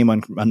up with the name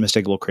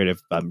Unmistakable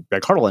Creative,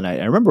 Greg Hartle. And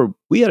I remember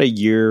we had a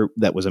year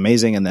that was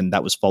amazing. And then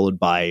that was followed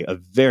by a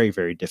very,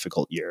 very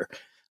difficult year.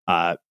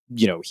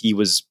 He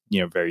was,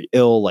 very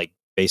ill, like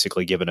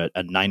basically given a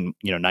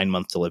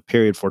 9-month to live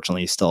period.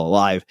 Fortunately, he's still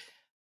alive.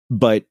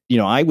 But,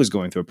 I was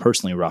going through a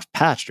personally rough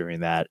patch during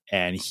that.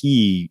 And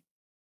he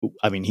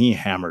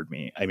hammered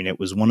me. I mean, it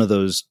was one of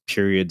those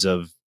periods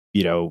of,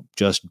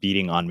 just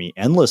beating on me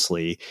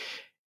endlessly.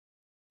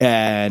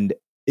 And,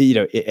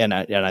 and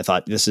I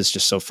thought, this is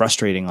just so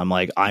frustrating. I'm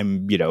like,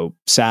 I'm,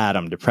 sad,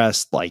 I'm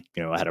depressed, like,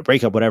 I had a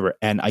breakup, whatever.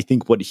 And I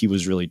think what he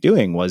was really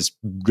doing was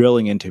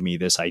drilling into me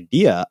this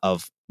idea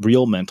of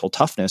real mental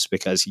toughness,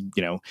 because he,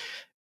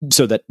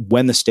 so that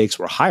when the stakes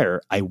were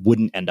higher, I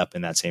wouldn't end up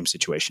in that same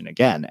situation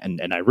again.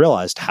 And I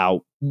realized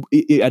how,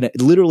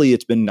 literally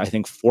it's been, I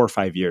think, 4 or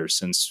 5 years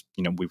since,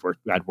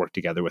 I'd worked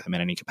together with him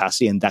in any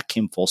capacity. And that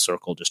came full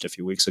circle just a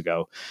few weeks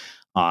ago,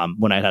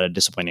 when I had a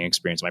disappointing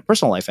experience in my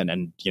personal life. And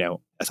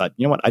I thought,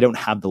 what, I don't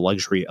have the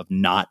luxury of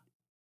not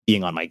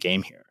being on my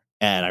game here.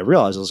 And I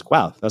realized, I was like,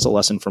 wow, that's a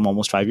lesson from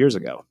almost 5 years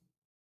ago.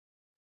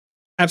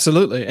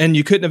 Absolutely. And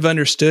you couldn't have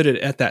understood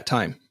it at that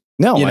time.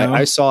 No,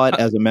 I saw it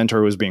as a mentor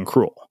who was being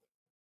cruel.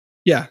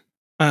 Yeah.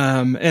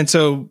 And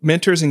so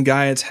mentors and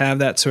guides have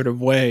that sort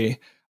of way.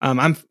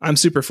 I'm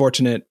super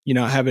fortunate,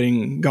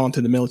 having gone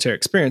through the military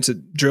experience,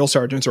 that drill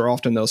sergeants are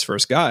often those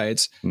first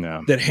guides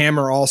that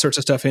hammer all sorts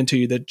of stuff into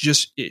you that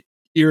just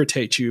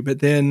irritates you. But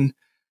then,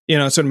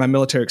 sort of my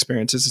military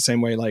experience is the same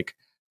way. Like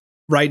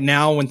right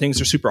now when things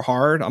are super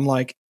hard, I'm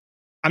like,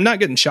 I'm not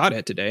getting shot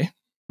at today.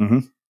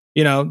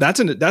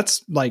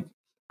 That's like,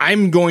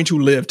 I'm going to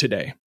live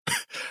today.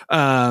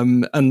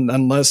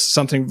 Unless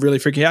something really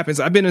freaky happens.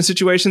 I've been in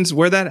situations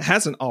where that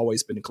hasn't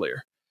always been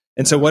clear.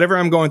 And so whatever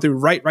I'm going through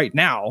right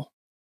now,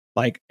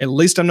 like, at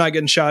least I'm not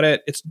getting shot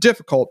at. It's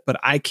difficult, but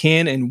I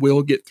can and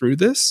will get through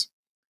this,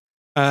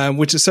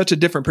 which is such a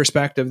different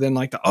perspective than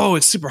like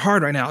it's super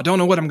hard right now. I don't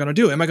know what I'm going to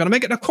do. Am I going to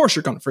make it? Of course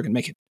you're going to freaking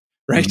make it.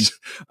 right?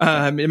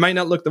 It might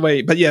not look the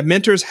way, but yeah,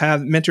 mentors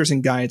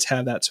and guides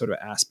have that sort of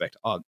aspect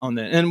on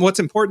that. And what's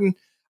important,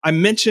 I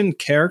mentioned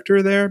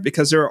character there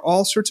because there are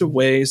all sorts of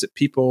ways that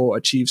people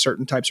achieve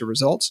certain types of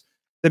results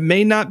that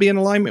may not be in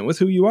alignment with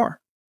who you are.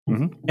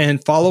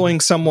 And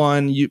following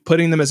someone,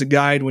 putting them as a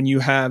guide when you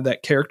have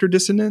that character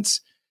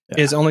dissonance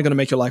is only going to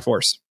make your life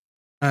worse.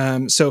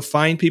 So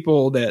find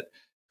people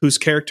whose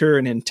character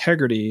and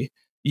integrity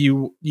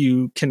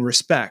you can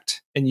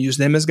respect and use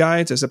them as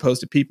guides, as opposed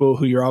to people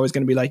who you're always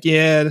going to be like,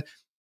 yeah,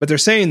 but they're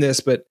saying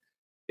this, but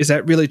is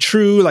that really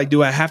true? Like,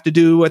 do I have to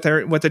do what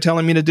they're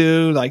telling me to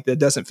do? Like, that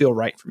doesn't feel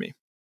right for me.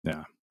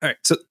 Yeah. All right.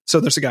 So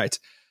there's the guides.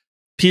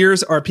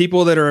 Peers are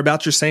people that are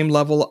about your same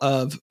level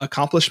of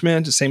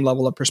accomplishment, the same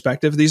level of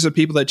perspective. These are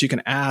people that you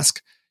can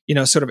ask,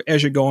 sort of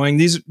as you're going.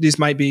 These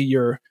might be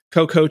your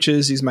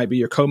co-coaches. These might be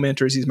your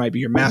co-mentors. These might be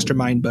your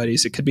mastermind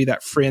buddies. It could be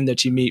that friend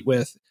that you meet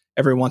with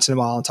every once in a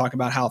while and talk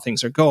about how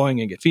things are going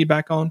and get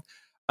feedback on.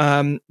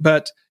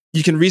 But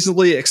you can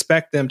reasonably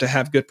expect them to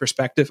have good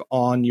perspective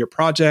on your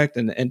project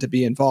and to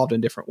be involved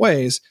in different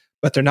ways,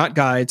 but they're not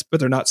guides, but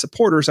they're not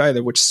supporters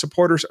either, which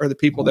supporters are the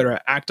people that are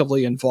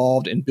actively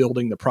involved in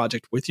building the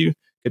project with you.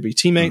 Could be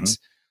teammates,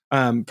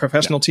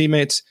 professional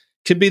teammates,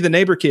 could be the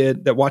neighbor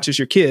kid that watches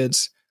your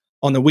kids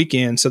on the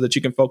weekend so that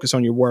you can focus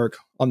on your work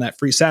on that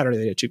free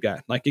Saturday that you've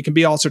got. Like, it can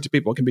be all sorts of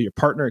people. It can be your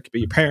partner. It could be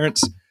your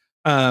parents.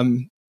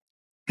 It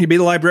could be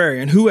the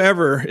librarian.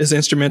 Whoever is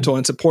instrumental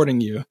in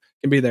supporting you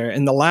can be there.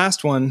 And the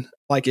last one,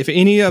 like, if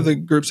any of the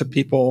groups of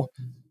people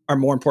are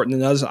more important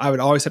than others, I would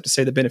always have to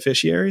say the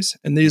beneficiaries.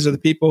 And these are the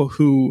people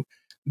who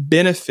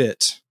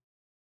benefit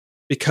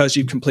because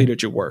you've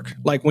completed your work.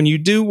 Like, when you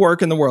do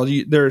work in the world,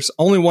 there's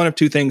only one of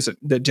two things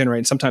that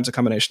generate, sometimes a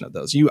combination of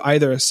those. You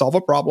either solve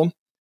a problem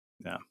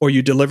or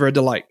you deliver a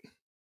delight.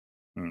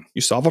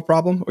 You solve a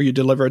problem or you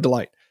deliver a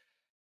delight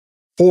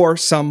for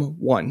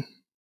someone.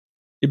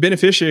 Your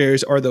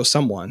beneficiaries are those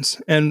someones.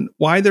 And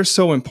why they're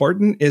so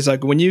important is,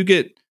 like, when you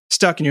get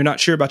stuck and you're not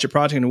sure about your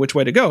project and which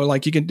way to go,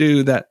 like, you can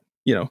do that,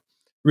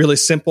 really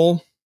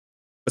simple,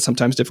 but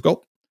sometimes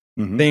difficult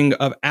thing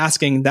of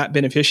asking that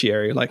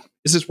beneficiary, like,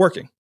 is this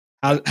working?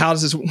 How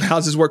does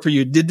this work for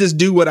you? Did this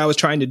do what I was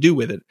trying to do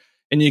with it?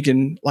 And you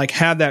can, like,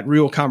 have that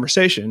real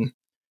conversation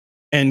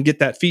and get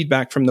that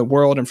feedback from the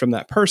world and from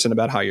that person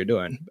about how you're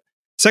doing.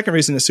 Second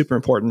reason is super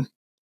important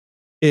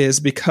is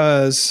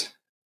because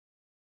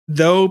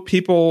though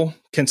people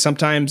can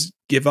sometimes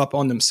give up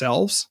on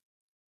themselves,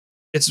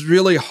 it's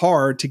really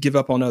hard to give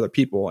up on other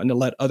people and to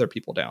let other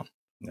people down.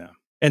 Yeah.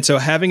 And so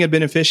having a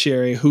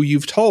beneficiary who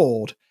you've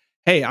told,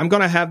 hey, I'm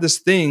going to have this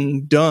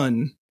thing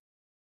done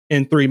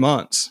in 3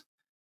 months.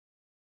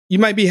 You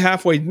might be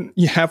halfway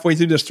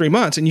through this 3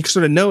 months, and you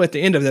sort of know at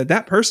the end of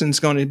that person's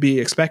going to be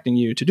expecting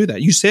you to do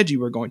that. You said you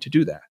were going to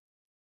do that.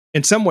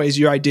 In some ways,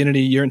 your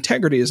identity, your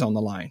integrity is on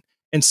the line.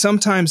 And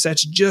sometimes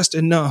that's just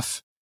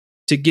enough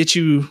to get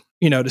you,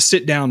 to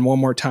sit down one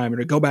more time or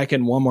to go back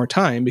in one more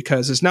time,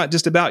 because it's not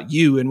just about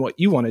you and what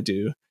you want to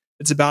do.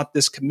 It's about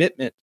this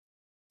commitment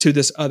to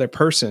this other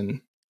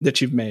person that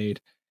you've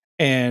made.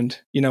 And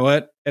you know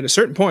what? At a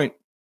certain point,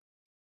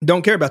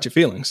 don't care about your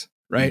feelings,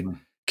 right?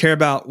 Care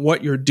about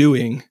what you're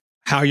doing,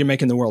 how you're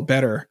making the world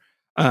better,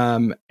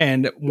 and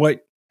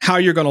how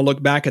you're going to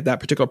look back at that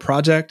particular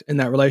project and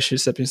that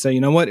relationship and say,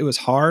 you know what? It was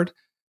hard,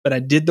 but I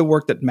did the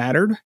work that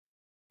mattered, and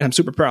I'm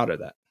super proud of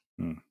that.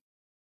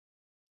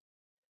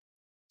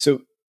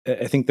 So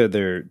I think that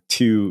there are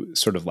two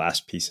sort of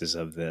last pieces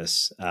of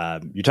this.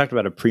 You talked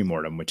about a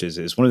premortem, which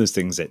is one of those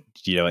things that,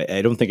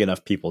 I don't think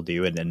enough people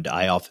do. And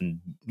I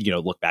often,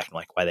 look back and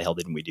like, why the hell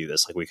didn't we do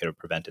this? Like, we could have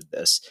prevented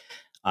this.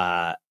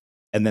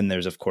 And then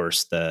there's, of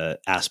course, the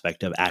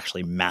aspect of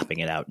actually mapping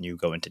it out, and you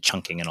go into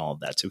chunking and all of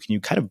that. So can you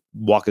kind of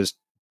walk us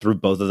through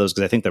both of those?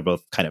 Because I think they're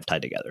both kind of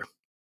tied together.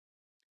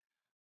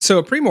 So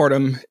a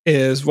premortem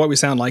is what we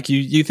sound like.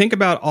 You think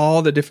about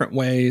all the different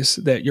ways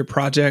that your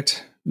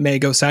project may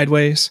go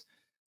sideways,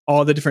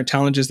 all the different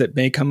challenges that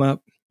may come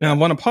up. Now, I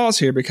want to pause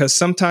here because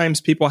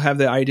sometimes people have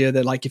the idea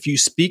that, like, if you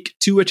speak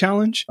to a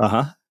challenge,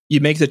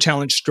 you make the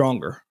challenge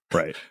stronger.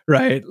 Right.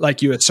 Right.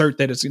 Like, you assert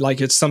that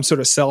it's some sort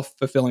of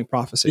self-fulfilling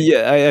prophecy.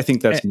 Yeah, I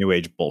think that's new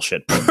age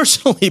bullshit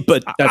personally,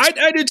 but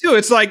I do too.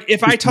 It's like,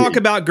 if I talk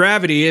about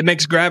gravity, it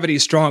makes gravity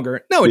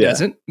stronger. No, it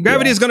doesn't.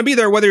 Gravity is going to be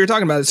there whether you're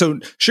talking about it. So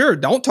sure,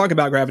 don't talk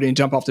about gravity and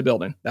jump off the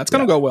building. That's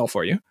going to go well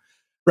for you.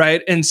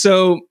 Right. And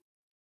so,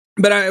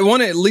 but I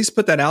want to at least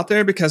put that out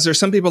there, because there's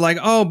some people like,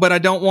 oh, but I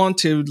don't want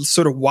to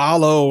sort of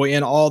wallow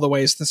in all the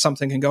ways that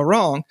something can go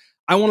wrong.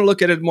 I want to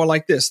look at it more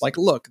like this. Like,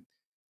 look,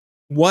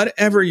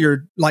 whatever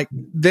you're like,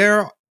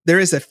 there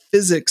is a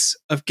physics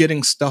of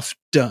getting stuff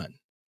done,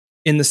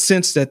 in the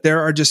sense that there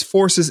are just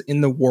forces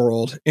in the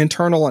world,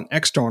 internal and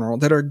external,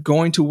 that are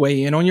going to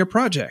weigh in on your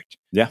project.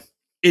 Yeah.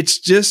 It's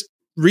just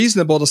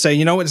reasonable to say,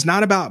 it's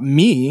not about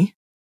me.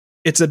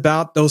 It's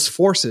about those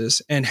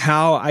forces and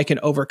how I can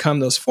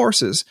overcome those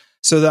forces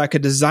so that I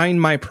could design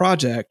my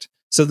project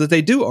so that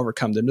they do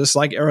overcome them. Just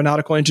like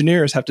aeronautical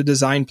engineers have to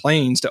design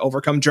planes to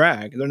overcome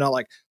drag. They're not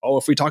like, oh,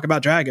 if we talk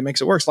about drag, it makes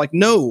it worse. Like,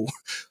 no,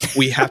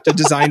 we have to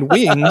design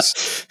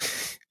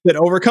wings that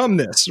overcome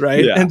this,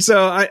 right? Yeah. And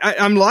so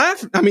I'm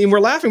laughing. I mean, we're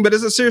laughing, but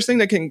it's a serious thing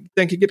that can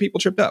get people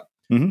tripped up.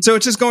 Mm-hmm. So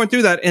it's just going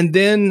through that and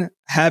then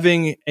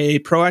having a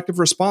proactive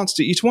response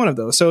to each one of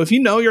those. So if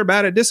you know you're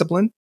bad at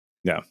discipline,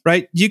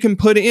 right, you can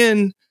put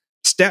in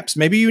steps.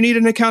 Maybe you need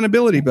an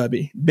accountability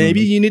buddy. Maybe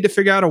you need to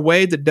figure out a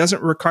way that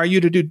doesn't require you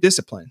to do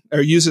discipline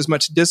or use as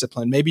much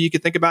discipline. Maybe you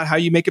could think about how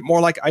you make it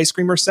more like ice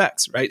cream or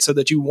sex, right? So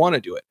that you want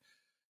to do it,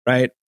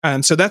 right?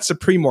 So that's the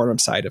pre-mortem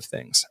side of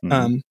things.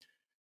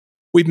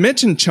 We've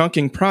mentioned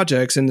chunking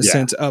projects in the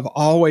sense of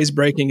always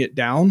breaking it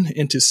down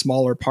into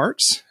smaller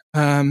parts.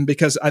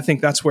 Because I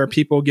think that's where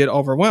people get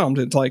overwhelmed.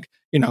 It's like,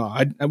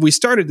 we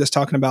started this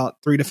talking about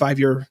 3 to 5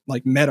 year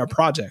like meta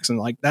projects, and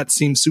like that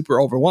seems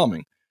super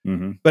overwhelming.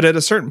 But at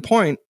a certain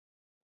point,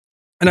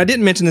 and I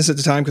didn't mention this at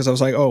the time because I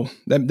was like, oh,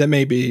 that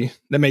may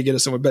get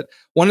us somewhere. But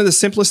one of the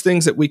simplest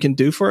things that we can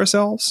do for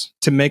ourselves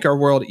to make our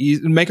world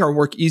make our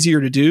work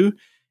easier to do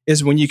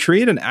is when you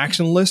create an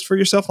action list for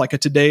yourself, like a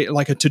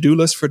to-do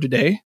list for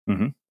today,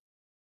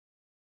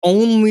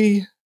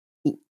 only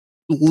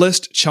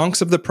list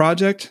chunks of the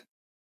project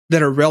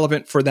that are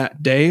relevant for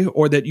that day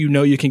or that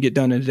you can get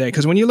done in a day.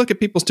 Because when you look at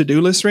people's to-do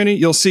lists, Randy,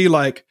 you'll see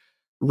like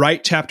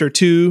write chapter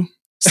 2,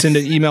 send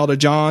an email to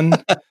John,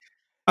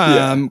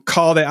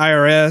 call the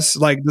IRS,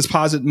 like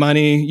deposit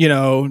money,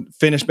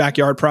 finish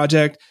backyard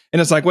project. And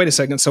it's like, wait a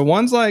second. So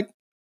one's like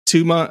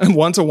 2 months,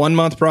 one's a 1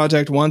 month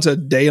project, one's a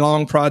day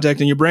long project,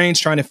 and your brain's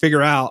trying to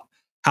figure out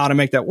how to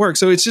make that work.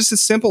 So it's just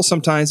as simple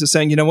sometimes as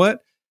saying, you know what,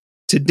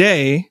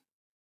 today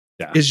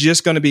is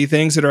just going to be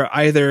things that are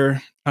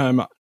either,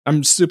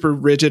 I'm super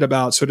rigid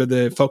about sort of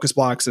the focus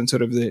blocks and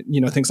sort of the,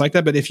 things like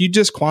that. But if you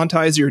just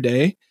quantize your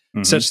day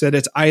such that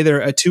it's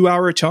either a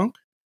 2-hour chunk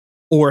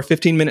or a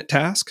 15-minute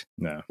task,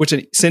 which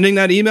sending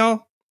that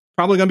email,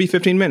 probably going to be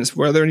 15 minutes,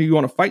 whether you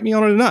want to fight me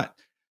on it or not,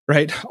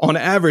 right? On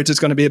average, it's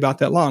going to be about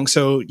that long.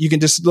 So you can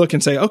just look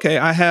and say, okay,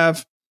 I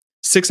have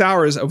 6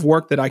 hours of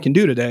work that I can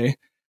do today.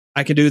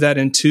 I can do that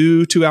in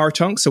 2-hour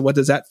chunks. So what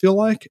does that feel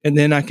like? And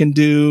then I can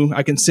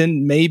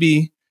send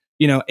maybe,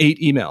 8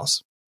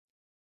 emails.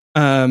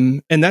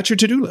 And that's your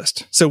to-do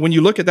list. So when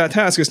you look at that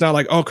task, it's not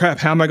like, oh crap,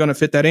 how am I going to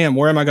fit that in?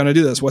 Where am I going to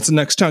do this? What's the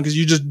next chunk? Because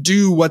you just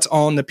do what's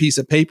on the piece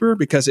of paper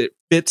because it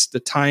fits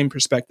the time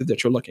perspective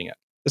that you're looking at.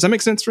 Does that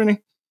make sense,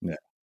 Rennie? Yeah,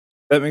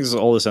 that makes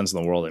all the sense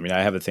in the world. I mean,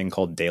 I have a thing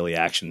called daily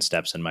action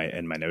steps in my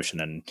Notion,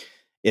 and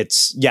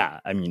it's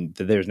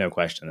there's no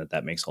question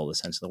that makes all the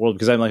sense in the world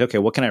because I'm like, okay,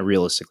 what can I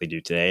realistically do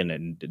today?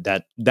 And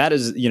that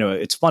is,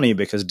 it's funny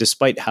because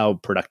despite how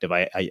productive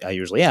I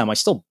usually am, I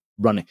still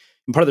run.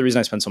 And part of the reason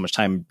I spend so much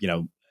time,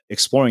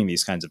 exploring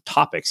these kinds of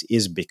topics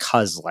is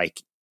because I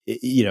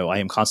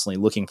am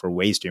constantly looking for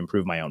ways to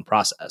improve my own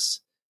process.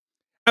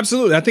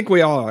 Absolutely. I think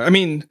we all are. I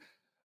mean,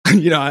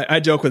 I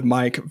joke with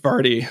Mike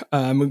Vardy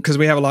because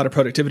we have a lot of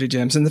productivity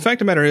gyms. And the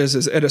fact of the matter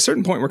is at a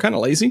certain point, we're kind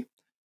of lazy.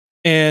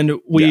 And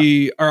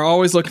we are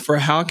always looking for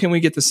how can we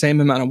get the same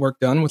amount of work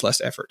done with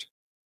less effort?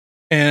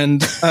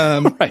 And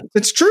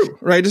It's true,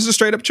 right? This is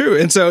straight up true.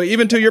 And so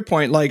even to your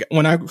point, like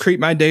when I create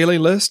my daily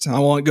list, I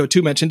won't go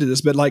too much into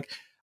this, but like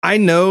I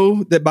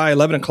know that by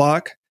 11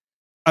 o'clock,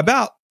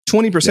 about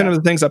 20% of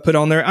the things I put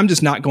on there, I'm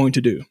just not going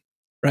to do.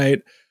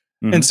 Right.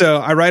 And so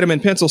I write them in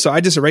pencil. So I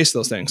just erase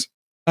those things.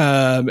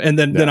 And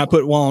then I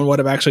put one on what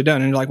I've actually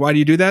done. And you're like, why do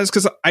you do that? It's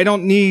because I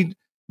don't need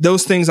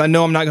those things I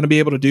know I'm not going to be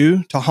able to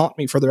do to haunt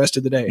me for the rest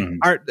of the day.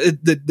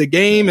 The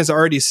game is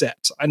already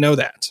set. I know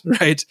that.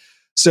 Right.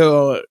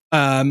 So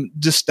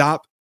just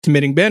stop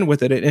committing Ben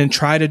with it and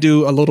try to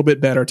do a little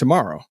bit better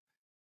tomorrow.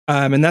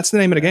 And that's the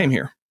name of the game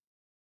here.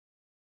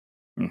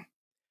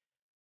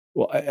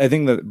 Well, I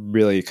think that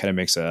really kind of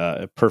makes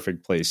a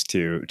perfect place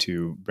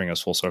to bring us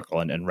full circle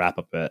and wrap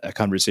up a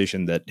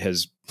conversation that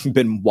has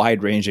been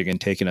wide ranging and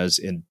taken us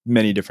in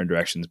many different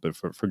directions, but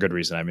for good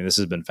reason. I mean, this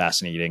has been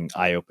fascinating,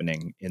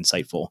 eye-opening,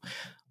 insightful.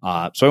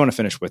 So I want to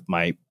finish with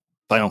my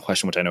final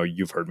question, which I know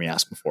you've heard me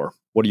ask before.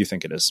 What do you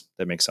think it is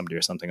that makes somebody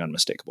or something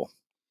unmistakable?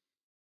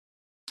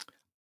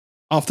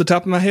 Off the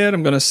top of my head,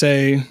 I'm going to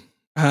say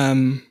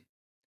when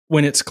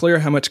it's clear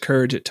how much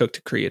courage it took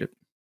to create it.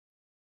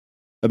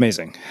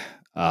 Amazing.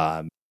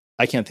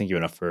 I can't thank you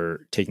enough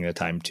for taking the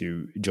time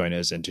to join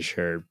us and to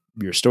share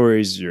your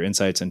stories, your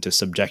insights, and to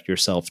subject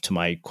yourself to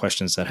my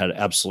questions that had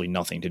absolutely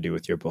nothing to do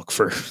with your book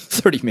for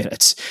 30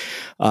 minutes.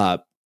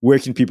 Where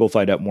can people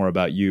find out more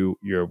about you,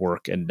 your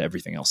work, and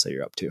everything else that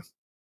you're up to?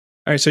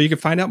 All right. So you can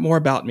find out more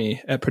about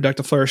me at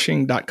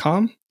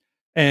productiveflourishing.com.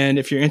 And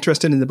if you're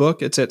interested in the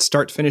book, it's at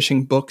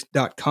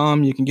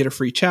startfinishingbook.com. You can get a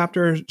free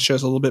chapter. It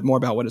shows a little bit more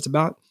about what it's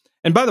about.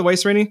 And by the way,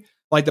 Srini,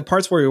 like the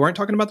parts where we weren't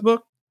talking about the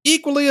book,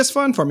 equally as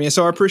fun for me.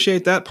 So I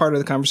appreciate that part of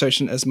the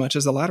conversation as much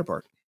as the latter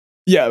part.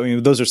 Yeah, I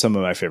mean, those are some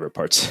of my favorite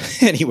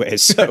parts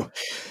anyways. So,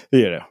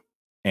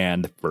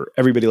 and for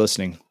everybody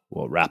listening,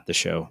 we'll wrap the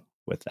show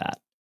with that.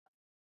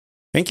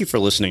 Thank you for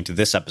listening to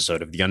this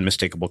episode of the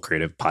Unmistakable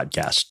Creative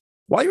Podcast.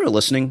 While you were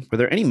listening, were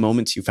there any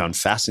moments you found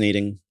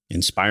fascinating,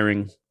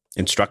 inspiring,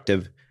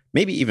 instructive,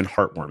 maybe even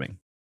heartwarming?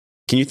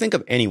 Can you think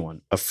of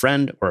anyone, a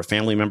friend or a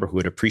family member who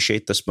would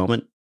appreciate this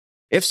moment?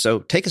 If so,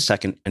 take a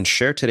second and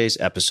share today's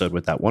episode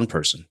with that one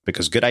person,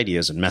 because good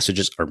ideas and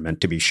messages are meant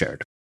to be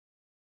shared.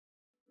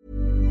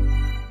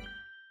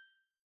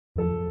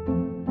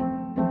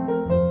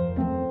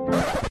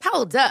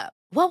 Hold up.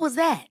 What was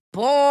that?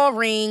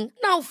 Boring.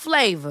 No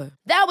flavor.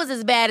 That was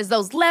as bad as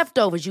those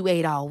leftovers you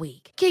ate all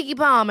week. Keke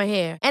Palmer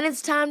here, and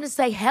it's time to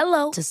say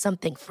hello to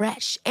something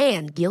fresh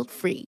and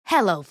guilt-free.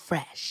 Hello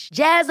Fresh.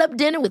 Jazz up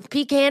dinner with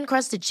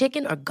pecan-crusted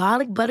chicken or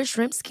garlic butter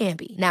shrimp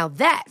scampi. Now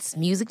that's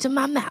music to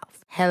my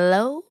mouth.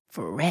 Hello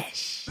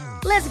Fresh.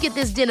 Let's get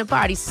this dinner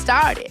party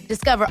started.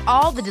 Discover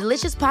all the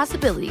delicious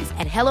possibilities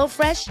at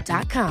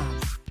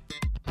hellofresh.com.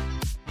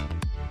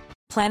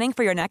 Planning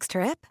for your next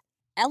trip?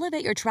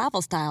 Elevate your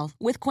travel style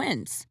with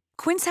Quince.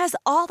 Quince has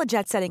all the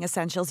jet-setting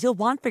essentials you'll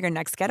want for your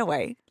next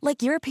getaway,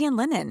 like European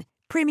linen,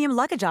 premium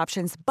luggage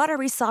options,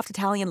 buttery soft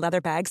Italian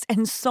leather bags,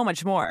 and so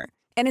much more.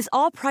 And is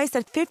all priced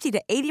at 50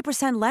 to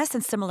 80% less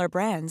than similar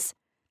brands.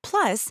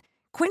 Plus,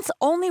 Quince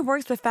only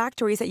works with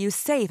factories that use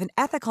safe and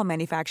ethical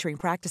manufacturing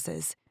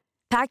practices.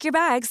 Pack your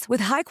bags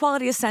with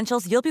high-quality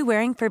essentials you'll be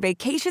wearing for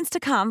vacations to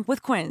come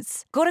with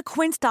Quince. Go to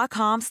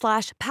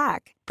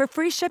quince.com/pack for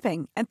free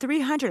shipping and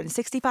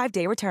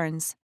 365-day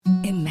returns.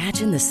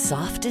 Imagine the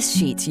softest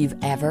sheets you've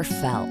ever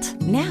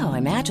felt. Now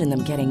imagine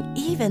them getting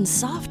even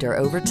softer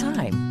over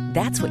time.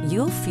 That's what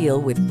you'll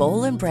feel with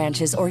Boll &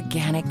 Branch's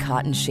organic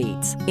cotton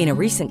sheets. In a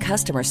recent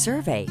customer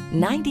survey,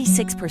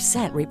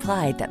 96%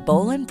 replied that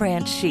Boll &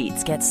 Branch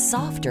sheets get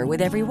softer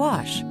with every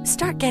wash.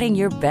 Start getting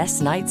your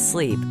best night's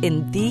sleep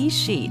in these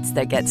sheets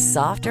that get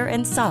softer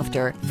and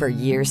softer for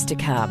years to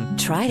come.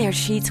 Try their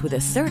sheets with a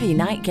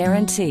 30-night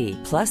guarantee.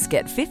 Plus,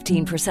 get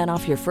 15%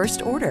 off your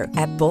first order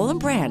at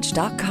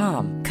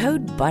bollandbranch.com.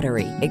 Code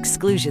BUTTERY.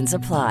 Exclusions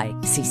apply.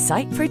 See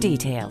site for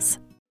details.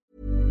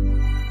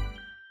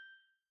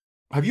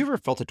 Have you ever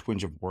felt a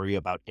twinge of worry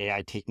about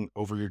AI taking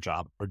over your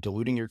job or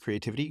diluting your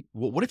creativity?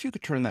 Well, what if you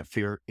could turn that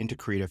fear into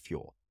creative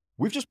fuel?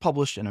 We've just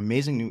published an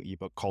amazing new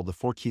ebook called The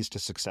 4 Keys to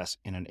Success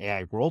in an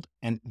AI World,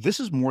 and this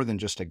is more than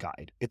just a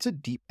guide. It's a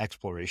deep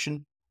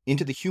exploration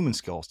into the human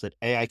skills that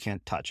AI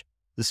can't touch,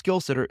 the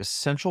skills that are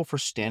essential for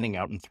standing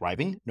out and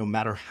thriving, no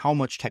matter how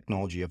much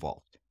technology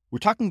evolves. We're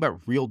talking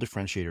about real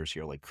differentiators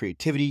here, like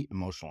creativity,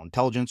 emotional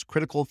intelligence,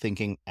 critical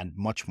thinking, and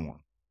much more.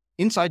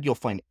 Inside, you'll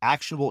find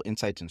actionable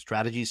insights and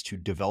strategies to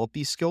develop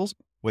these skills,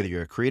 whether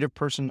you're a creative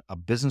person, a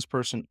business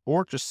person,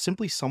 or just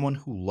simply someone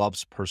who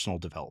loves personal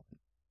development.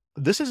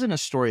 This isn't a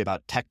story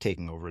about tech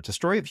taking over. It's a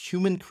story of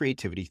human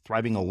creativity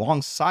thriving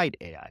alongside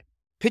AI.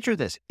 Picture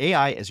this,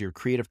 AI as your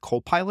creative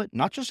co-pilot,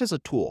 not just as a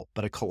tool,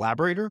 but a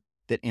collaborator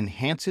that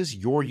enhances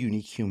your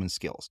unique human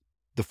skills.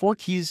 The 4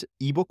 Keys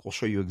ebook will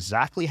show you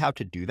exactly how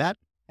to do that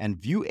and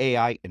view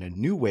AI in a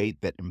new way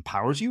that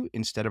empowers you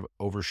instead of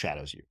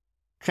overshadows you.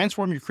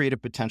 Transform your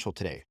creative potential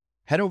today.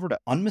 Head over to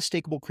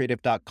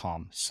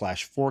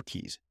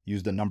unmistakablecreative.com/4keys.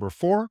 Use the number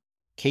 4,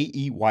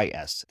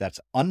 KEYS. That's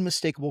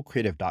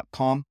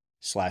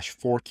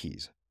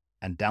unmistakablecreative.com/4keys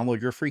and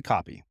download your free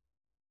copy.